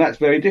game? And that's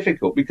very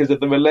difficult because of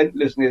the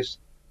relentlessness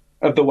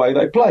of the way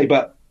they play.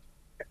 But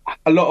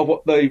a lot of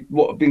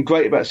what have been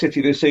great about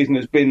City this season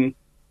has been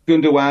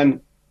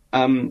Gundogan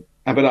and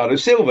Bernardo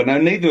Silva. Now,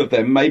 neither of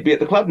them may be at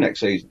the club next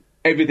season.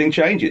 Everything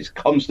changes,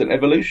 constant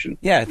evolution.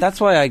 Yeah, that's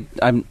why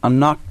I'm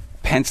not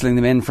penciling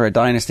them in for a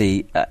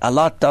dynasty. A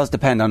lot does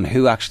depend on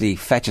who actually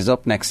fetches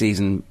up next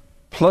season.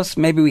 Plus,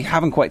 maybe we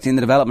haven't quite seen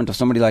the development of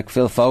somebody like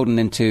Phil Foden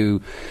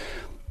into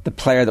the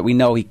player that we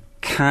know he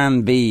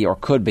can be or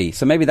could be.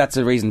 So maybe that's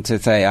a reason to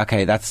say,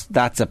 okay, that's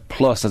a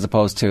plus as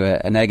opposed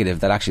to a negative,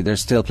 that actually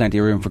there's still plenty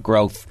of room for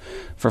growth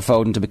for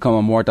Foden to become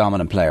a more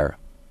dominant player.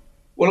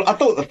 Well, I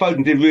thought that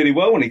Foden did really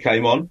well when he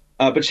came on,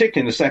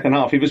 particularly in the second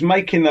half. He was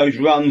making those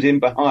runs in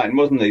behind,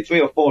 wasn't he?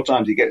 3 or 4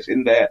 times he gets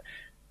in there.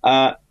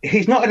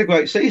 He's not had a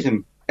great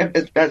season.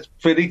 That's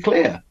pretty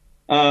clear.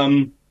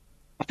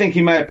 I think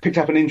he may have picked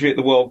up an injury at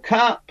the World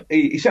Cup.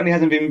 He certainly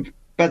hasn't been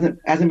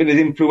as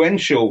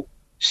influential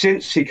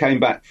since he came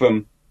back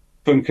from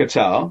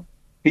Qatar.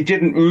 He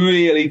didn't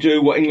really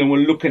do what England were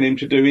looking him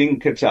to do in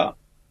Qatar.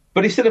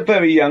 But he's still a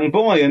very young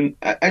boy, and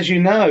as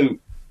you know,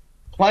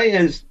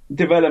 players'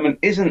 development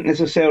isn't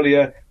necessarily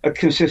a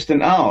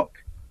consistent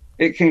arc.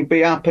 It can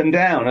be up and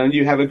down, and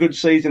you have a good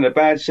season, a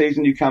bad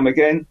season, you come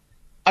again.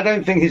 I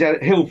don't think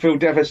he'll feel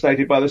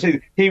devastated by the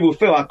season. He will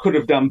feel, I could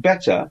have done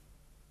better,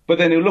 but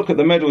then he'll look at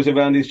the medals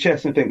around his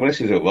chest and think, well,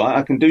 this is all right,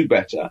 I can do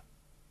better.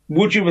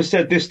 Would you have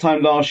said this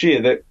time last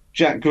year that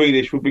Jack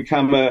Grealish would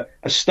become a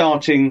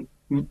starting,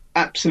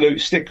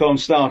 absolute stick-on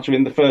starter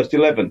in the first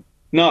 11?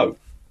 No.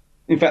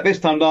 In fact, this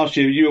time last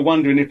year, you were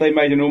wondering if they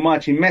made an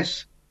almighty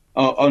mess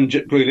on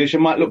Grealish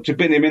and might look to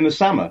bin him in the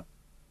summer.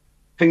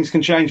 Things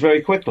can change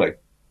very quickly.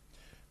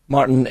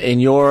 Martin, in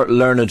your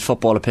learned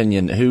football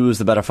opinion, who's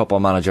the better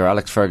football manager,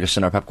 Alex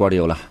Ferguson or Pep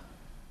Guardiola?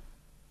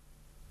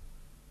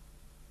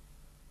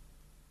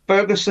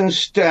 Ferguson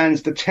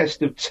stands the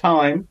test of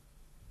time.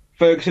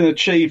 Ferguson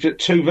achieved at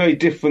two very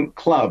different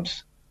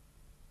clubs.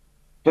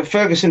 But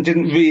Ferguson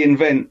didn't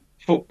reinvent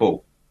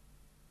football.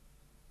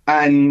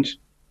 And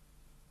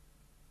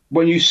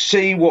when you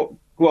see what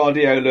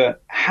Guardiola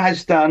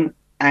has done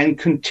and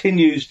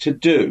continues to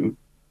do,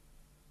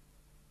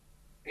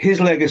 his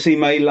legacy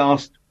may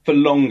last for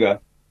longer.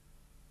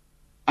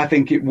 I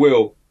think it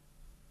will.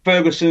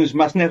 Ferguson's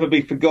must never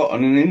be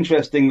forgotten, and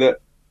interesting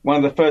that one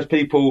of the first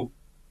people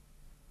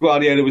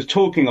Guardiola was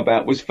talking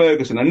about was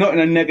Ferguson, and not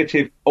in a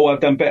negative, oh, I've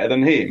done better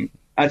than him,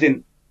 as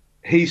in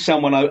he's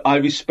someone I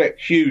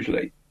respect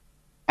hugely,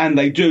 and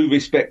they do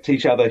respect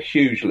each other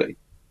hugely.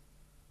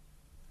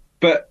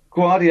 But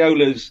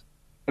Guardiola's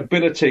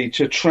ability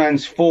to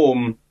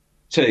transform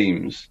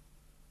teams,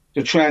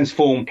 to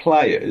transform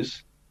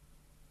players,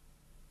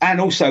 and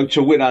also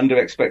to win under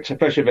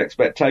pressure of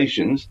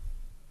expectations,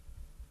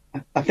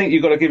 I think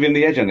you've got to give him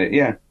the edge on it,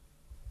 yeah.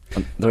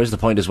 And there is the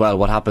point as well,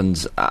 what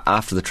happens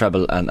after the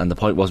treble, and the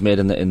point was made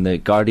in the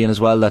Guardian as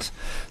well, that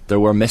there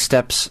were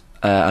missteps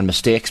and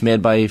mistakes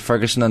made by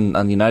Ferguson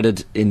and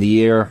United in the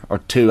year or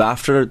two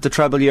after the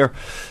treble year.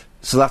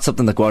 So that's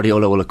something that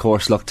Guardiola will of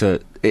course look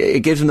to. It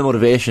gives him the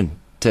motivation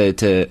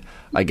to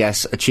I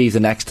guess, achieve the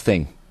next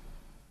thing.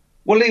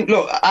 Well,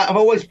 look, I've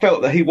always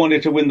felt that he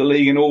wanted to win the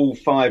league in all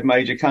 5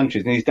 major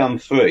countries, and he's done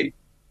 3.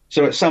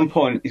 So at some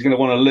point, he's going to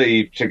want to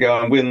leave to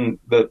go and win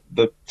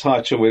the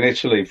title in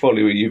Italy,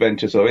 probably with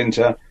Juventus or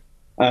Inter,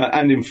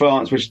 and in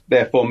France, which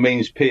therefore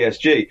means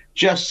PSG,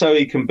 just so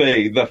he can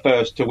be the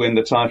first to win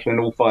the title in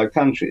all 5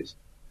 countries.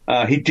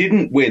 He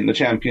didn't win the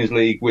Champions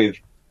League with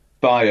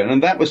Bayern,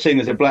 and that was seen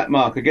as a black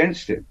mark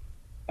against him.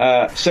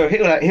 So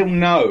he'll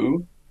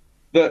know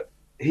that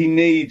he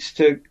needs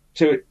to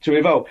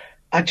evolve.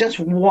 I just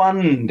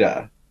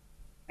wonder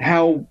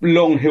how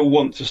long he'll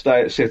want to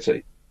stay at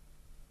City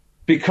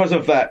because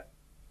of that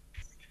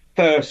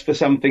thirst for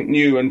something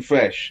new and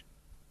fresh.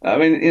 I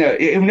mean,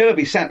 he'll never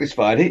be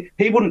satisfied.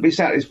 He wouldn't be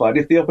satisfied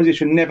if the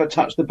opposition never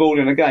touched the ball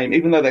in a game,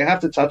 even though they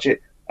have to touch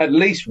it at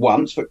least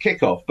once for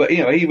kickoff. But,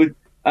 he would,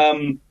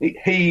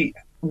 he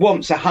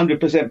wants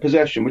 100%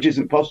 possession, which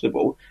isn't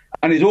possible,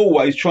 and is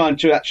always trying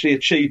to actually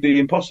achieve the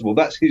impossible.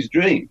 That's his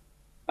dream.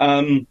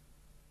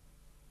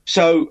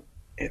 So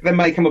there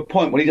may come a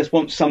point when he just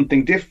wants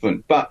something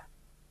different, but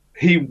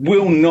he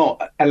will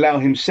not allow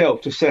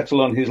himself to settle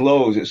on his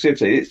laurels at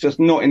City. It's just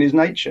not in his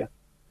nature.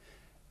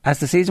 As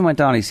the season went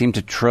on, he seemed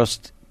to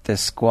trust the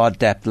squad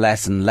depth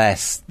less and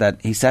less, that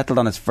he settled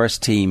on his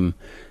first team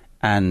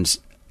and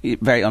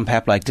very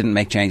un-Pep-like, didn't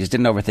make changes,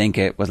 didn't overthink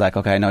it, was like,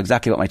 okay, I know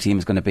exactly what my team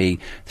is going to be.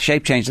 The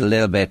shape changed a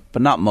little bit,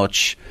 but not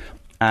much.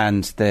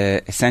 And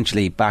the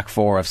essentially back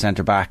 4 of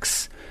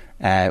centre-backs,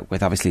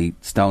 with obviously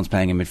Stones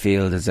playing in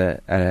midfield as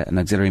an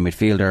auxiliary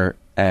midfielder.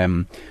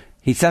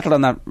 He settled on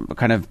that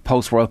kind of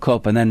post-World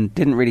Cup and then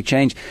didn't really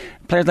change.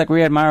 Players like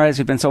Riyad Mahrez,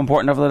 who've been so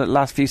important over the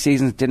last few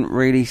seasons, didn't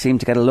really seem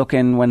to get a look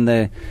in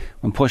when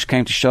push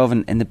came to shove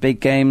in the big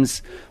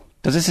games.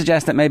 Does this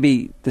suggest that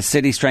maybe the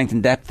City strength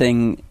and depth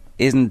thing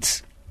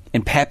isn't,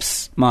 in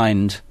Pep's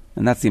mind,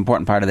 and that's the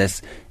important part of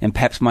this, in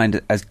Pep's mind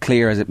as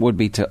clear as it would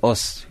be to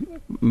us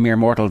mere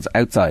mortals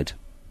outside?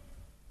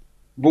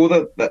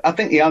 Well, I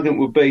think the argument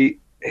would be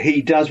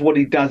he does what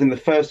he does in the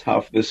first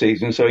half of the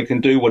season so he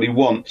can do what he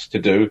wants to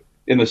do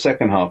in the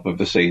second half of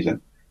the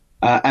season.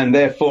 And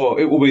therefore,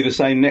 it will be the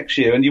same next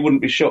year. And you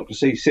wouldn't be shocked to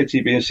see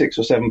City being 6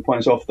 or 7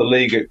 points off the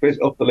lead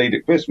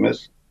at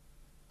Christmas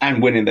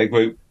and winning their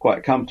group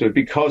quite comfortably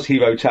because he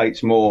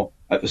rotates more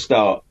at the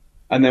start.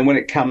 And then when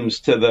it comes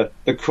to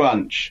the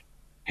crunch,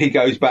 he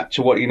goes back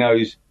to what he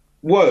knows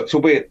works,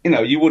 albeit,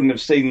 you wouldn't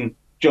have seen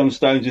John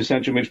Stones in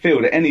central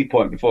midfield at any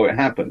point before it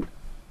happened.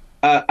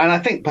 And I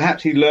think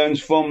perhaps he learns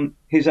from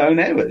his own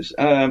errors.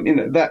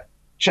 That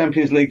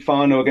Champions League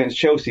final against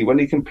Chelsea, when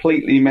he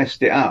completely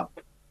messed it up,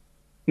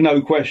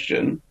 no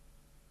question,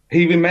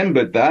 he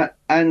remembered that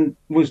and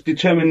was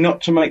determined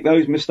not to make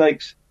those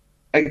mistakes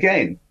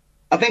again.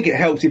 I think it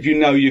helps if you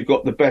know you've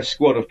got the best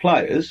squad of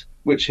players,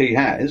 which he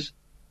has.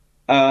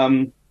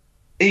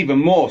 Even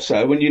more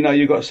so when you know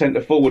you've got a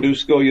centre forward who'll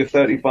score you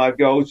 35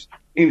 goals,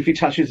 even if he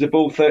touches the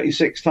ball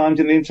 36 times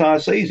in the entire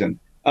season.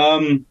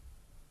 That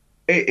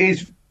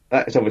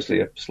is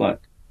obviously a slight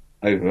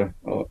over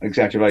or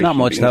exaggeration. Not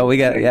much though. We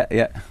get it.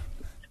 Yeah.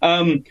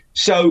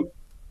 So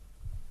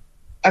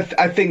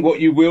I think what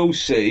you will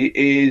see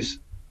is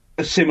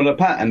a similar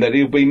pattern, that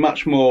he'll be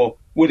much more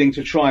willing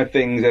to try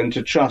things and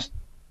to trust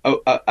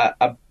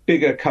a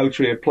bigger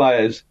coterie of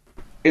players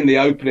in the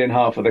opening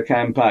half of the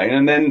campaign.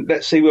 And then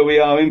let's see where we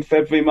are in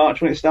February,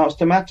 March, when it starts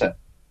to matter.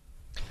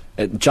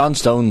 John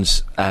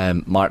Stones,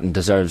 Martin,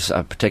 deserves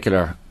a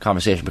particular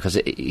conversation because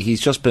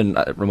he's just been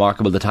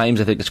remarkable. The Times,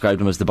 I think,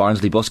 described him as the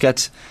Barnsley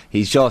Busquets.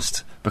 He's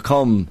just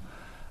become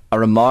a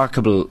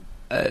remarkable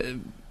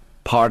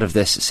part of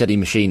this City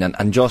machine,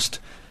 and just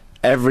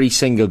every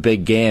single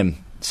big game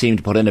seemed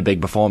to put in a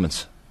big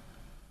performance.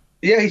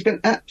 Yeah, he's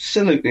been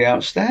absolutely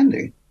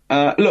outstanding.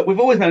 Look, we've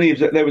always known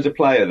there was a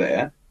player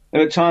there,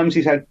 and at times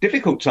he's had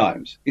difficult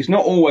times. He's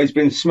not always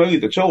been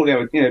smooth at all.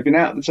 Been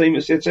out of the team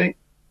at City.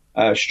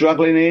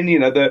 Struggling in,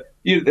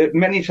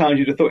 many times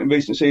you'd have thought in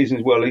recent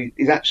seasons, well,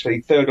 he's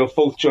actually third or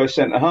fourth choice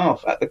centre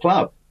half at the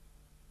club,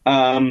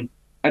 and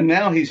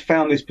now he's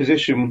found this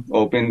position,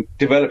 or been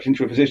developed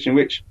into a position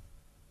which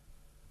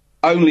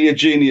only a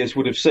genius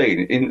would have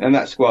seen, and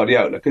that's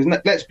Guardiola. Because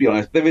let's be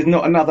honest, there is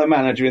not another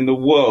manager in the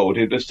world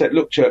who'd have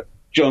looked at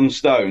John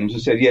Stones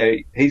and said, "Yeah,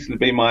 he's going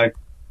to be my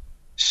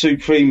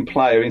supreme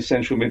player in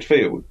central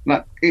midfield."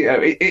 Now,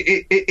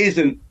 it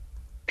isn't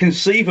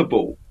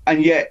conceivable,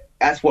 and yet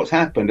that's what's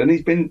happened, and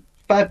he's been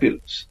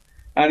fabulous.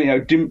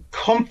 And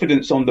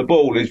confidence on the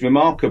ball is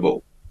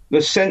remarkable.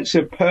 The sense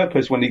of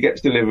purpose when he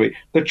gets delivery,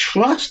 the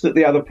trust that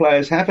the other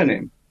players have in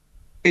him,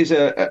 is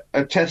a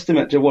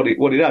testament to what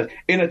he does.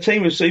 In a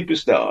team of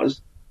superstars,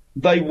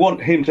 they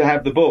want him to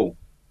have the ball.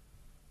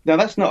 Now,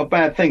 that's not a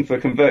bad thing for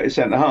a converted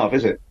centre half,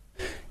 is it?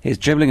 His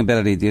dribbling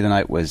ability the other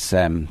night was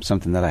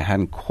something that I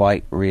hadn't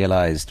quite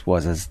realised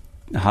was as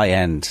high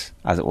end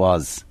as it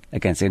was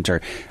against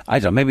Inter. I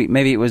don't know,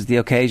 maybe it was the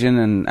occasion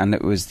and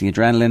it was the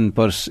adrenaline,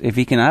 but if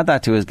he can add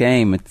that to his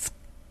game, it's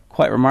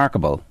quite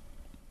remarkable.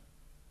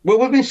 Well,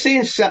 we've been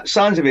seeing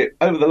signs of it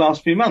over the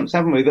last few months,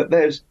 haven't we? That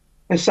there's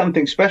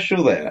something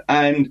special there,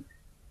 and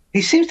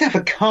he seems to have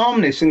a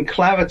calmness and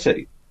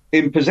clarity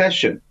in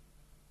possession.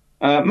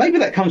 Maybe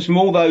that comes from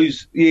all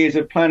those years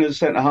of playing as a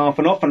centre half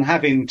and often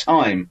having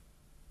time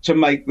to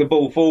make the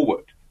ball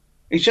forward.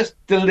 It's just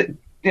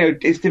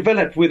it's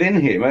developed within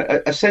him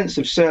a sense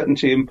of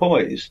certainty and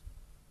poise.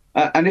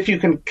 And if you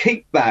can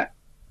keep that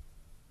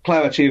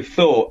clarity of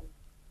thought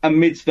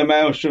amidst the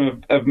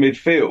maelstrom of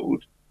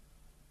midfield,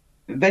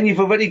 then you've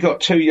already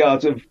got 2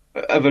 yards of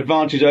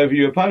advantage over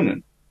your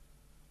opponent.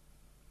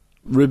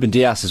 Ruben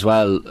Dias as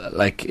well,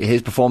 like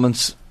his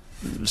performance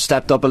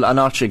stepped up a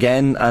notch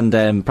again,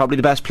 and probably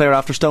the best player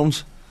after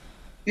Stones.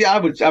 Yeah, I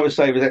would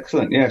say he was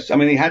excellent. Yes, I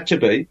mean he had to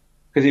be,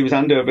 because he was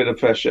under a bit of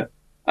pressure.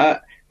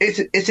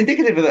 It's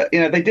indicative of that.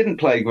 They didn't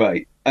play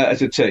great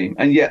as a team,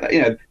 and yet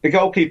the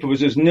goalkeeper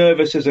was as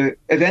nervous as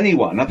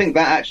anyone. I think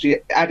that actually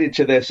added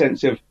to their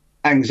sense of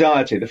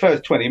anxiety. The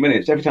first 20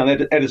 minutes, every time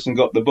Ederson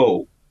got the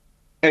ball,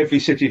 every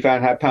City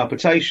fan had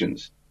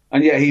palpitations,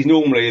 and yet he's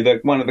normally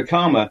one of the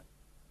calmer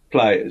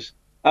players.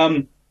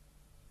 But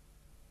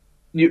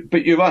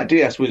you're right,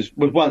 Dias was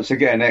once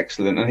again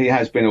excellent, and he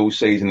has been all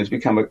season. Has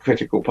become a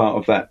critical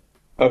part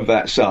of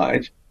that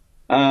side.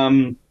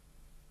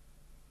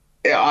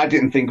 I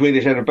didn't think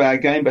Grealish had a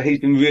bad game, but he's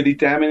been really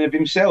damning of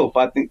himself.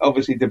 I think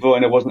obviously De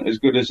Bruyne wasn't as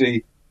good as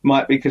he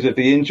might be because of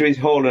the injuries.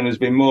 Haaland has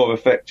been more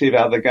effective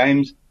other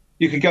games.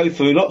 You could go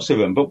through lots of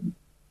them, but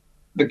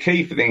the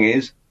key thing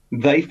is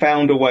they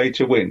found a way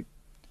to win.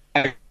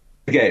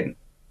 Again,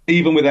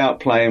 even without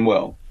playing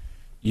well.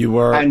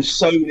 And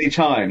so many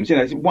times,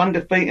 one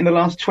defeat in the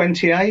last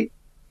 28.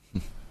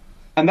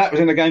 And that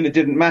was in a game that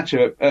didn't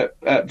matter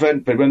at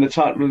Brentford when the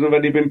title had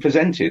already been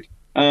presented.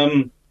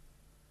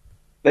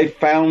 They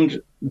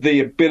found the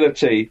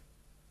ability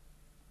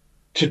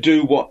to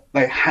do what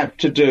they had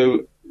to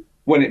do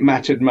when it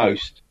mattered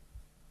most.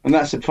 And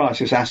that's a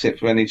priceless asset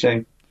for any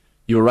team.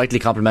 You were rightly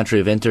complimentary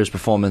of Inter's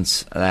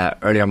performance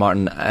earlier,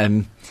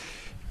 Martin.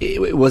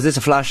 Was this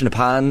a flash in the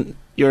pan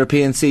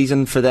European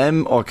season for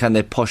them, or can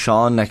they push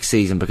on next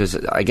season? Because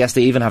I guess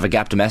they even have a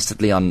gap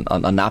domestically on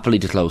Napoli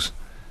to close.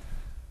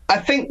 I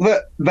think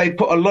that they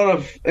put a lot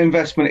of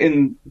investment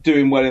in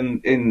doing well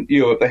in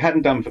Europe. They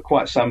hadn't done for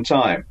quite some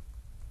time.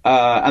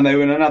 And they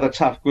were in another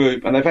tough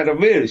group, and they've had a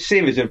really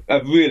series of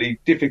really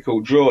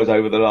difficult draws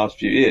over the last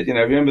few years.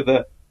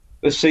 Remember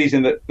the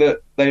season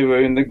that they were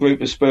in the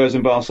group of Spurs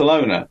and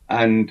Barcelona,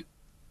 and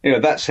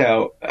that's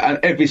how. And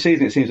every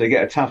season it seems they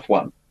get a tough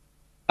one.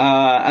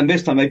 And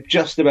this time they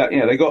just about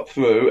they got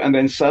through, and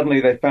then suddenly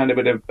they found a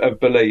bit of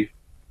belief.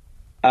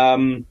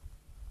 But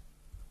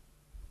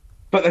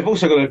they've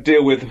also got to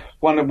deal with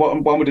one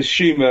would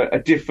assume a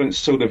different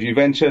sort of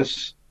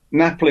Juventus.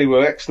 Napoli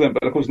were excellent,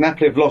 but of course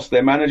Napoli have lost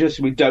their manager,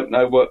 so we don't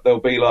know what they'll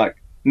be like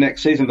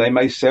next season. They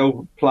may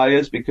sell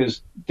players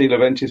because De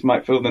Laurentiis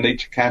might feel the need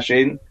to cash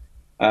in.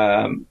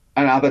 And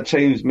other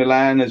teams,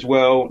 Milan as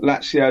well,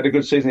 Lazio had a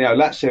good season.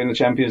 Lazio in the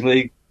Champions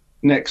League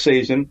next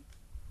season.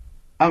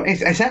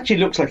 It actually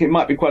looks like it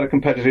might be quite a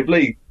competitive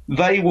league.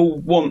 They will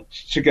want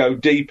to go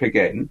deep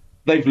again.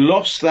 They've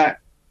lost that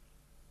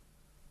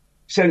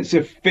sense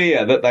of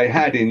fear that they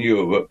had in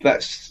Europe, they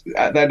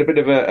had a bit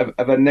of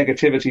a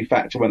negativity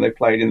factor when they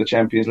played in the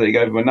Champions League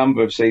over a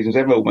number of seasons,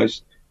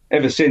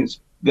 ever since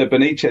the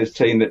Benitez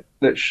team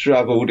that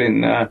struggled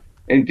in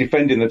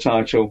defending the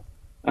title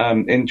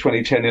in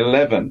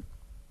 2010-11.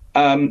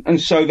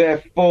 And so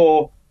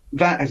therefore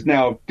that has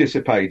now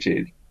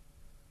dissipated.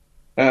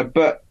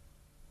 But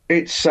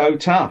it's so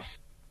tough.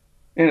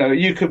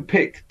 You could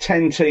pick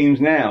 10 teams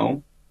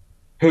now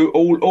who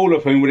all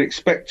of whom would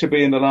expect to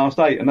be in the last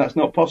 8, and that's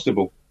not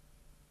possible.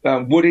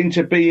 Would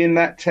Inter be in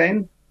that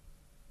 10?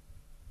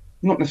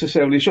 Not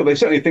necessarily sure. They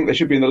certainly think they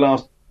should be in the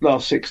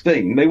last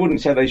 16. They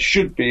wouldn't say they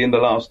should be in the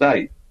last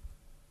 8.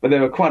 But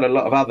there are quite a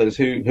lot of others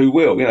who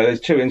will. There's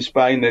 2 in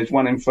Spain, there's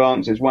 1 in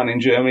France, there's 1 in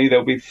Germany.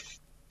 There'll be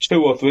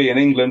 2 or 3 in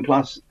England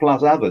plus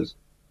others.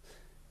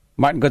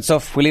 Martin, good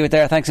stuff. We'll leave it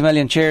there. Thanks a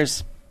million.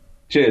 Cheers.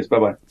 Cheers,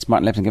 bye-bye. It's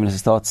Martin Lipton giving us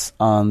his thoughts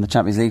on the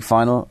Champions League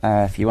final.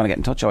 If you want to get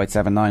in touch,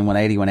 0879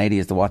 180 180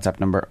 is the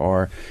WhatsApp number,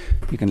 or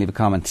you can leave a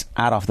comment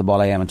at Off The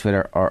Ball AM on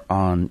Twitter or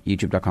on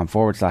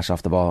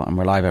youtube.com/Off The Ball. And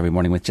we're live every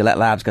morning with Gillette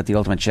Labs. Got the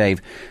ultimate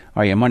shave.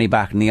 Are your money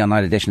back? Neon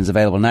Night Edition is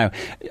available now.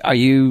 Are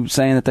you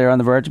saying that they're on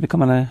the verge of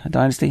becoming a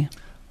dynasty?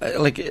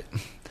 It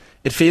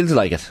feels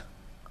like it.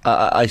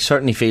 I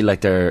certainly feel like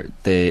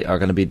they are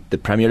going to be the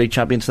Premier League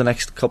champions the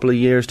next couple of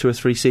years, 2 or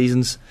 3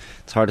 seasons.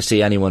 It's hard to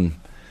see anyone.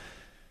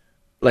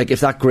 Like,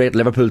 if that great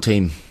Liverpool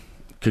team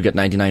could get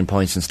 99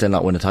 points and still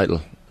not win a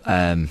title,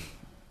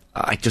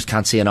 I just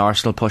can't see an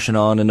Arsenal pushing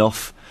on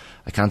enough.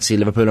 I can't see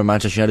Liverpool or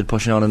Manchester United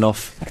pushing on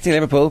enough. I can see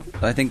Liverpool.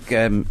 I think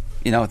I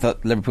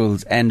thought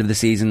Liverpool's end of the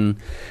season,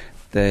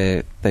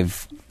 they've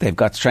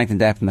got strength and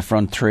depth in the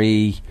front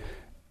 3.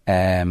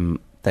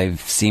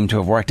 They've seemed to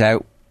have worked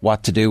out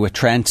what to do with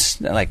Trent.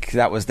 Like,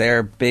 that was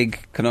their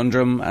big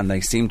conundrum, and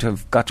they seem to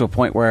have got to a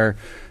point where,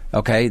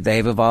 okay,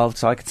 they've evolved.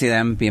 So I could see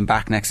them being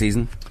back next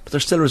season. But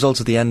there's still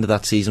results at the end of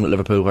that season with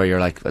Liverpool where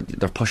you're like,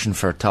 they're pushing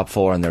for top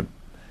 4 and they're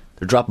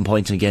dropping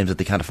points in games that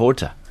they can't afford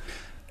to.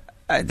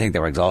 I think they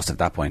were exhausted at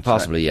that point.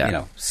 Possibly,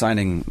 yeah.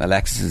 Signing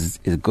Alexis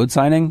is a good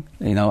signing.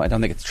 I don't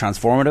think it's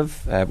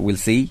transformative. We'll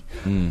see.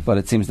 But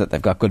it seems that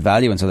they've got good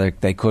value, and so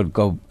they could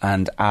go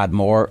and add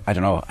more. I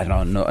don't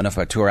know enough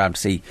about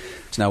Thuram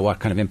to know what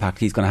kind of impact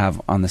he's going to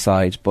have on the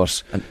side.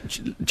 But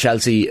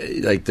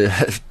Chelsea, I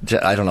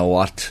don't know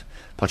what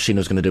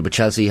Pochettino's going to do, but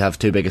Chelsea have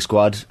too big a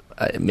squad.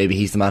 Maybe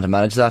he's the man to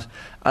manage that.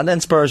 And then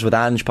Spurs with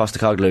Ange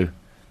Postecoglou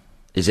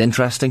is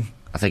interesting.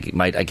 I think it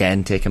might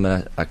again take him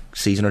a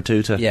season or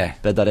 2 to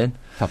bed that in.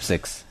 Top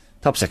 6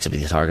 would be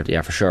the target,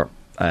 yeah, for sure.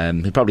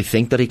 He'll probably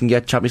think that he can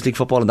get Champions League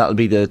football, and that'll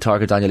be the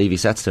target Daniel Levy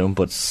sets to him.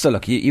 But so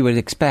look, you would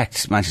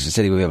expect Manchester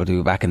City will be able to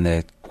be back in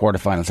the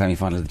quarter-final,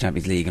 semi-final of the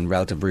Champions League in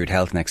relative rude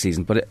health next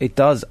season. But it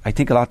does, I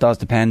think a lot does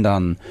depend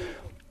on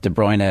De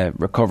Bruyne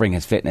recovering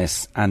his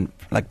fitness. And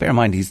bear in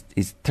mind, he's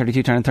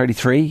 32 turning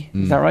 33,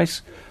 is that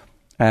right?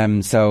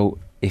 So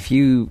if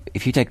you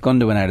take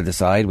Gundogan out of the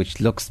side,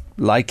 which looks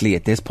likely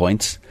at this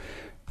point,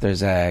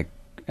 there's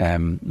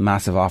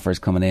massive offers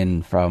coming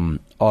in from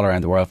all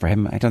around the world for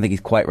him. I don't think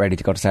he's quite ready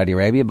to go to Saudi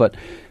Arabia, but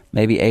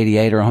maybe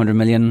 88 or 100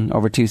 million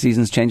over 2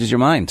 seasons changes your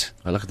mind.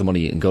 Well, look at the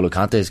money N'Golo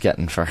Kante is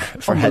getting for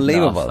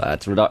unbelievable.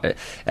 De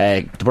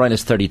Bruyne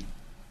is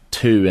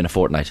 32 in a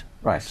fortnight,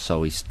 right?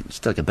 So he's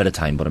still got a bit of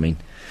time. But I mean,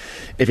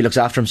 if he looks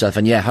after himself,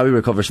 and how he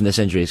recovers from this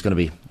injury is going to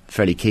be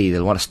fairly key.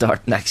 They'll want to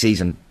start next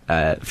season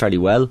fairly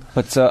well.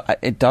 But so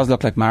it does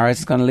look like Mahrez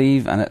is going to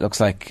leave, and it looks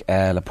like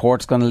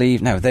Laporte's going to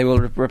leave. Now they will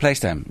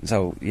replace them.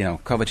 So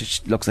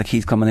Kovacic looks like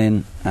he's coming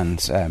in, and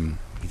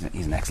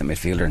he's an excellent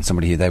midfielder and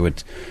somebody who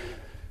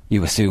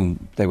you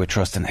assume they would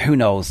trust. And who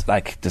knows?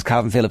 Does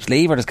Calvin Phillips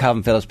leave, or does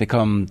Calvin Phillips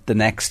become the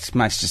next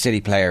Manchester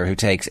City player who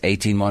takes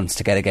 18 months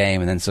to get a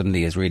game and then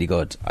suddenly is really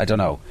good? I don't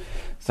know.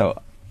 So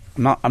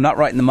I'm not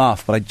writing them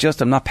off, but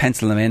I'm not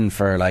penciling them in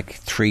for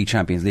 3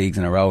 Champions Leagues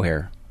in a row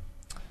here.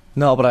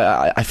 No, but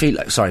I feel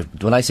sorry,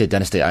 when I say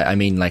dynasty, I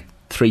mean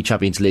 3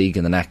 Champions League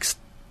in the next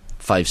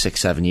 5, 6,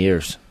 7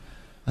 years.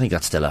 I think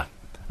that's still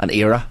an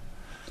era.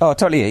 Oh,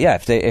 totally,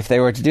 yeah. If they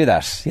were to do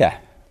that, yeah.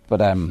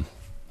 But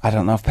I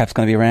don't know if Pep's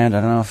going to be around.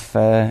 I don't know if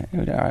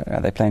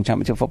are they playing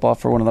Championship football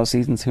for one of those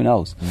seasons. Who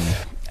knows?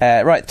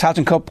 Right,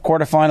 Tailteann Cup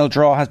quarter-final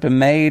draw has been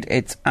made.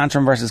 It's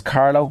Antrim versus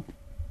Carlow,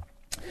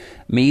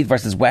 Meath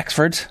versus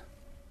Wexford,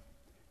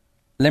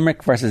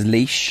 Limerick versus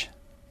Laois,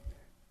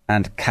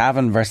 and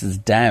Cavan versus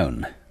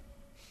Down.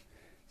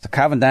 So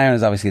Cavan Down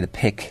is obviously the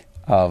pick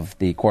of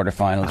the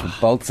quarterfinals,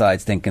 with both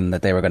sides thinking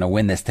that they were going to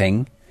win this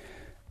thing.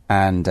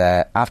 And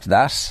after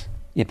that,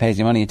 you pays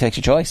your money, you takes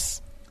your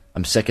choice.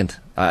 I'm sickened.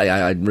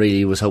 I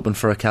really was hoping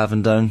for a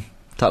Cavan Down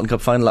Tailteann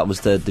Cup final. That was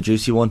the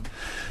juicy one.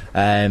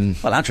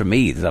 Well, Antrim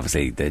Meath is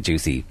obviously the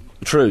juicy.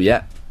 True,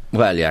 yeah.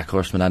 Well, yeah, of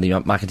course, from an Andy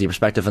McEntee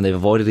perspective, and they've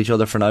avoided each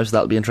other for now, so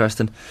that'll be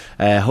interesting.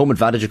 Home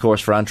advantage, of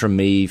course, for Antrim,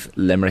 Meath,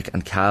 Limerick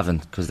and Cavan,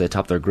 because they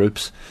top their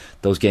groups.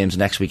 Those games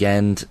next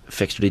weekend.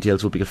 Fixture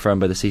details will be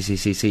confirmed by the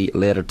CCCC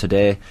later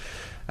today.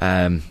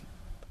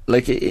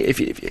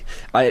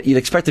 You'd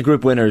expect the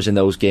group winners in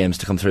those games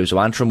to come through. So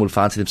Antrim will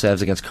fancy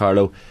themselves against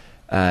Carlow.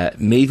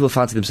 Meath will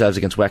fancy themselves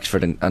against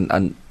Wexford,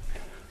 and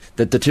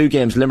the two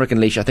games, Limerick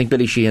and Laois, I think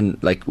Billy Sheehan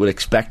would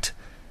expect.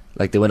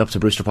 They went up to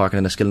Brewster Park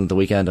and Enniskillen at the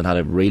weekend and had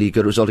a really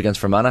good result against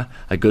Fermanagh,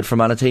 a good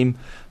Fermanagh team.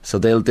 So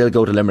they'll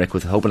go to Limerick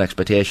with hope and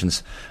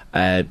expectations.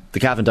 The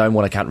Cavan Down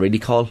one I can't really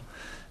call.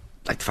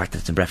 The fact that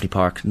it's in Breffni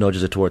Park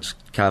nudges it towards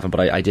Cavan, but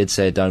I did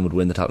say Down would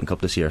win the Tailteann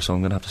Cup this year, so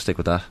I'm going to have to stick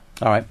with that.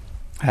 All right.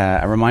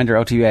 A reminder,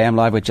 OTB AM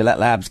live with Gillette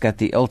Labs. Get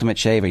the ultimate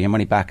shaver. Your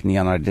money back.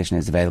 Neon Art Edition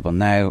is available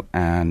now,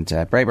 and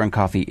Braeburn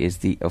Coffee is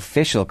the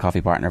official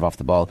coffee partner of Off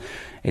the Ball.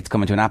 It's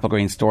coming to an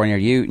Applegreen store near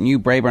you. New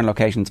Braeburn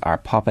locations are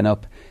popping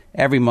up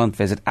every month.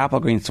 Visit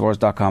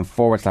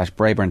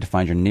applegreenstores.com/Braeburn to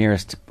find your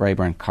nearest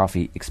Braeburn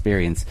coffee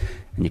experience,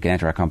 and you can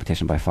enter our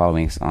competition by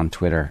following us on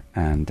Twitter,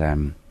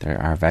 and there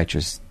are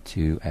vouchers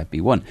to be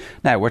won.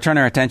 Now we're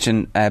turning our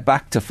attention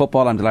back to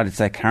football. I'm delighted to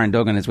say Karen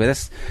Duggan is with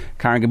us.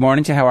 Karen, good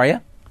morning to you. How are you?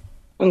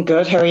 I'm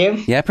good, how are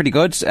you? Yeah, pretty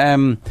good.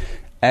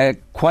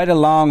 Quite a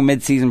long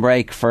mid-season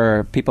break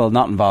for people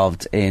not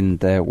involved in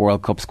the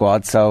World Cup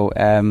squad, so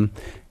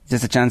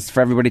just a chance for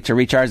everybody to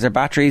recharge their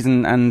batteries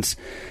and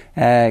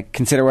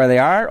consider where they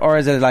are, or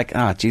is it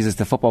Jesus,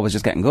 the football was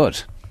just getting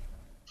good?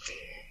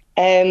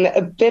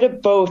 A bit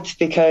of both,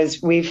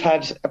 because we've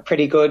had a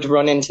pretty good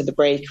run into the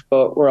break,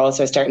 but we're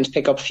also starting to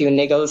pick up a few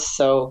niggles,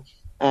 so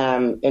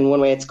in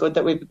one way it's good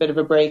that we've a bit of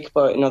a break,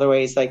 but in other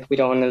ways we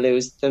don't want to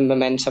lose the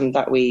momentum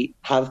that we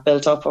have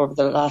built up over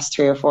the last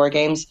 3 or 4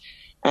 games.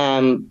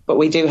 But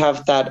we do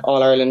have that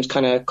All-Ireland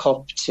kind of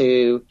cup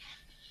to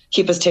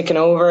keep us ticking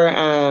over,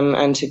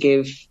 and to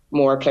give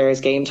more players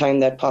game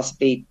time that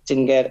possibly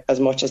didn't get as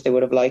much as they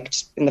would have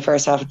liked in the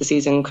first half of the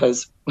season,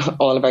 because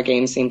all of our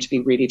games seemed to be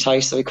really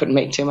tight, so we couldn't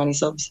make too many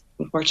subs,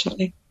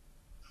 unfortunately.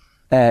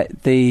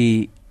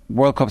 The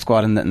World Cup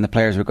squad and the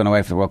players who are going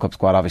away for the World Cup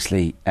squad,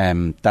 obviously,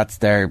 that's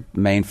their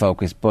main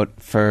focus. But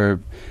for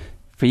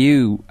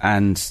you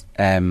and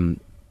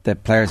the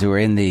players who are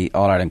in the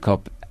All-Ireland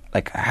Cup,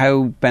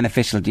 how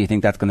beneficial do you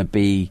think that's going to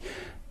be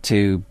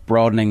to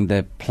broadening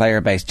the player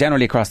base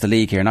generally across the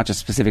league here, not just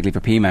specifically for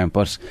Peamount,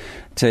 but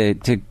to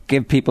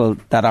give people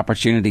that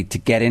opportunity to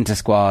get into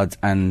squads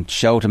and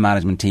show to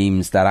management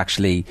teams that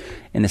actually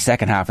in the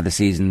second half of the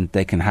season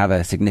they can have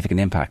a significant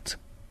impact?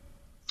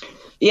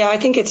 Yeah, I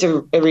think it's a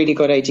really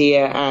good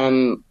idea.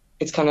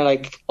 It's kind of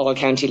like all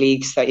county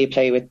leagues that you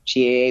play with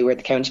GAA, where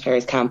the county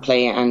players can't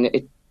play, and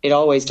it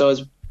always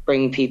does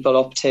bring people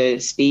up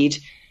to speed.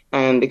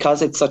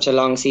 Because it's such a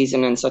long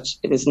season and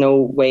there's no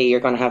way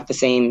you're going to have the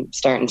same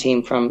starting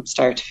team from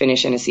start to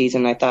finish in a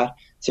season like that.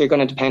 So you're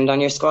going to depend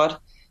on your squad,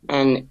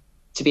 and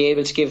to be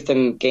able to give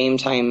them game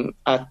time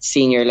at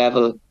senior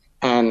level,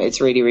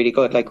 it's really, really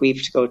good. We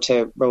have to go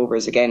to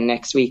Rovers again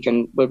next week,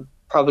 and we'll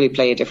probably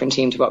play a different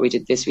team to what we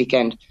did this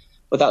weekend.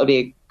 But that'll be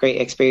a great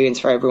experience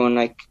for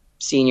everyone,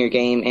 senior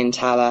game in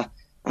Tala,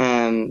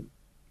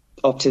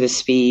 up to the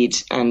speed.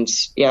 And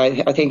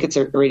yeah, I think it's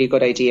a really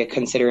good idea,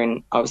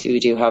 considering obviously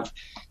we do have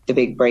the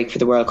big break for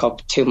the World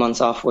Cup. 2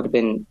 months off would have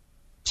been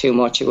too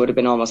much. It would have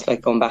been almost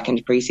like going back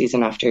into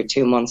pre-season after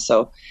 2 months.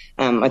 So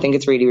I think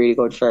it's really, really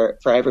good for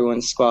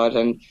everyone's squad.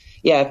 And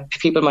yeah,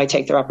 people might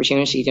take their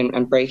opportunity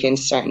and break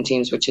into certain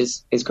teams, which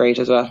is great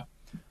as well.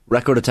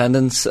 Record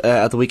attendance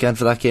at the weekend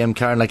for that game,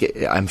 Karen.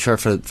 I'm sure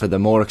for the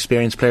more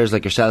experienced players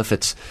like yourself,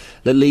 it's a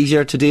little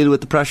easier to deal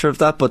with the pressure of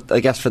that. But I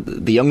guess for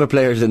the younger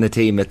players in the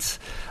team,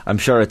 I'm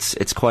sure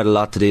it's quite a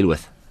lot to deal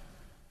with.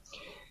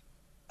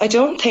 I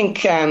don't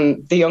think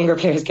the younger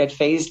players get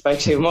fazed by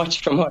too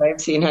much, from what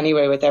I've seen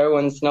anyway. With their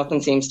ones,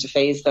 nothing seems to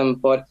faze them.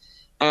 But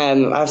I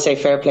have to say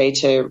fair play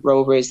to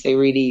Rovers. They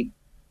really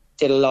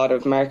did a lot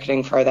of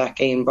marketing for that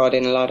game, brought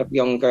in a lot of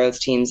young girls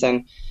teams,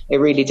 and it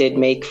really did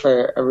make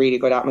for a really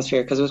good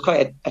atmosphere, because it was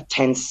quite a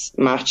tense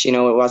match. It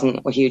wasn't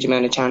a huge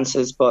amount of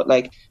chances, but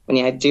when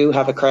you do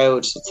have a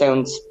crowd, it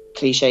sounds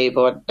cliche,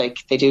 but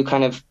they do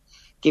kind of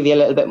give you a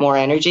little bit more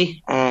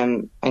energy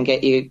and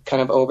get you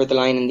kind of over the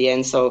line in the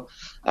end. So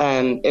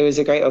it was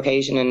a great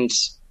occasion, and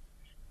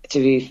to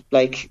be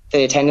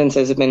the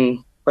attendances have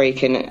been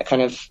breaking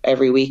kind of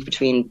every week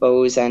between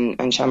Bows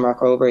and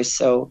Shamrock Rovers,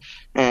 so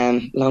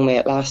long may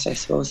it last, I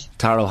suppose.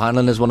 Tara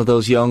O'Hanlon is one of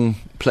those young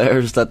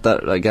players that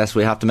I guess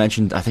we have to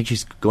mention. I think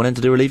she's going in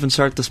to do her leaving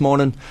cert this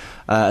morning,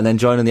 and then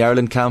joining the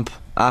Ireland camp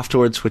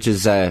afterwards, which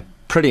is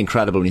pretty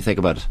incredible when you think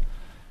about it.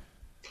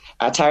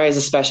 Tara is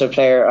a special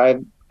player. I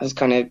was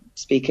kind of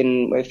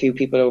speaking with a few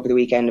people over the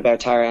weekend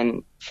about Tara,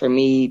 and for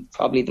me,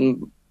 probably the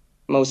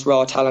most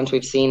raw talent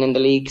we've seen in the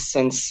league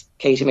since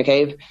Katie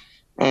McCabe.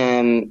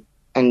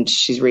 And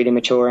she's really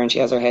mature, and she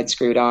has her head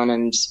screwed on,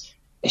 and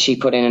she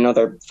put in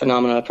another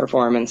phenomenal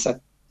performance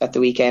at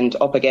the weekend,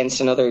 up against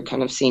another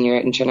kind of senior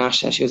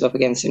international. She was up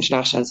against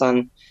internationals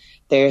on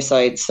their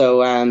side,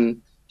 so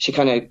she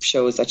kind of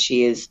shows that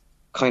she is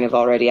kind of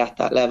already at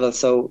that level.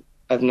 So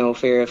I've no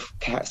fear of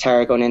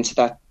Tara going into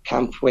that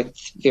camp with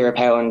Vera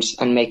Pound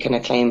and making a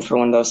claim for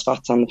one of those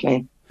spots on the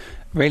plane.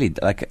 Really,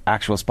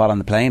 actual spot on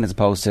the plane as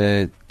opposed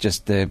to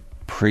just the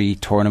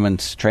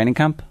pre-tournament training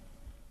camp?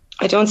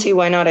 I don't see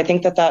why not. I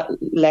think that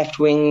left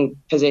wing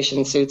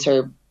position suits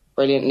her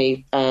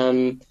brilliantly.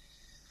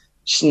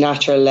 She's a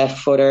natural left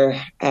footer,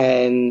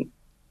 and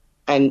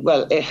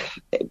well,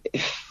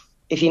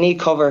 if you need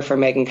cover for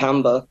Megan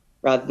Campbell,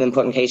 rather than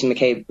putting Katie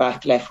McCabe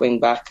back, left wing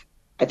back,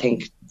 I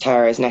think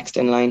Tara is next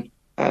in line.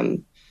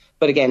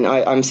 But again,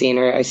 I'm seeing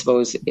her, I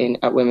suppose,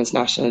 at Women's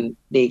National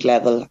League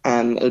level.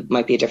 It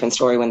might be a different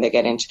story when they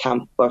get into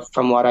camp, but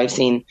from what I've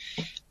seen,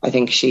 I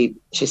think she's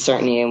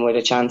certainly in with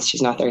a chance.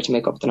 She's not there to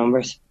make up the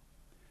numbers.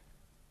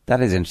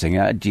 That is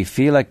interesting. Do you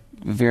feel like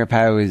Vera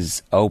Pauw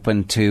is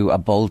open to a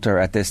bolter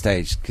at this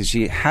stage? Because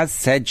she has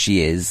said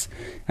she is,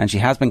 and she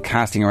has been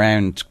casting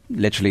around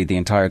literally the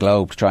entire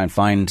globe to try and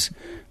find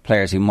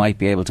players who might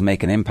be able to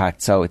make an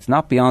impact. So it's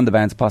not beyond the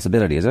bounds of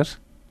possibility, is it?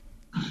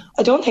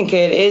 I don't think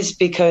it is,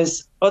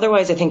 because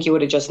otherwise I think you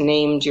would have just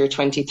named your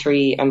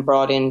 23 and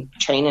brought in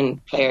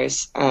training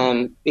players,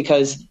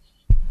 because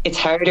it's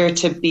harder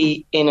to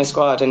be in a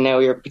squad and now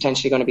you're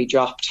potentially going to be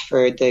dropped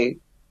for the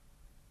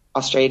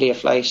Australia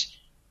flight.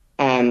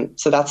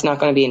 So that's not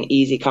going to be an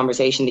easy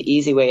conversation. The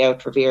easy way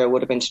out for Vera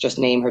would have been to just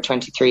name her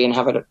 23 and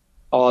have it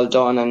all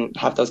done and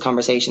have those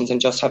conversations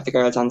and just have the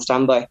girls on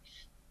standby.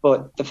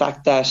 But the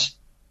fact that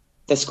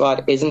the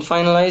squad isn't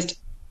finalised,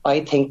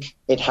 I think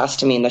it has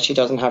to mean that she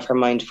doesn't have her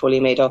mind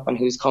fully made up on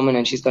who's coming,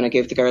 and she's going to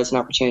give the girls an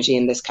opportunity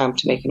in this camp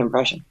to make an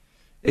impression.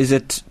 Is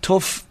it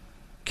tough,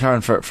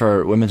 Karen,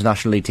 for women's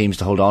national league teams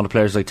to hold on to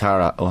players like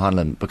Tara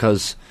O'Hanlon?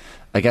 Because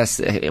I guess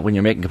when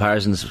you're making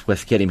comparisons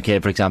with Katie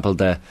McCabe, for example,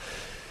 the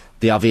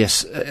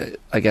obvious,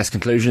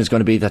 conclusion is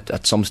going to be that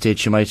at some stage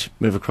she might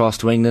move across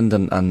to England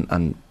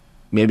and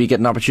maybe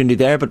get an opportunity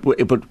there.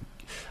 But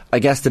I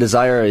guess the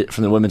desire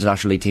from the women's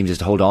national league teams is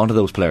to hold on to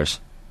those players.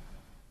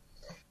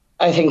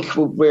 I think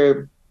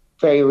we're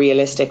very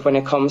realistic when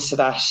it comes to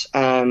that.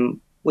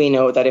 We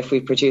know that if we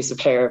produce a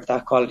player of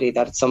that quality,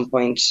 that at some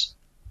point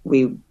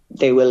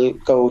they will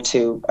go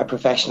to a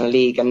professional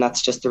league, and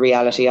that's just the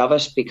reality of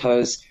it,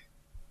 because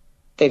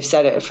they've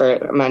said it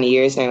for many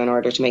years now. In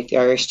order to make the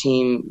Irish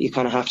team, you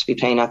kind of have to be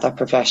playing at that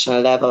professional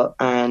level,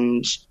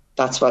 and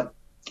that's what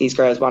these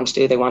girls want to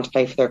do. They want to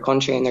play for their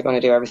country, and they're going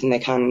to do everything they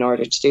can in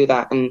order to do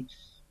that. And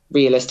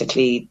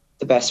realistically,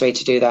 the best way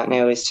to do that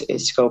now is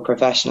to go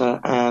professional,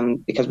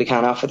 because we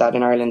can't offer that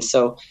in Ireland.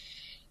 So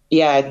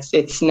yeah,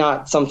 it's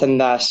not something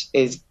that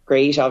is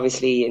great,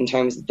 obviously, in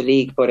terms of the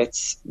league, but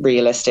it's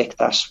realistic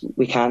that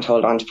we can't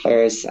hold on to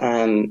players,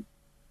 and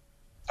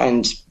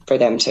for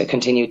them to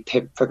continue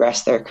to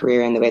progress their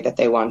career in the way that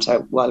they want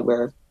while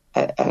we're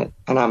an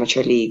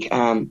amateur league.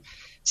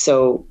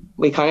 So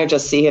we kind of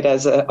just see it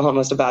as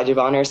almost a badge of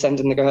honour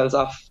sending the girls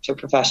off to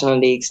professional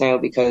leagues now,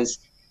 because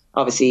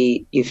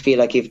obviously you feel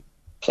like you've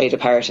played a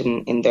part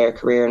in their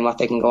career and what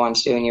they can go on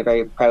to do, and you're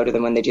very proud of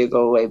them when they do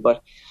go away.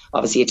 But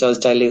obviously it does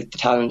dilute the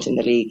talent in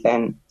the league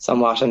then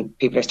somewhat, and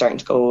people are starting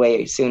to go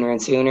away sooner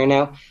and sooner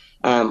now.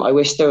 I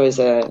wish there was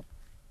an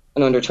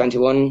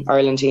under-21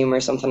 Ireland team or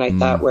something like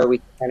that, where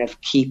we kind of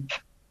keep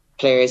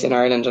players in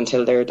Ireland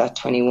until they're that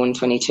 21,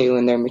 22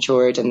 and they're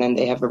matured, and then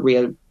they have a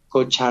real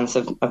good chance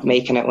of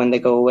making it when they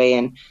go away,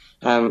 and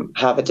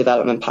have a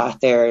development path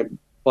there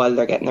while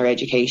they're getting their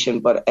education.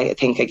 But I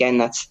think, again,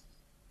 that's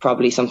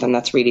probably something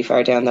that's really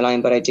far down the line.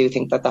 But I do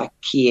think that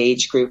key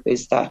age group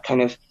is that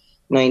kind of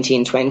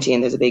 19, 20,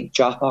 and there's a big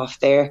drop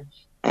off there.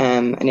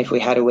 And if we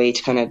had a way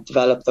to kind of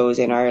develop those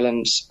in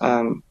Ireland,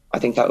 I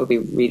think that would be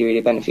really,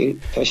 really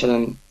beneficial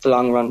in the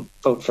long run,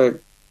 both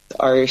for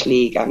the Irish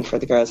League and for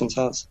the girls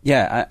themselves.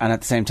 Yeah, and at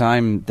the same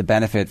time, the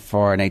benefit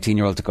for an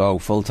 18-year-old to go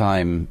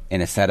full-time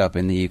in a setup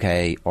in the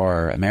UK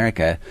or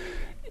America,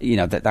 you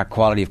know, that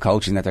quality of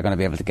coaching that they're going to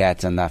be able to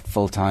get, and that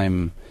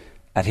full-time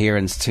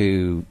adherence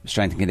to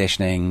strength and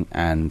conditioning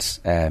and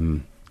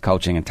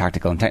coaching and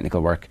tactical and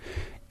technical work,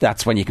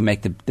 that's when you can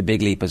make the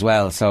big leap as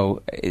well.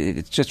 So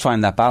it's just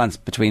finding that balance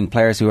between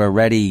players who are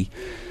ready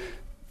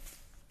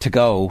to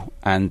go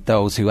and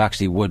those who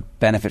actually would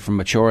benefit from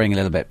maturing a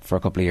little bit for a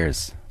couple of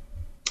years.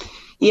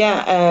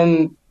 Yeah,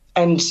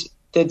 and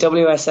the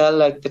WSL,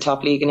 like the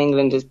top league in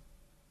England, is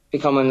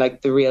becoming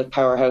like the real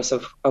powerhouse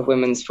of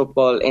women's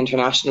football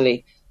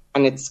internationally.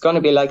 And it's going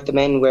to be like the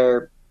men,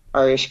 where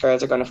Irish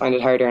girls are going to find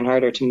it harder and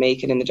harder to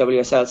make it in the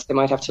WSL. So they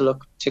might have to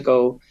look to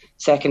go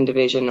second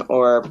division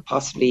or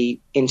possibly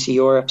into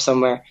Europe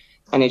somewhere.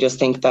 And I just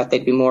think that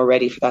they'd be more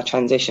ready for that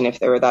transition if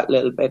they were that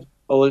little bit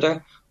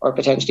older, or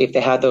potentially if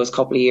they had those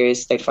couple of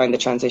years, they'd find the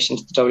transition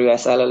to the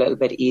WSL a little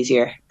bit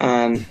easier.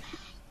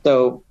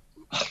 So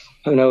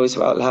who knows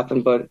what will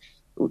happen, but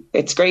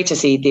it's great to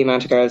see the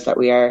amount of girls that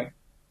we are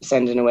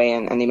sending away,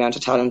 and the amount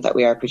of talent that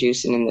we are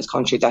producing in this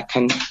country that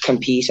can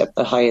compete at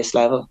the highest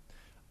level.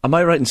 Am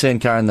I right in saying,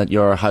 Karen, that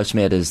your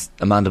housemate is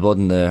Amanda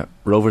Budden, the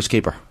Rovers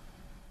keeper?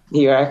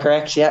 You are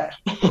correct, yeah.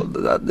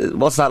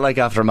 What's that like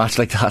after a match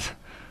like that?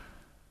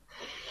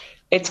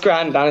 It's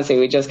grand, honestly.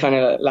 We just kind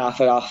of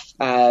laugh it off.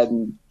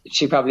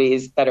 She probably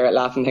is better at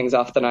laughing things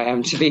off than I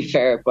am, to be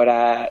fair.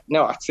 But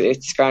no,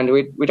 it's grand.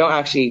 We don't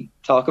actually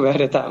talk about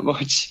it that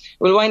much.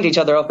 We'll wind each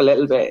other up a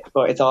little bit,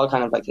 but it's all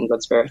kind of like in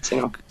good spirits, you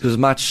know. There was a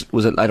match,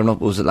 was it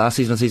last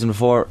season or season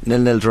before?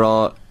 0-0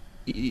 draw.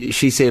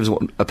 She saves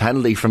a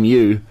penalty from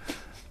you.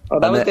 Oh,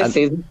 that was this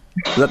season.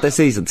 Was that this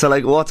season? So,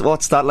 like,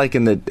 what's that like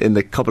in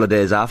the couple of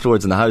days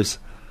afterwards in the house?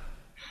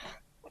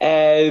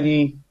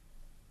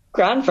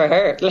 Grand for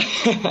her.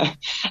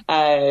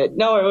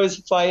 No, it was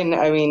fine.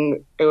 I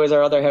mean, it was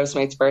our other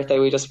housemate's birthday.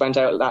 We just went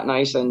out that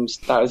night and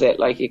that was it.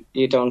 Like,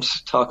 you don't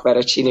talk about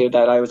it. She knew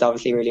that I was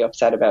obviously really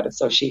upset about it.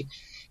 So she'd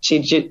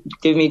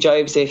give me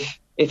jibes if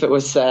it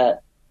was a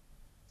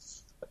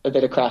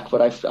bit of crack,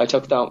 but I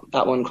took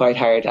that one quite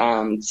hard.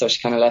 So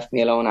she kind of left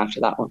me alone after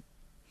that one.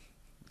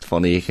 It's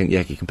funny, you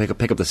can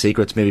pick up the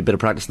secrets, maybe a bit of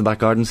practice in the back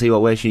garden, see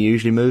what way she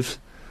usually moves.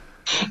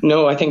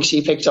 No, I think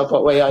she picked up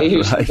what way I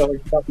usually go.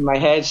 She got in my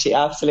head. She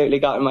absolutely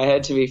got in my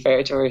head, to be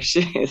fair to her.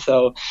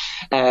 So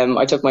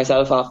I took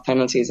myself off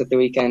penalties at the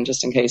weekend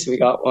just in case we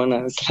got one.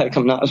 I was like,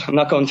 I'm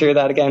not going through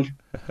that again.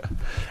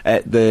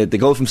 The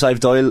goal from Sive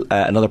Doyle,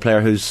 another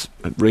player who's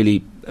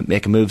really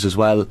making moves as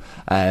well.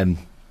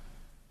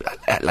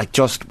 Like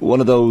just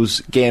one of those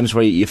games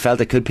where you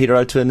felt it could peter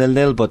out to a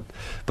 0-0, but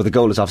the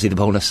goal is obviously the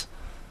bonus.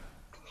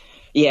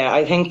 Yeah,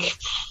 I think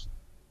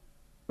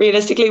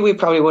realistically, we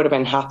probably would have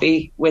been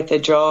happy with a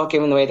draw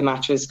given the way the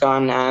match was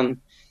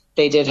gone.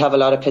 They did have a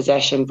lot of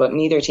possession, but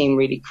neither team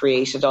really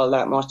created all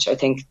that much. I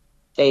think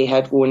they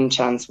had one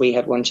chance, we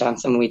had one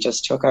chance, and we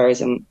just took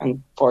ours, and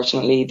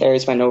fortunately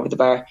theirs went over the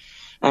bar.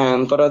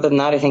 But other than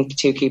that, I think the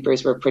two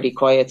keepers were pretty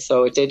quiet,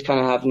 so it did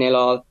kind of have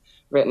 0-0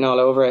 written all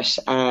over it.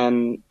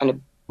 And it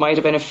might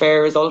have been a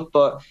fair result,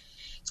 but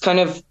it's kind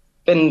of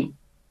been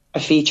a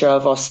feature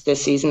of us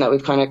this season that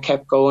we've kind of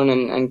kept going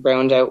and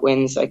ground out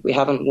wins. Like, we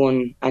haven't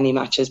won any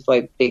matches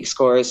by big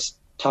scores,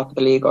 top of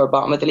the league or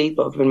bottom of the league,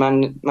 but we've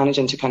been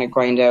managing to kind of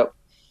grind out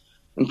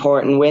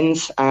important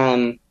wins.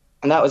 And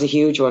that was a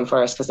huge one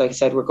for us because, like I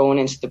said, we're going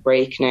into the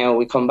break now.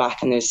 We come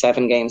back and there's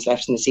 7 games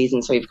left in the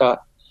season. So we've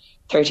got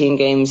 13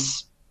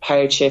 games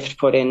hard shift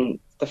put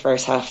in the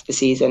first half of the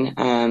season.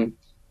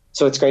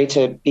 So it's great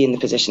to be in the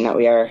position that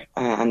we are.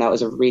 And that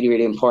was a really,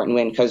 really important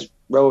win because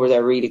Rovers are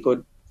a really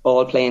good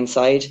ball playing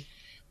side,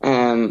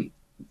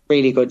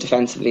 really good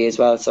defensively as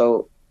well,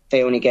 so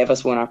they only gave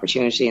us one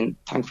opportunity and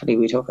thankfully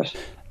we took it.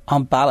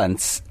 On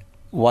balance,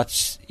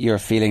 what's your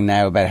feeling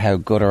now about how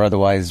good or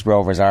otherwise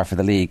Rovers are for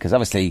the league? Because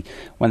obviously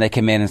when they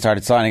came in and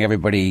started signing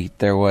everybody,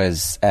 there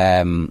was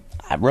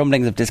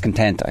rumblings of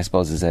discontent, I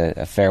suppose is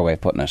a fair way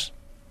of putting it.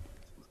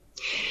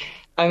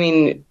 I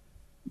mean,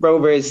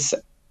 Rovers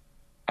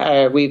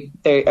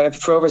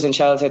Rovers and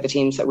Shells are the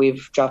teams that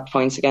we've dropped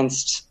points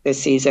against this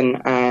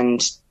season,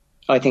 and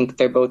I think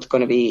they're both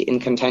going to be in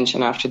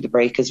contention after the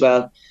break as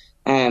well.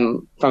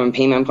 From a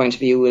P-Man point of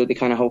view, we'll be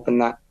kind of hoping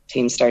that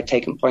teams start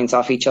taking points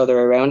off each other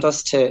around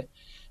us to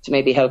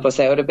maybe help us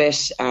out a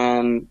bit.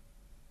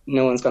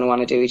 No one's going to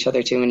want to do each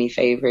other too many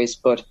favours,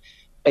 but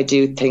I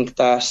do think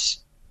that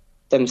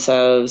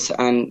themselves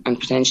and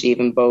potentially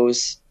even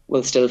Bows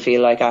will still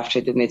feel like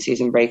after the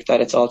mid-season break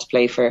that it's all to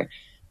play for.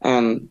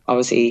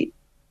 Obviously,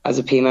 as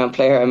a P-Man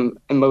player, I'm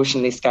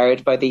emotionally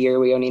scarred by the year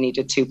we only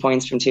needed 2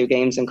 points from 2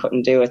 games and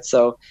couldn't do it.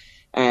 So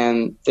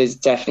there's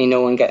definitely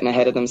no one getting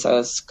ahead of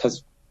themselves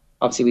because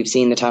obviously we've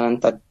seen the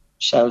talent that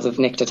Shells have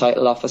nicked a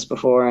title off us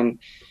before, and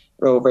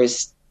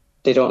Rovers,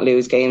 they don't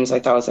lose games.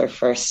 Like, that was their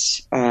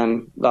first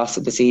loss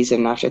of the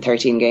season after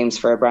 13 games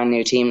for a brand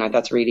new team. Like,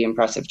 that's really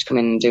impressive to come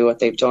in and do what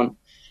they've done.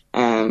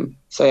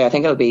 So yeah, I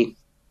think it'll be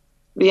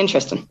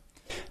interesting.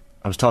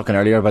 I was talking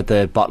earlier about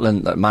the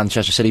bottling,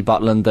 Manchester City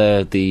bottling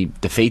the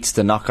defeats,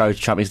 the knockout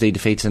Champions League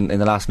defeats in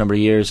the last number of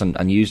years,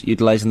 and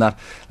utilising that,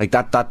 like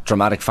that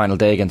dramatic final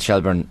day against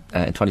Shelburne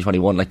in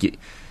 2021. Like,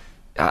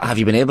 have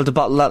you been able to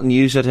bottle that and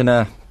use it in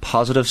a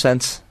positive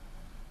sense?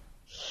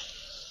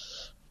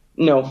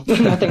 No,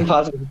 nothing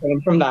positive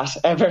came from that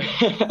ever.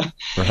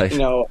 Right.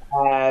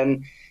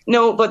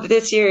 No, but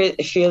this year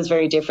it feels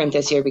very different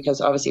this year because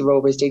obviously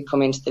Rovers did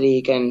come into the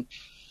league and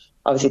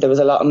obviously there was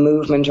a lot of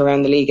movement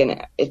around the league,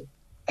 and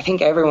I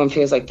think everyone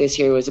feels like this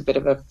year was a bit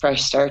of a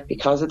fresh start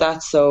because of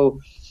that. So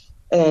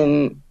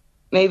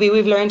maybe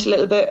we've learned a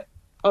little bit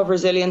of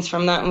resilience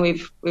from that, and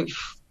we've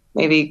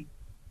maybe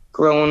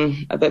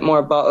grown a bit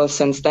more bottle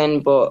since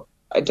then. But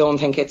I don't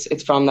think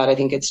it's from that. I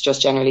think it's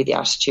just generally the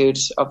attitude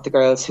of the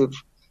girls who've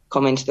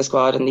come into the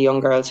squad and the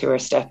young girls who are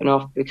stepping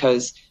up,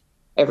 because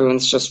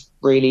everyone's just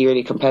really,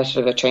 really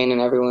competitive at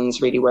training.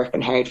 Everyone's really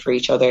working hard for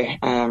each other.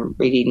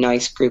 Really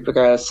nice group of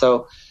girls.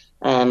 So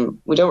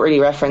we don't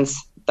really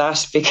reference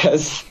that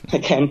because,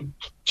 again,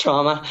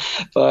 trauma,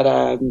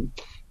 but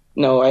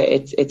no,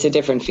 it's a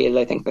different field,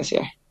 I think, this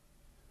year.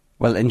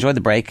 Well, enjoy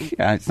the break.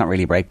 It's not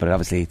really a break, but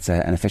obviously it's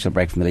an official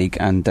break from the league,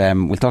 and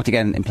we'll talk to you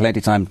again in plenty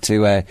of time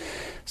to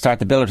start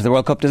the build up to the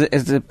World Cup.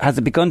 Has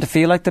it begun to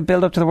feel like the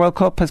build up to the World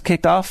Cup has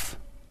kicked off?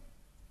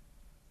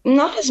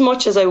 Not as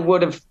much as I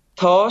would have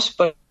thought,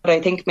 but I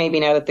think maybe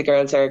now that the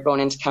girls are going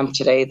into camp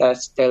today,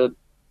 that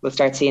we'll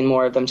start seeing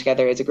more of them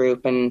together as a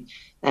group, and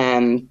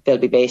they'll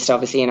be based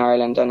obviously in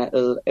Ireland, and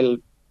we'll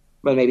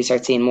maybe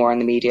start seeing more in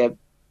the media,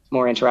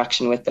 more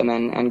interaction with them,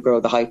 and grow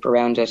the hype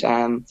around it.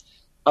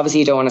 Obviously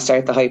you don't want to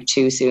start the hype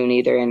too soon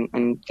either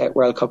and get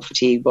World Cup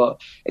fatigue,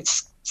 but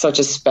it's such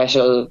a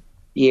special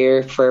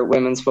year for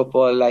women's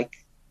football. Like,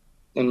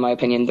 in my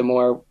opinion, the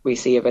more we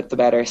see of it, the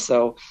better.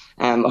 So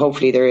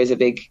hopefully there is a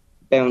big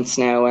bounce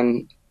now,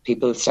 and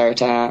people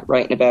start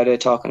writing about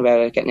it, talking about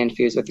it, getting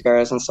interviews with the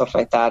girls and stuff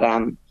like that.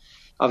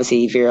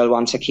 Obviously, Vera will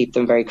want to keep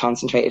them very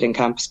concentrated in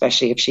camp,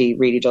 especially if she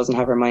really doesn't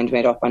have her mind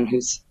made up on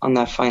who's on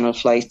that final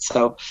flight.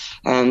 So,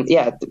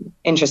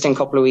 interesting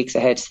couple of weeks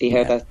ahead to see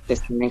how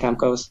this training camp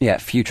goes. Yeah, a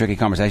few tricky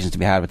conversations to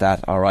be had with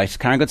that. All right,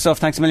 Karen, good stuff.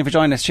 Thanks a million for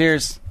joining us.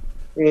 Cheers.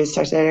 It's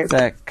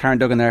Karen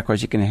Duggan there, of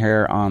course. You can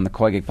hear on the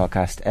Koi Gig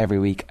podcast every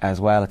week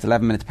as well. It's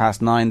 11 minutes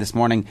past 9 this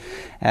morning.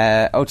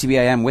 OTB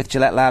AM with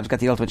Gillette Labs. Got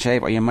the ultimate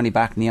shave or your money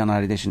back. Neon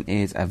Night Edition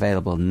is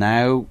available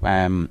now.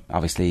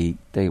 Obviously,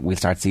 we'll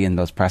start seeing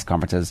those press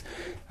conferences.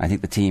 I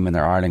think the team in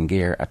their Ireland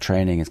gear at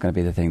training is going to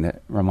be the thing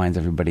that reminds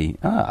everybody,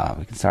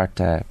 we can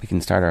start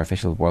our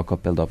official World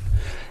Cup build-up.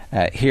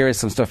 Here is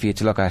some stuff for you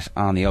to look at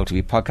on the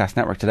OTB podcast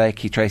network today.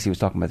 Keith Tracy was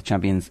talking about the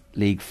Champions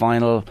League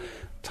final.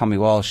 Tommy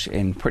Walsh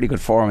in pretty good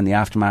form in the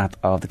aftermath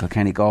of the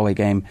Kilkenny-Galway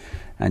game,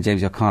 and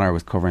James O'Connor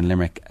was covering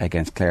Limerick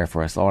against Clare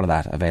for us. All of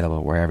that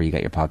available wherever you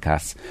get your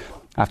podcasts.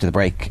 After the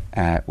break,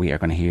 we are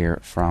going to hear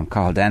from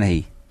Cathal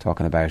Dennehy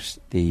talking about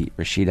the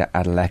Rashida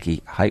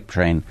Adeleke hype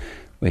train,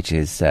 which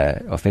is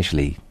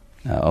officially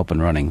up and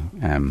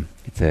running.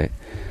 It's a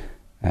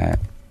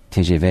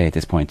TGV at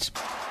this point.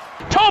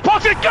 Toe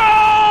pocket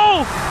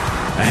goal!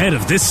 Ahead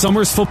of this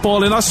summer's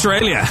football in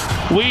Australia,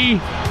 we're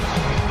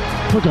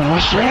going to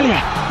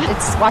Australia.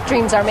 It's what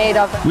dreams are made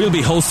of. We'll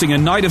be hosting a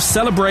night of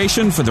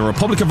celebration for the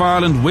Republic of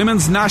Ireland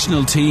women's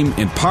national team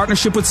in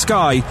partnership with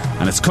Sky,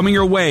 and it's coming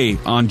your way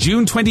on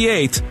June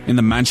 28th in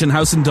the Mansion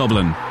House in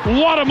Dublin.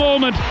 What a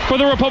moment for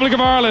the Republic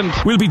of Ireland.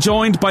 We'll be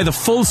joined by the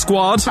full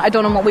squad. I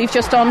don't know what we've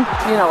just done.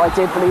 I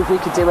did believe we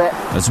could do it.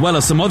 As well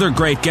as some other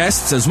great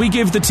guests as we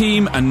give the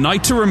team a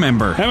night to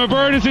remember. Emma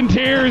Byrne is in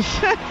tears.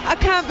 I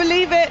can't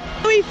believe it.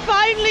 We've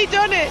finally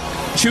done it.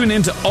 Tune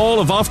into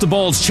all of Off the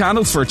Ball's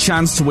channels for a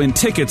chance to win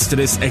tickets to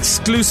this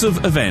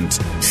exclusive event.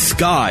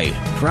 Sky,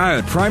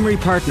 proud primary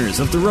partners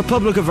of the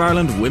Republic of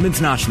Ireland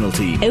women's national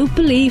team. Out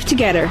believe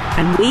together,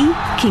 and we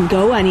can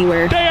go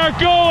anywhere. They are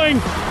going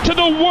to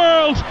the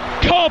World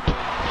Cup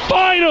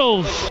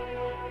Finals.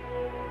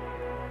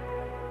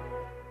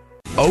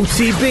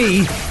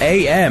 OTB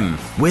AM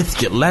with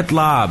Gillette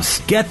Labs.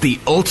 Get the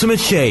ultimate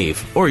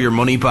shave or your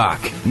money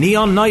back.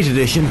 Neon Night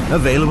Edition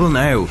available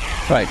now.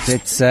 Right,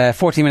 it's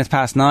 14 minutes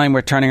past 9.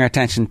 We're turning our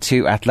attention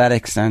to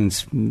athletics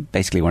and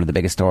basically one of the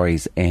biggest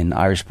stories in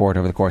Irish sport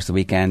over the course of the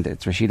weekend.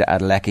 It's Rashida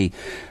Adeleke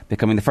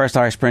becoming the first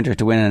Irish sprinter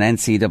to win an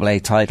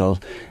NCAA title.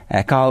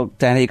 Cathal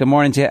Dennehy, good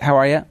morning to you. How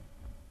are you?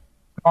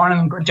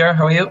 Morning, good, Ger.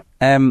 How are you?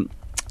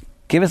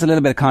 Give us a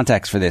little bit of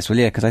context for this, will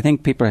you? Because I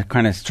think people are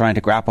kind of trying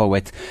to grapple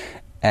with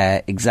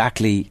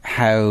exactly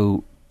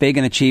how big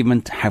an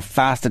achievement, how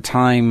fast a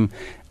time,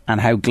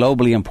 and how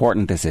globally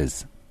important this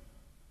is.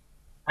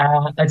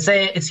 I'd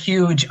say it's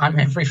huge on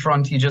every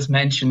front you just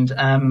mentioned.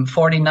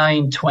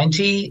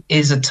 49.20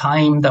 is a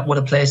time that would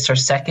have placed her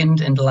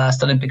second in the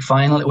last Olympic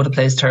final. It would have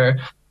placed her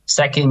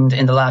second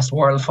in the last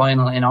World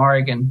Final in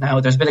Oregon. Now,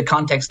 there's a bit of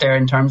context there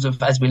in terms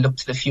of as we look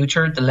to the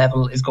future, the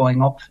level is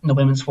going up in the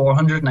women's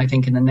 400, and I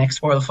think in the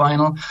next World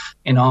Final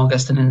in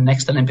August and in the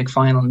next Olympic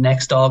final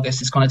next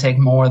August, it's going to take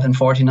more than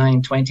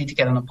 49.20 to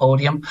get on a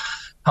podium.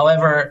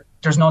 However,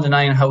 there's no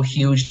denying how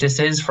huge this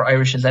is for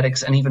Irish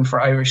athletics and even for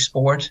Irish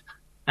sport.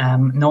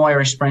 No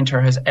Irish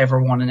sprinter has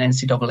ever won an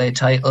NCAA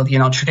title.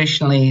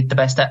 Traditionally, the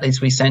best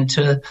athletes we sent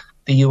to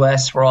the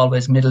US were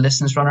always middle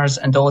distance runners,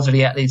 and those are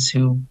the athletes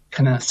who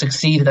kind of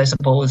succeeded, I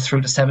suppose,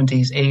 through the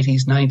 70s,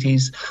 80s,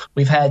 90s.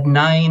 We've had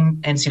 9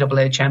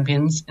 NCAA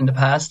champions in the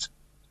past,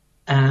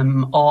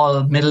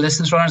 all middle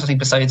distance runners, I think,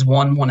 besides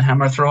one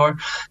hammer thrower.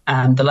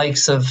 The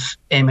likes of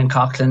Eamon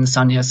Coughlin,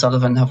 Sonia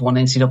Sullivan have won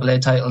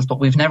NCAA titles, but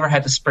we've never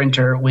had a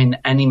sprinter win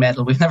any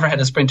medal. We've never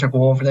had a sprinter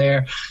go over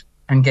there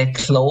and get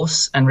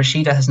close. And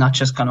Rashida has not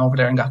just gone over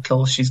there and got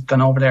close. She's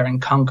gone over there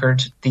and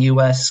conquered the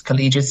US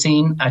collegiate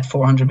scene at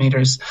 400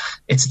 metres.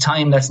 It's a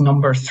time that's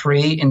number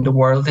 3 in the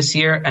world this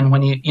year. And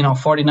when you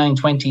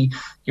 49.20,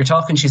 you're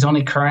talking she's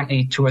only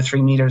currently 2 or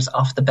 3 metres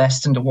off the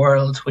best in the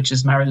world, which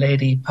is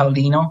Marilady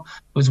Paulino,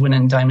 who's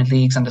winning Diamond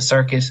Leagues on the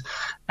circuit.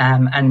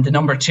 And the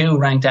number 2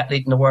 ranked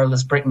athlete in the world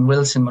is Britton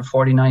Wilson with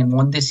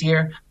 49.1 this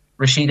year.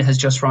 Rashida has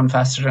just run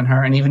faster than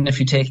her. And even if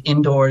you take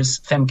indoors,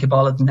 Femke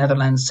Bol of the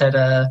Netherlands set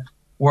a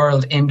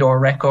world indoor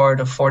record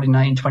of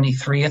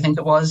 49.23, I think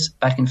it was,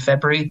 back in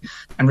February,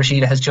 and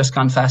Rashida has just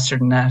gone faster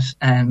than that.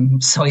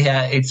 So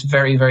yeah, it's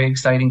very, very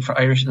exciting for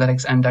Irish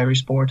athletics and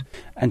Irish sport.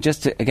 And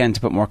just to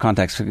put more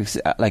context,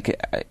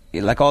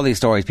 like all these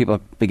stories,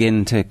 people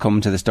begin to come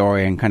to the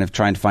story and kind of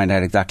trying to find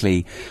out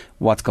exactly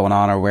what's going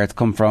on or where it's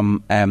come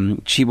from.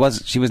 She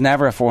was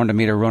never a 400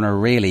 metre runner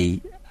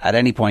really at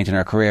any point in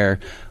her career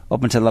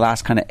up until the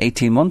last kind of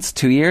 18 months,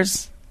 2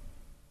 years.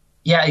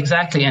 Yeah,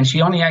 exactly. And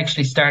she only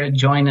actually started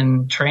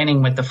joining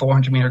training with the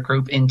 400 metre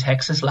group in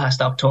Texas last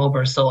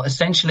October. So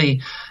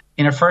essentially,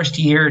 in her first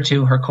year or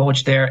two, her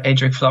coach there,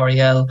 Edric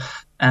Floriel,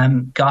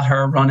 got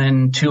her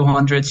running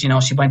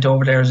 200s. She went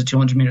over there as a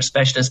 200 metre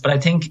specialist. But I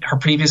think her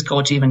previous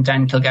coach, even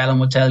Dan Kilgallen,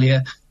 would tell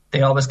you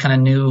they always kind of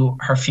knew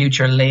her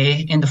future lay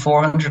in the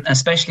 400, and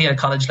especially at a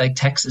college like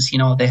Texas. You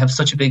know, they have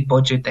such a big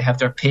budget. They have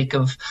their pick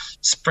of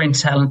sprint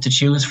talent to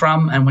choose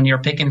from. And when you're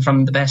picking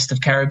from the best of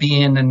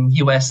Caribbean and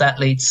US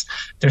athletes,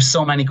 there's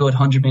so many good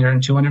 100 meter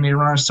and 200 meter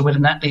runners. So with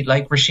an athlete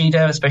like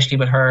Rashida, especially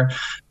with her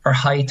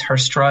height, her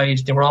stride,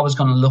 they were always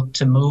going to look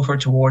to move her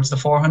towards the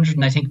 400.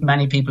 And I think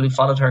many people who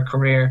followed her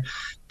career,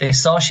 they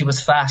saw she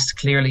was fast,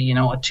 clearly, you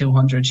know, at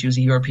 200. She was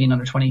a European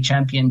under-20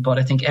 champion. But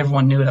I think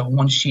everyone knew that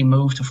once she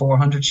moved to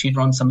 400, she'd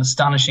run some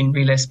astonishing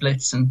relay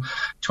splits in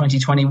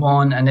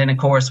 2021. And then, of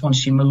course, once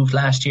she moved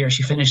last year,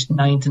 she finished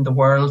 9th in the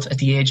world at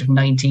the age of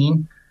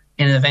 19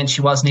 in an event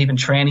she wasn't even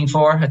training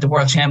for at the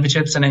World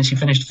Championships. And then she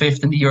finished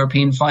 5th in the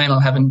European final,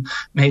 having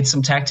made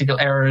some tactical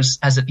errors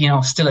as,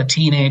 still a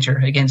teenager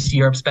against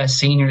Europe's best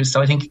seniors.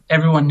 So I think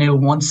everyone knew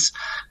once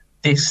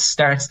this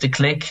starts to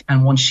click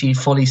and once she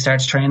fully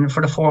starts training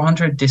for the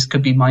 400, this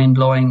could be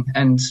mind-blowing.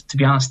 And to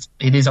be honest,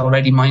 it is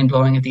already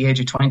mind-blowing at the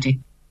age of 20.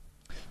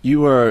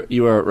 You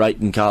were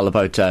right in Carl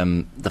about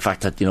the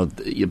fact that, you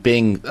know,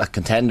 being a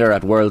contender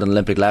at world and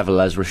Olympic level,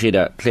 as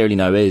Rashida clearly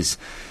now is,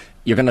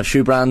 you're going to have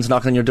shoe brands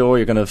knocking on your door,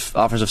 you're going to have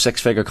offers of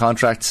 6-figure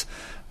contracts,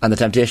 and the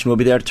temptation will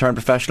be there to turn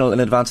professional in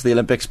advance of the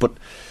Olympics. But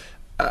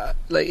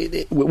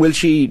will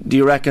she, do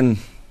you reckon,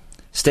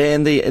 stay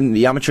in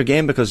the amateur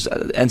game? Because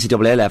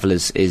NCAA level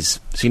is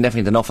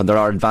significant enough, and there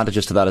are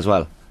advantages to that as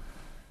well.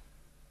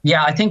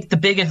 Yeah, I think the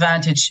big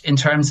advantage in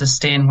terms of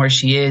staying where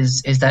she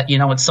is that, you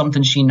know, it's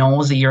something she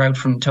knows a year out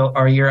from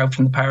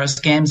the Paris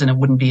Games, and it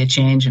wouldn't be a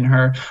change in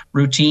her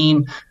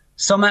routine.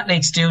 Some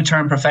athletes do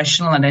turn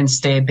professional and then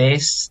stay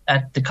based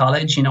at the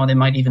college. You know, they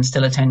might even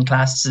still attend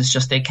classes. It's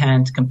just they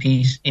can't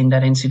compete in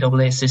that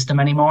NCAA system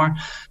anymore.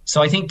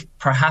 So I think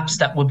perhaps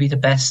that would be the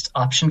best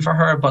option for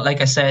her. But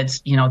like I said,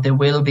 you know, there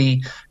will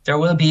be a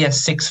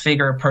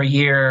 6-figure per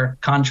year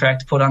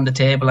contract put on the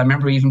table. I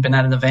remember even been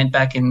at an event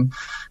back in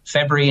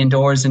February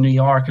indoors in New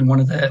York, and one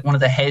of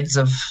the heads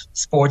of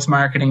sports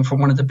marketing for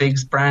one of the big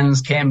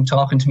brands came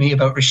talking to me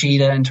about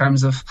Rashida in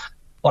terms of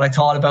what I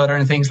thought about her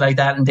and things like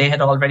that, and they had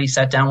already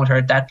sat down with her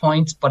at that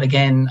point. But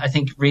again, I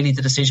think really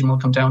the decision will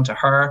come down to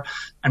her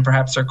and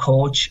perhaps her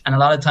coach. And a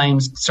lot of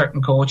times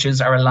certain coaches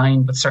are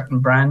aligned with certain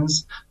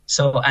brands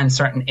and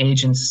certain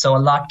agents, so a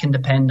lot can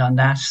depend on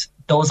that.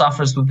 Those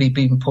offers will be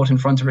being put in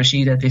front of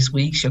Rashida this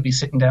week. She'll be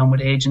sitting down with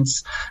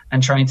agents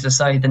and trying to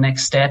decide the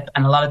next step.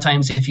 And a lot of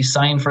times if you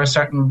sign for a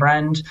certain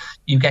brand,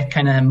 you get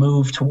kind of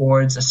moved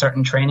towards a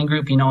certain training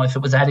group. You know, if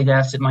it was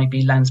Adidas, it might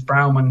be Lance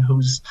Brownman,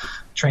 who's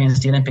trains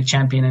the Olympic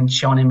champion, and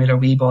Shawnee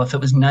Miller-Weibo. If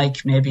it was Nike,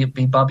 maybe it'd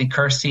be Bobby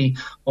Kersey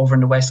over in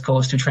the West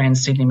Coast, who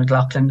trains Sydney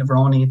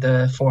McLaughlin-Navarone,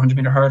 the 400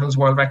 meter hurdles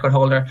world record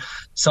holder.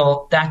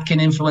 So that can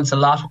influence a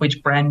lot.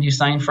 Which brand you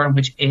sign for and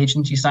which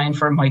agent you sign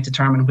for might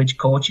determine which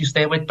coach you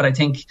stay with. But I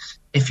think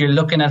if you're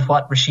looking at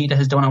what Rashida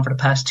has done over the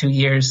past 2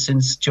 years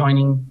since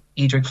joining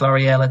Edric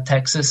Floriel at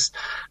Texas,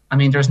 I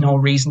mean, there's no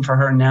reason for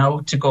her now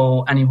to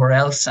go anywhere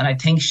else. And I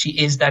think she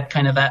is that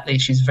kind of athlete.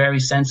 She's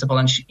very sensible.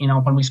 And she, you know,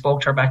 when we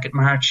spoke to her back at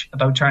March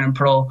about turning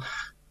pro,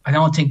 I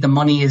don't think the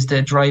money is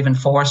the driving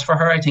force for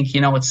her. I think,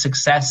 you know, it's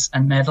success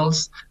and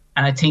medals.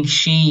 And I think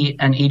she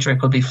and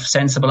Edric will be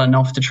sensible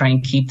enough to try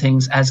and keep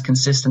things as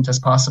consistent as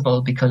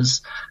possible,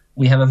 because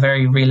we have a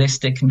very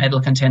realistic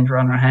medal contender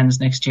on our hands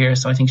next year.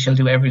 So I think she'll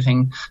do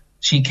everything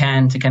she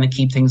can to kind of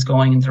keep things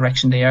going in the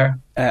direction they are.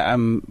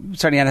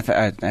 Certainly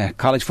NFL,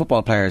 college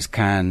football players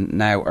can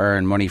now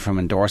earn money from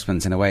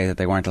endorsements in a way that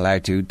they weren't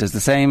allowed to. Does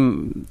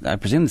I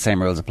presume the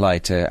same rules apply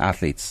to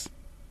athletes?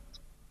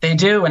 They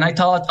do, and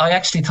I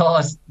actually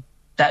thought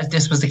that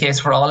this was the case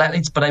for all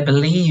athletes, but I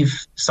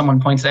believe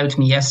someone pointed out to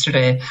me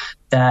yesterday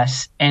that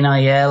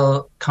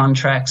NIL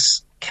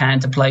contracts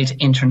can't apply to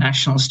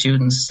international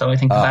students. So I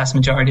think the vast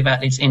majority of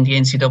athletes in the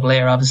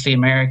NCAA are obviously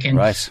American.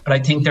 Right. But I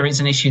think there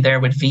is an issue there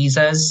with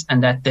visas,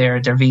 and that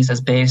their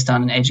visas based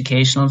on an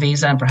educational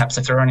visa, and perhaps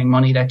if they're earning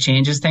money that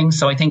changes things.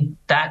 So I think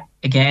that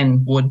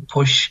again would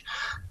push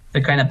the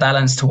kind of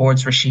balance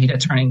towards Rashida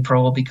turning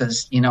pro,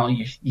 because, you know,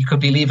 you could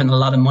be leaving a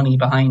lot of money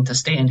behind to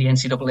stay in the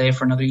NCAA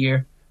for another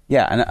year.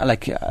 Yeah,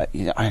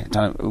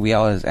 and we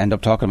always end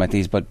up talking about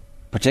these, but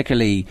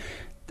particularly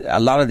a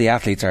lot of the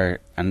athletes are,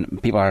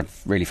 and people aren't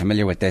really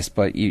familiar with this,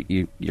 but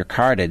you're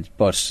carded,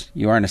 but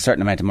you earn a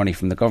certain amount of money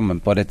from the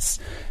government, but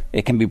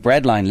it can be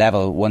breadline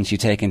level once you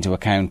take into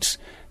account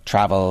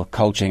travel,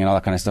 coaching and all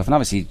that kind of stuff. And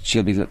obviously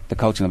the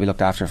coaching will be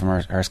looked after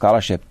from her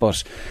scholarship,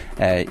 but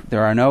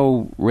there are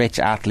no rich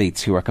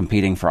athletes who are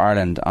competing for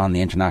Ireland on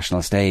the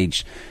international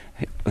stage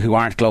who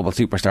aren't global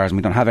superstars, and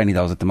we don't have any of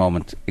those at the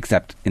moment,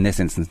 except in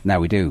this instance now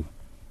we do.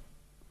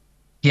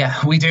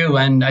 Yeah, we do.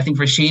 And I think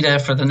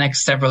Rashida for the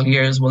next several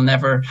years will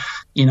never,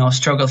 you know,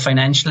 struggle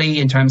financially,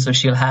 in terms of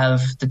she'll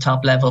have the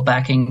top level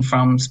backing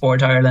from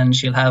Sport Ireland.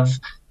 She'll have,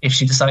 if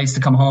she decides to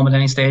come home at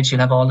any stage, she'll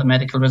have all the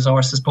medical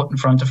resources put in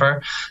front of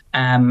her.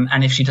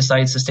 And if she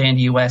decides to stay in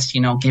the US,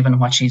 you know, given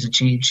what she's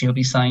achieved, she'll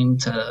be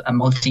signed to a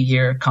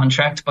multi-year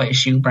contract by a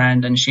shoe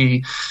brand, and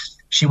she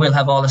will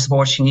have all the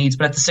support she needs.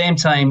 But at the same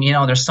time, you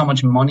know, there's so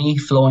much money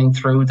flowing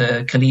through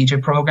the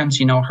collegiate programs.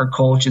 You know, her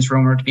coach is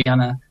rumoured to be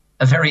on a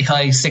a very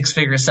high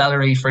 6-figure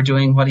salary for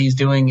doing what he's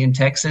doing in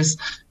Texas.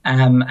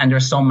 And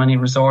there's so many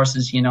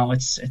resources, you know, I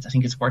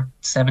think it's worth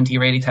 $70,000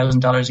 or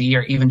 $80,000 a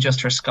year, even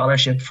just her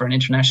scholarship for an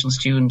international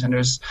student. And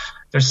there's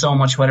so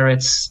much, whether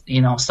it's,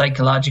 you know,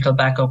 psychological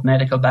backup,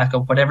 medical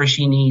backup, whatever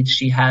she needs,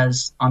 she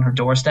has on her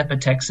doorstep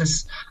at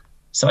Texas.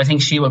 So I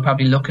think she will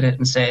probably look at it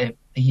and say,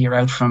 a year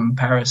out from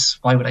Paris,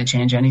 why would I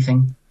change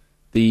anything?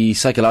 The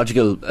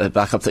psychological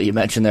backup that you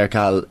mentioned there,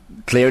 Cal,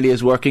 clearly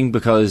is working,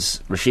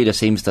 because Rashida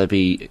seems to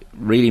be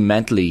really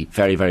mentally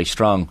very, very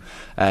strong.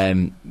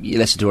 You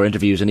listen to her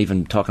interviews, and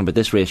even talking about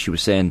this race, she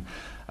was saying,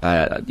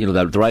 you know,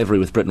 the rivalry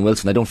with Britton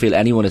Wilson, I don't feel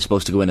anyone is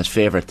supposed to go in as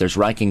favourite. There's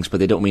rankings,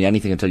 but they don't mean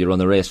anything until you run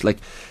the race. Like,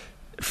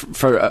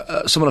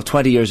 for someone of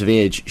 20 years of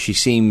age, she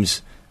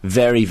seems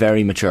very,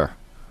 very mature.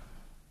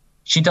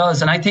 She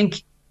does, and I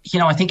think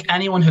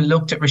anyone who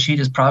looked at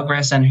Rashida's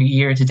progress and her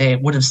year today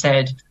would have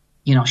said,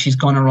 you know, she's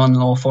going to run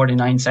low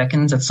 49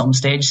 seconds at some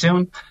stage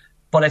soon.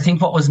 But I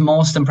think what was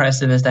most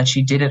impressive is that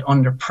she did it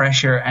under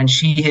pressure, and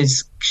she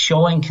is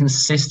showing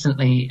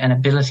consistently an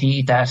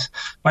ability that,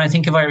 when I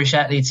think of Irish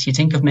athletes, you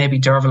think of maybe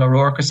Derval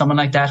O'Rourke or someone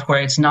like that,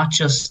 where it's not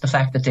just the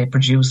fact that they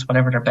produce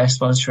whatever their best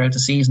was throughout the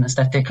season, it's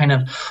that they kind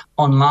of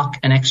unlock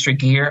an extra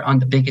gear on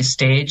the biggest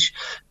stage.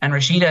 And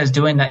Rashida is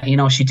doing that. You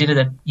know, she did it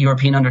at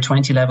European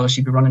under-20 level.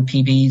 She'd be running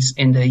PBs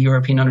in the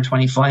European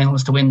under-20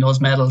 finals to win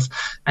those medals.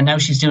 And now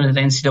she's doing it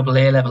at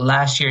NCAA level.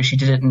 Last year, she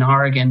did it in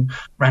Oregon,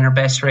 ran her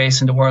best race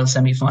in the world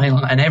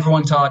semi-final. And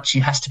everyone thought she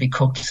has to be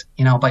cooked,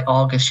 you know, by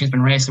August. She's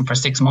been racing for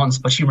 6 months,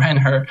 but she ran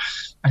her,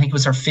 I think it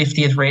was her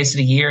 50th race of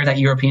the year, that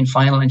European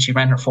final, and she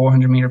ran her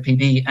 400 metre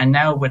PB. And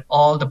now with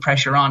all the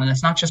pressure on, and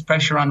it's not just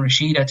pressure on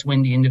Rashida to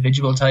win the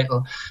individual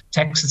title,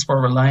 Texas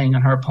were relying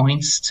on her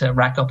points to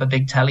rack up a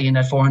big tally in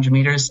that 400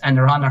 metres, and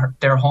they're on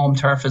their home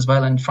turf as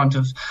well, in front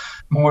of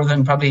more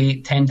than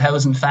probably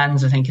 10,000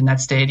 fans, I think, in that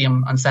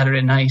stadium on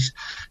Saturday night.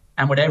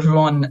 And with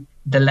everyone,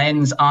 the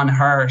lens on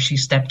her, she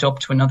stepped up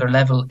to another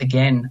level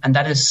again. And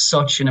that is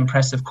such an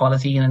impressive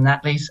quality in an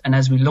athlete. And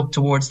as we look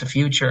towards the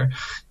future,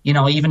 you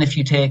know, even if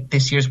you take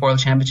this year's World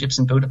Championships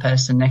in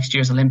Budapest and next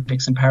year's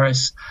Olympics in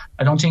Paris,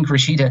 I don't think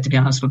Rashida, to be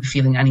honest, will be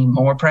feeling any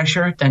more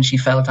pressure than she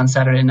felt on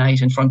Saturday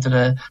night in front of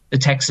the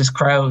Texas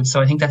crowd.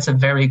 So I think that's a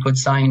very good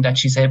sign that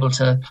she's able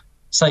to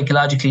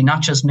psychologically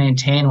not just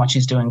maintain what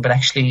she's doing, but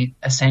actually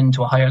ascend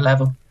to a higher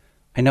level.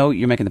 I know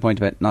you're making the point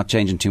about not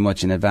changing too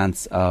much in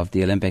advance of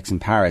the Olympics in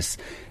Paris.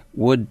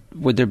 Would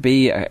there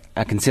be a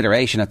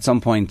consideration at some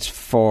point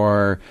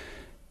for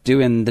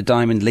doing the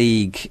Diamond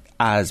League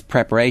as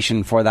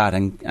preparation for that,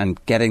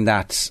 and getting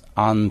that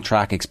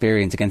on-track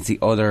experience against the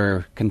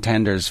other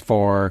contenders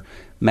for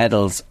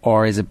medals?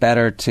 Or is it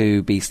better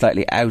to be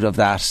slightly out of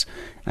that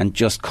and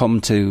just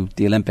come to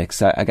the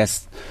Olympics? I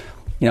guess,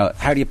 you know,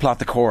 how do you plot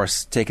the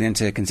course, taking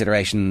into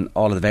consideration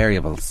all of the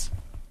variables?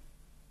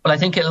 Well, I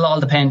think it'll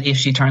all depend if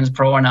she turns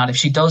pro or not. If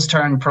she does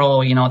turn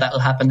pro, you know, that'll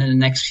happen in the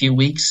next few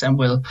weeks, and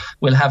we'll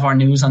have our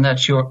news on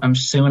that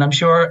soon, I'm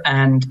sure.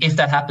 And if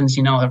that happens,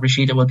 you know,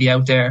 Rashida will be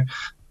out there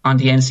on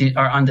the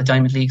on the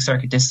Diamond League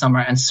circuit this summer,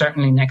 and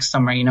certainly next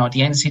summer. You know,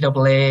 the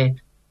NCAA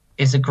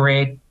is a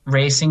great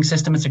racing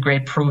system. It's a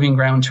great proving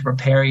ground to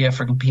prepare you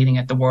for competing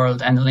at the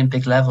world and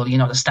Olympic level. You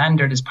know, the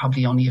standard is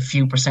probably only a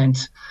few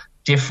percent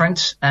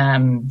different.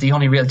 The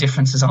only real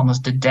difference is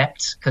almost the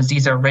depth, because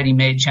these are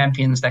ready-made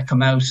champions that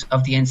come out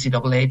of the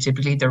NCAA.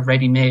 Typically, they're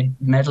ready-made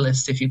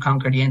medalists if you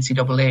conquer the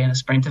NCAA in a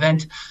sprint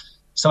event.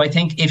 So I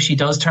think if she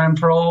does turn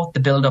pro, the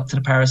build-up to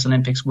the Paris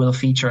Olympics will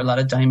feature a lot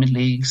of Diamond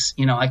Leagues.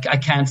 You know, I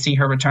can't see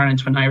her returning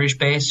to an Irish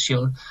base.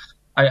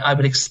 I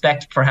would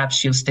expect perhaps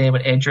she'll stay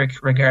with Adeleke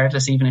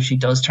regardless, even if she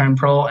does turn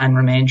pro, and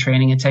remain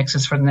training in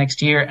Texas for the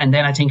next year. And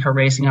then I think her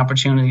racing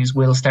opportunities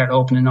will start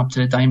opening up to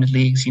the Diamond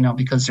Leagues, you know,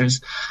 because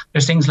there's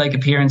things like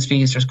appearance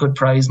fees, there's good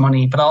prize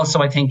money, but also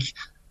I think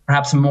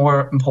perhaps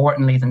more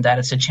importantly than that,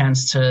 it's a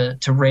chance to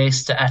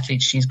race the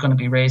athletes she's going to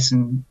be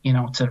racing, you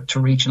know, to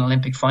reach an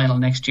Olympic final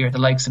next year, the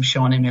likes of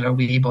Shawnee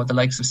Miller-Weebo, the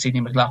likes of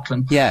Sydney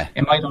McLaughlin. Yeah.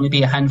 It might only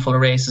be a handful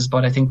of races,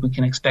 but I think we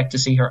can expect to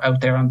see her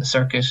out there on the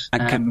circuit.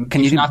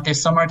 If not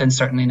this summer, then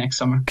certainly next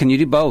summer. Can you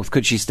do both?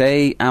 Could she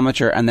stay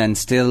amateur and then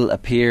still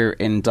appear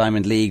in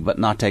Diamond League but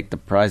not take the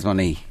prize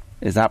money?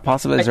 Is that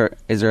possible? Is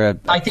there a...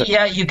 I think,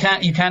 yeah, you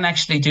can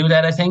actually do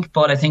that, I think,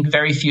 but I think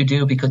very few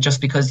do, because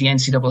the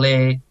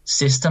NCAA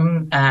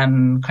system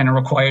kind of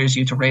requires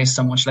you to race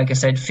so much. Like I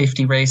said,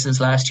 50 races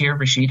last year.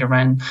 Rashida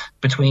ran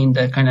between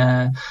the kind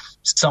of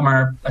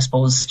summer, I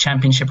suppose,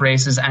 championship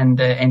races and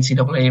the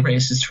NCAA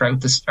races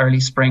throughout this early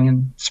spring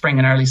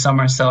and early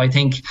summer. So I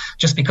think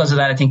just because of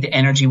that, I think the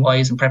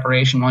energy-wise and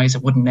preparation-wise,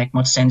 it wouldn't make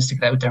much sense to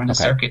get out there on the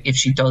circuit if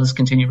she does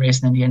continue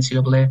racing in the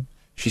NCAA.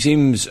 She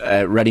seems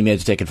ready-made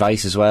to take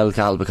advice as well,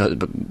 Cal, because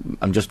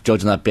I'm just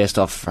judging that based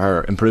off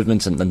her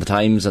improvements and the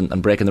times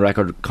and breaking the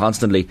record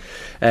constantly.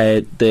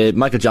 The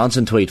Michael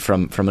Johnson tweet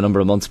from a number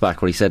of months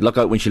back, where he said, look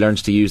out when she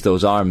learns to use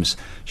those arms.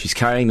 She's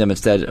carrying them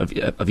instead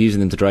of using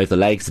them to drive the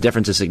legs. The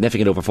difference is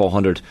significant over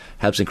 400,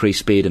 helps increase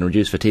speed and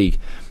reduce fatigue.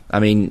 I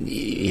mean,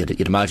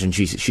 you'd imagine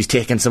she's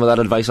taken some of that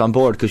advice on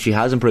board, because she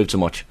has improved so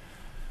much.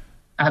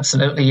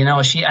 Absolutely, you know,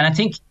 and I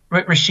think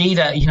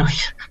Rashida, you know,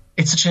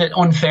 it's such an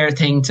unfair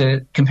thing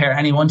to compare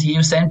anyone to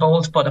Usain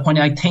Bolt, but when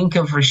I think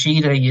of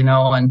Rashida, you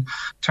know, in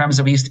terms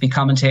of we used to be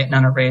commentating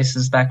on her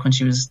races back when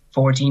she was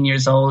 14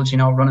 years old, you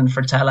know, running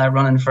for Tala,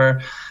 running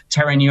for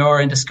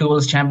Terranure in the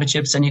schools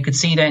championships, and you could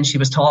see then she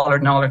was taller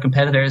than all her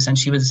competitors, and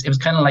it was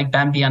kind of like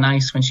Bambi on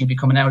ice when she'd be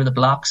coming out of the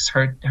blocks.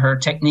 Her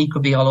technique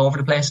would be all over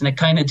the place, and it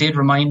kind of did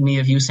remind me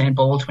of Usain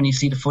Bolt when you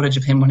see the footage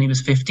of him when he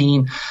was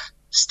 15,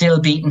 still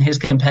beating his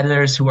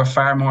competitors who were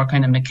far more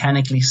kind of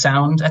mechanically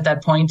sound at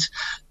that point.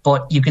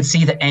 But you could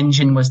see the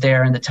engine was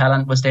there and the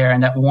talent was there,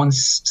 and that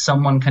once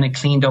someone kind of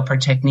cleaned up her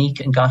technique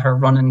and got her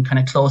running kind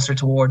of closer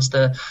towards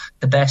the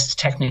best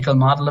technical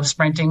model of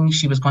sprinting,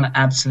 she was going to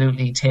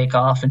absolutely take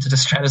off into the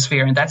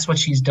stratosphere, and that's what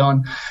she's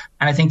done.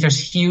 And I think there's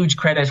huge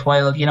credit,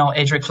 while, you know,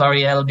 Edric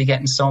Lauriel will be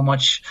getting so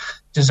much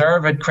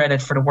deserved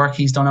credit for the work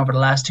he's done over the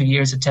last 2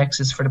 years at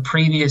Texas. For the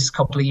previous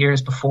couple of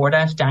years before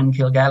that, Dan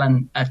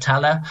Kilgallen at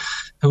Tala,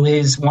 who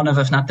is one of,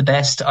 if not the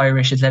best,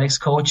 Irish athletics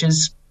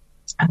coaches,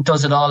 and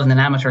does it all in an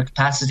amateur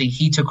capacity,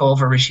 he took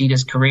over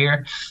Rashida's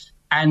career.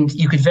 And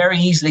you could very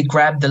easily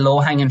grab the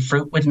low-hanging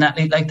fruit with an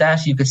athlete like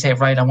that. You could say,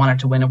 right, I want her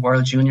to win a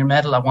world junior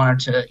medal. I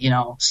want her to, you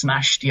know,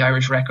 smash the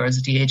Irish records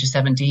at the age of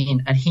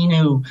 17. And he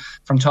knew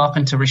from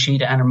talking to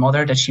Rashida and her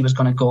mother that she was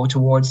going to go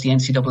towards the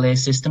NCAA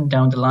system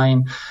down the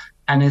line.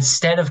 And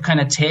instead of kind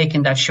of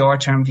taking that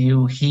short-term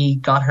view, he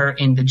got her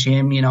in the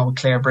gym, you know, with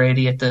Claire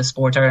Brady at the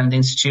Sport Ireland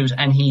Institute.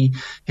 And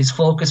his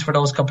focus for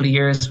those couple of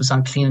years was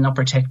on cleaning up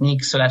her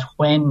technique so that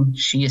when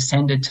she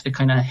ascended to the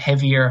kind of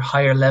heavier,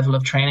 higher level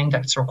of training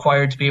that's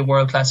required to be a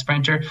world-class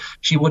sprinter,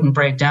 she wouldn't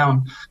break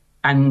down.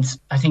 And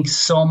I think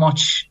so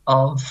much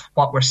of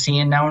what we're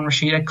seeing now in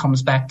Rashida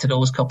comes back to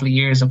those couple of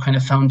years of kind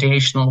of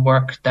foundational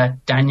work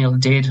that Daniel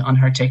did on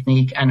her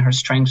technique and her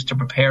strength to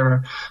prepare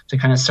her to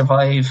kind of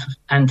survive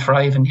and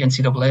thrive in the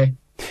NCAA.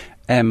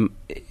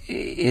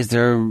 Is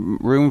there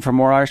room for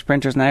more Irish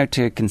sprinters now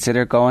to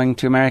consider going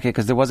to America?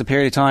 Because there was a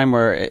period of time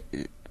where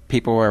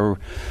people were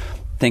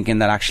thinking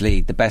that actually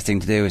the best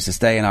thing to do is to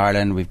stay in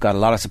Ireland. We've got a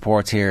lot of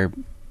supports here,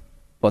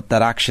 but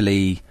that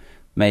actually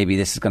maybe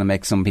this is going to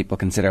make some people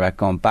consider about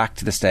going back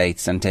to the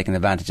States and taking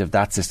advantage of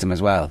that system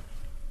as well.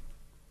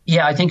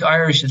 Yeah, I think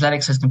Irish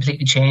athletics has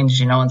completely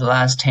changed, you know, in the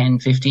last 10,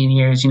 15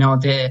 years. You know,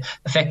 the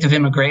effective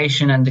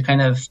immigration and the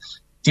kind of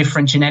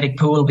different genetic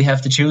pool we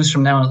have to choose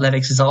from now in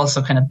athletics has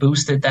also kind of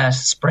boosted that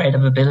spread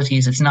of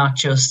abilities. It's not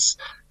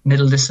just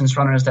middle distance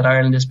runners that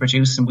Ireland is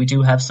producing. We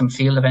do have some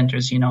field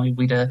eventers. You know,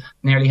 we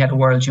nearly had a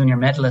world junior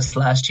medalist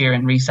last year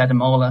in Rhys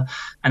Ademola,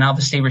 and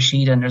obviously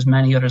Rashida, and there's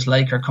many others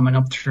like her coming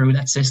up through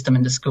that system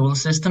in the school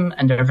system,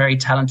 and they're very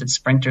talented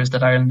sprinters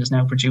that Ireland is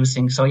now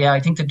producing. So yeah,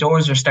 I think the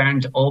doors are starting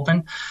to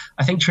open.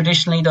 I think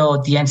traditionally though,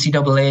 the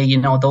NCAA, you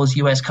know, those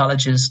US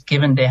colleges,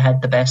 given they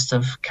had the best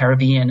of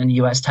Caribbean and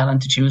US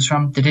talent to choose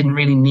from, they didn't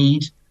really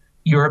need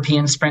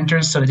European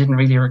sprinters, so they didn't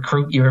really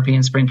recruit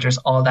European sprinters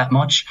all that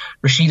much.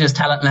 Rashida's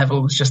talent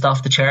level was just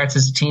off the charts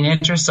as a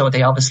teenager, so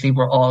they obviously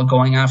were all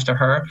going after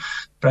her.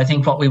 But I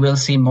think what we will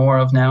see more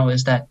of now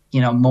is that,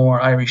 you know,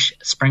 more Irish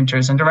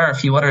sprinters, and there are a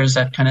few others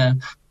at kind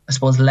of, I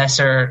suppose,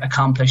 lesser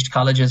accomplished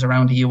colleges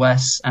around the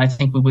US, and I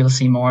think we will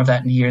see more of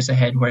that in the years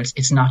ahead, where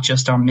it's not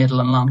just our middle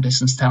and long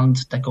distance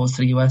talent that goes to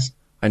the US.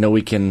 I know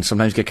we can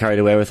sometimes get carried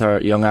away with our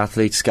young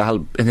athletes,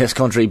 Cathal, in this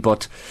country,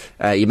 but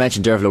you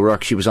mentioned Dervla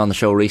O'Rourke. She was on the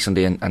show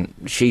recently, and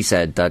she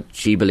said that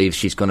she believes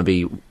she's going to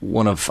be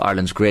one of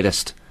Ireland's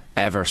greatest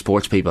ever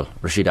sports people,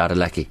 Rashida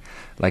Adeleke.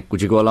 Like,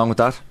 would you go along with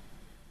that?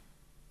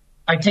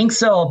 I think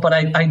so, but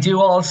I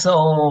do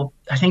also,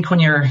 I think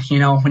when you're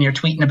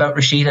tweeting about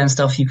Rashida and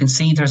stuff, you can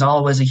see there's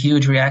always a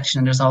huge reaction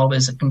and there's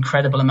always an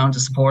incredible amount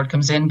of support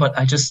comes in, but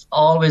I just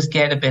always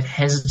get a bit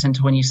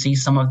hesitant when you see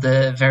some of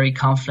the very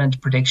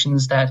confident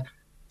predictions that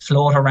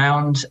float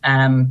around,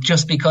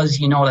 just because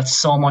you know that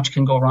so much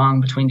can go wrong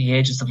between the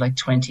ages of like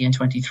 20 and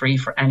 23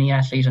 for any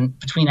athlete, and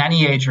between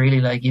any age really.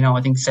 Like, you know,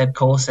 I think Seb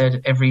Coe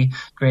said every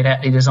great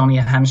athlete is only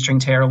a hamstring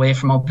tear away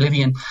from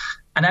oblivion.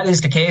 And that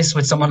is the case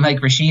with someone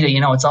like Rashida.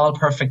 You know, it's all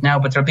perfect now,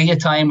 but there'll be a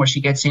time where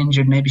she gets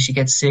injured, maybe she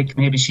gets sick,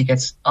 maybe she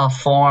gets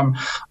off form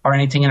or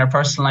anything in her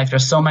personal life.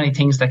 There's so many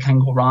things that can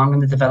go wrong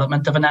in the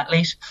development of an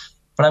athlete.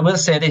 But I will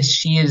say this,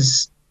 she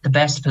is the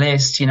best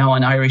placed, you know,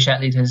 an Irish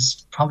athlete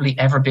has probably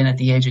ever been at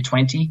the age of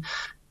 20.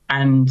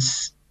 And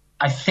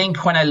I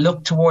think when I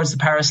look towards the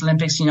Paris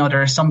Olympics, you know,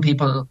 there are some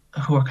people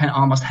who are kind of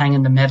almost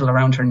hanging the medal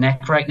around her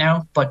neck right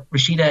now. But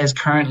Rashida is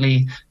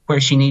currently where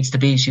she needs to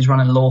be. She's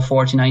running low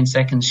 49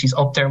 seconds. She's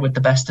up there with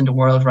the best in the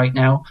world right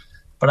now.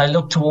 But I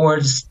look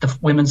towards the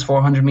women's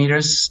 400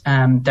 metres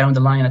down the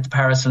line at the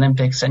Paris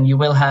Olympics, and you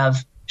will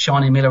have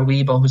Shawnee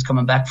Miller-Weibo, who's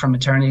coming back from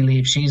maternity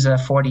leave. She's a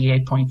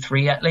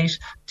 48.3 athlete,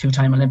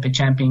 two-time Olympic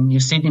champion. You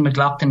Sydney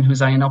McLaughlin,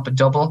 who's eyeing up a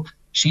double.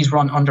 She's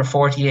run under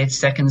 48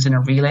 seconds in a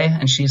relay,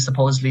 and she's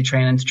supposedly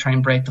training to try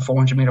and break the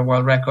 400-metre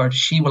world record.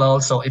 She will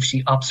also, if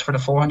she opts for the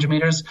 400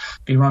 metres,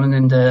 be running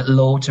in the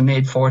low to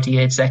mid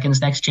 48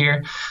 seconds next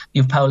year.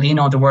 You've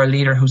Paulino, the world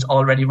leader, who's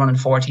already running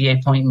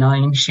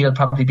 48.9. She'll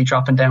probably be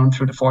dropping down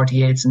through the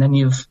 48s. And then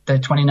you've the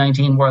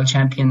 2019 world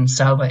champion,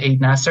 Salwa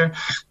Eid Nasser,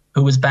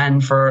 who was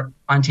banned for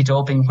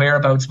anti-doping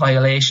whereabouts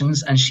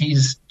violations, and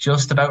she's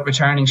just about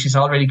returning. She's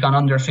already gone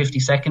under 50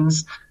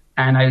 seconds,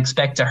 and I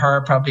expect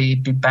her probably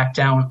be back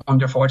down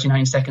under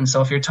 49 seconds.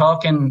 So if you're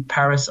talking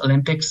Paris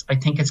Olympics, I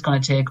think it's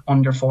going to take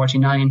under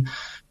 49,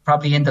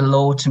 probably in the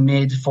low to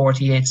mid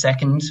 48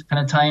 second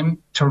kind of time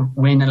to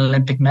win an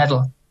Olympic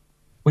medal,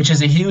 which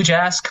is a huge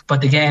ask.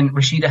 But again,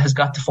 Rashida has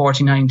got to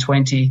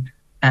 49.20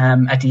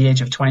 at the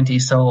age of 20.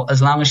 So as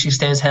long as she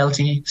stays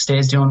healthy,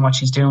 stays doing what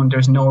she's doing,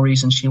 there's no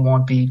reason she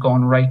won't be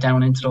going right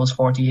down into those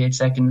 48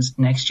 seconds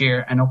next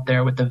year and up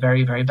there with the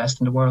very, very best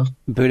in the world.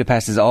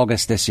 Budapest is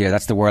August this year.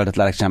 That's the World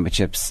Athletics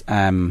Championships.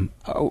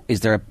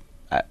 Is there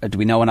do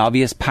we know an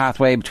obvious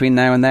pathway between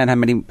now and then? How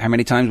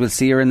many times we'll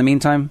see her in the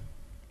meantime?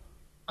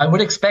 I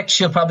would expect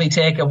she'll probably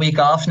take a week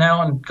off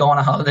now and go on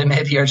a holiday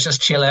maybe, or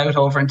just chill out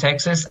over in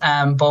Texas.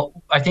 But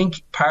I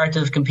think part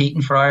of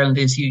competing for Ireland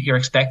is you're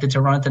expected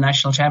to run at the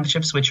national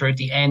championships, which are at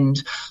the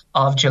end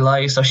of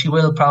July. So she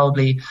will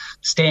probably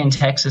stay in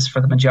Texas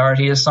for the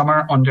majority of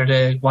summer under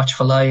the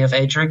watchful eye of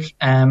Adeleke.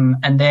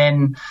 And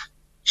then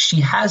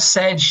she has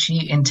said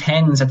she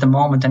intends at the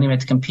moment anyway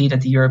to compete at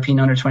the European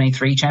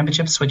Under-23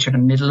 Championships, which are the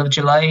middle of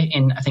July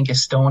in, I think,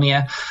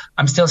 Estonia.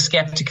 I'm still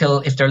sceptical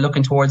if they're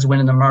looking towards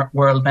winning the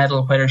world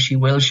medal, whether she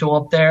will show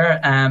up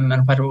there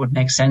and whether it would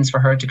make sense for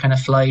her to kind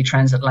of fly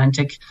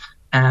transatlantic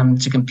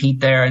to compete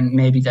there, and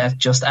maybe that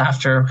just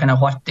after kind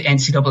of what the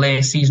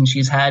NCAA season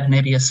she's had,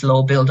 maybe a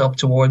slow build up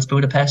towards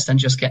Budapest and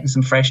just getting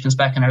some freshness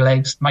back in her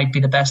legs might be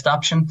the best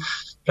option.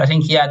 But I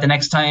think, the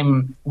next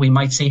time we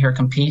might see her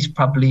compete,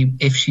 probably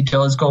if she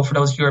does go for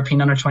those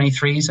European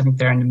Under-23s, I think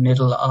they're in the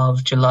middle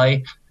of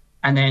July,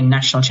 and then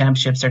national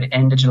championships are the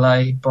end of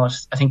July. But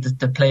I think that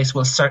the place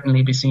will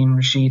certainly be seeing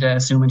Rashida,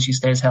 assuming she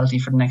stays healthy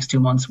for the next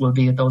 2 months, will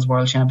be at those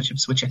World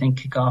Championships, which I think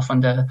kick off on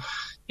the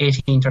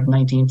 18th or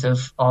 19th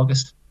of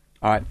August.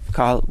 All right,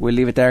 Carl, we'll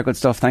leave it there. Good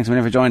stuff. Thanks a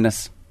million for joining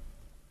us.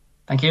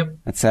 Thank you.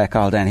 That's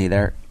Carl Dennehy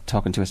there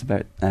talking to us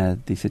about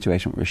the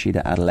situation with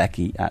Rashida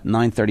Adeleke at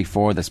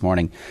 9:34 this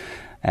morning.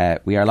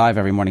 We are live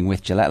every morning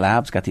with Gillette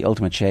Labs. Get the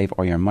ultimate shave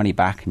or your money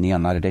back.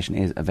 Neon Night Edition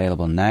is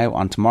available now.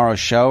 On tomorrow's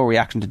show,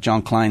 reaction to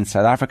John Klein's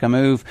South Africa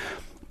move.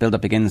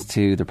 Build-up begins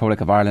to the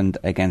Republic of Ireland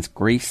against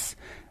Greece,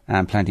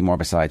 and plenty more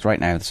besides. Right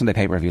now, the Sunday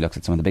Paper Review looks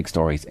at some of the big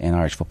stories in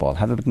Irish football.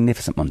 Have a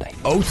magnificent Monday.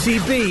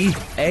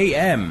 OTB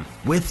AM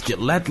with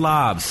Gillette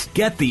Labs.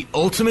 Get the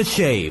ultimate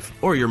shave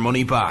or your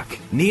money back.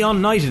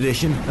 Neon Night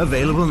Edition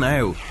available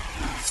now.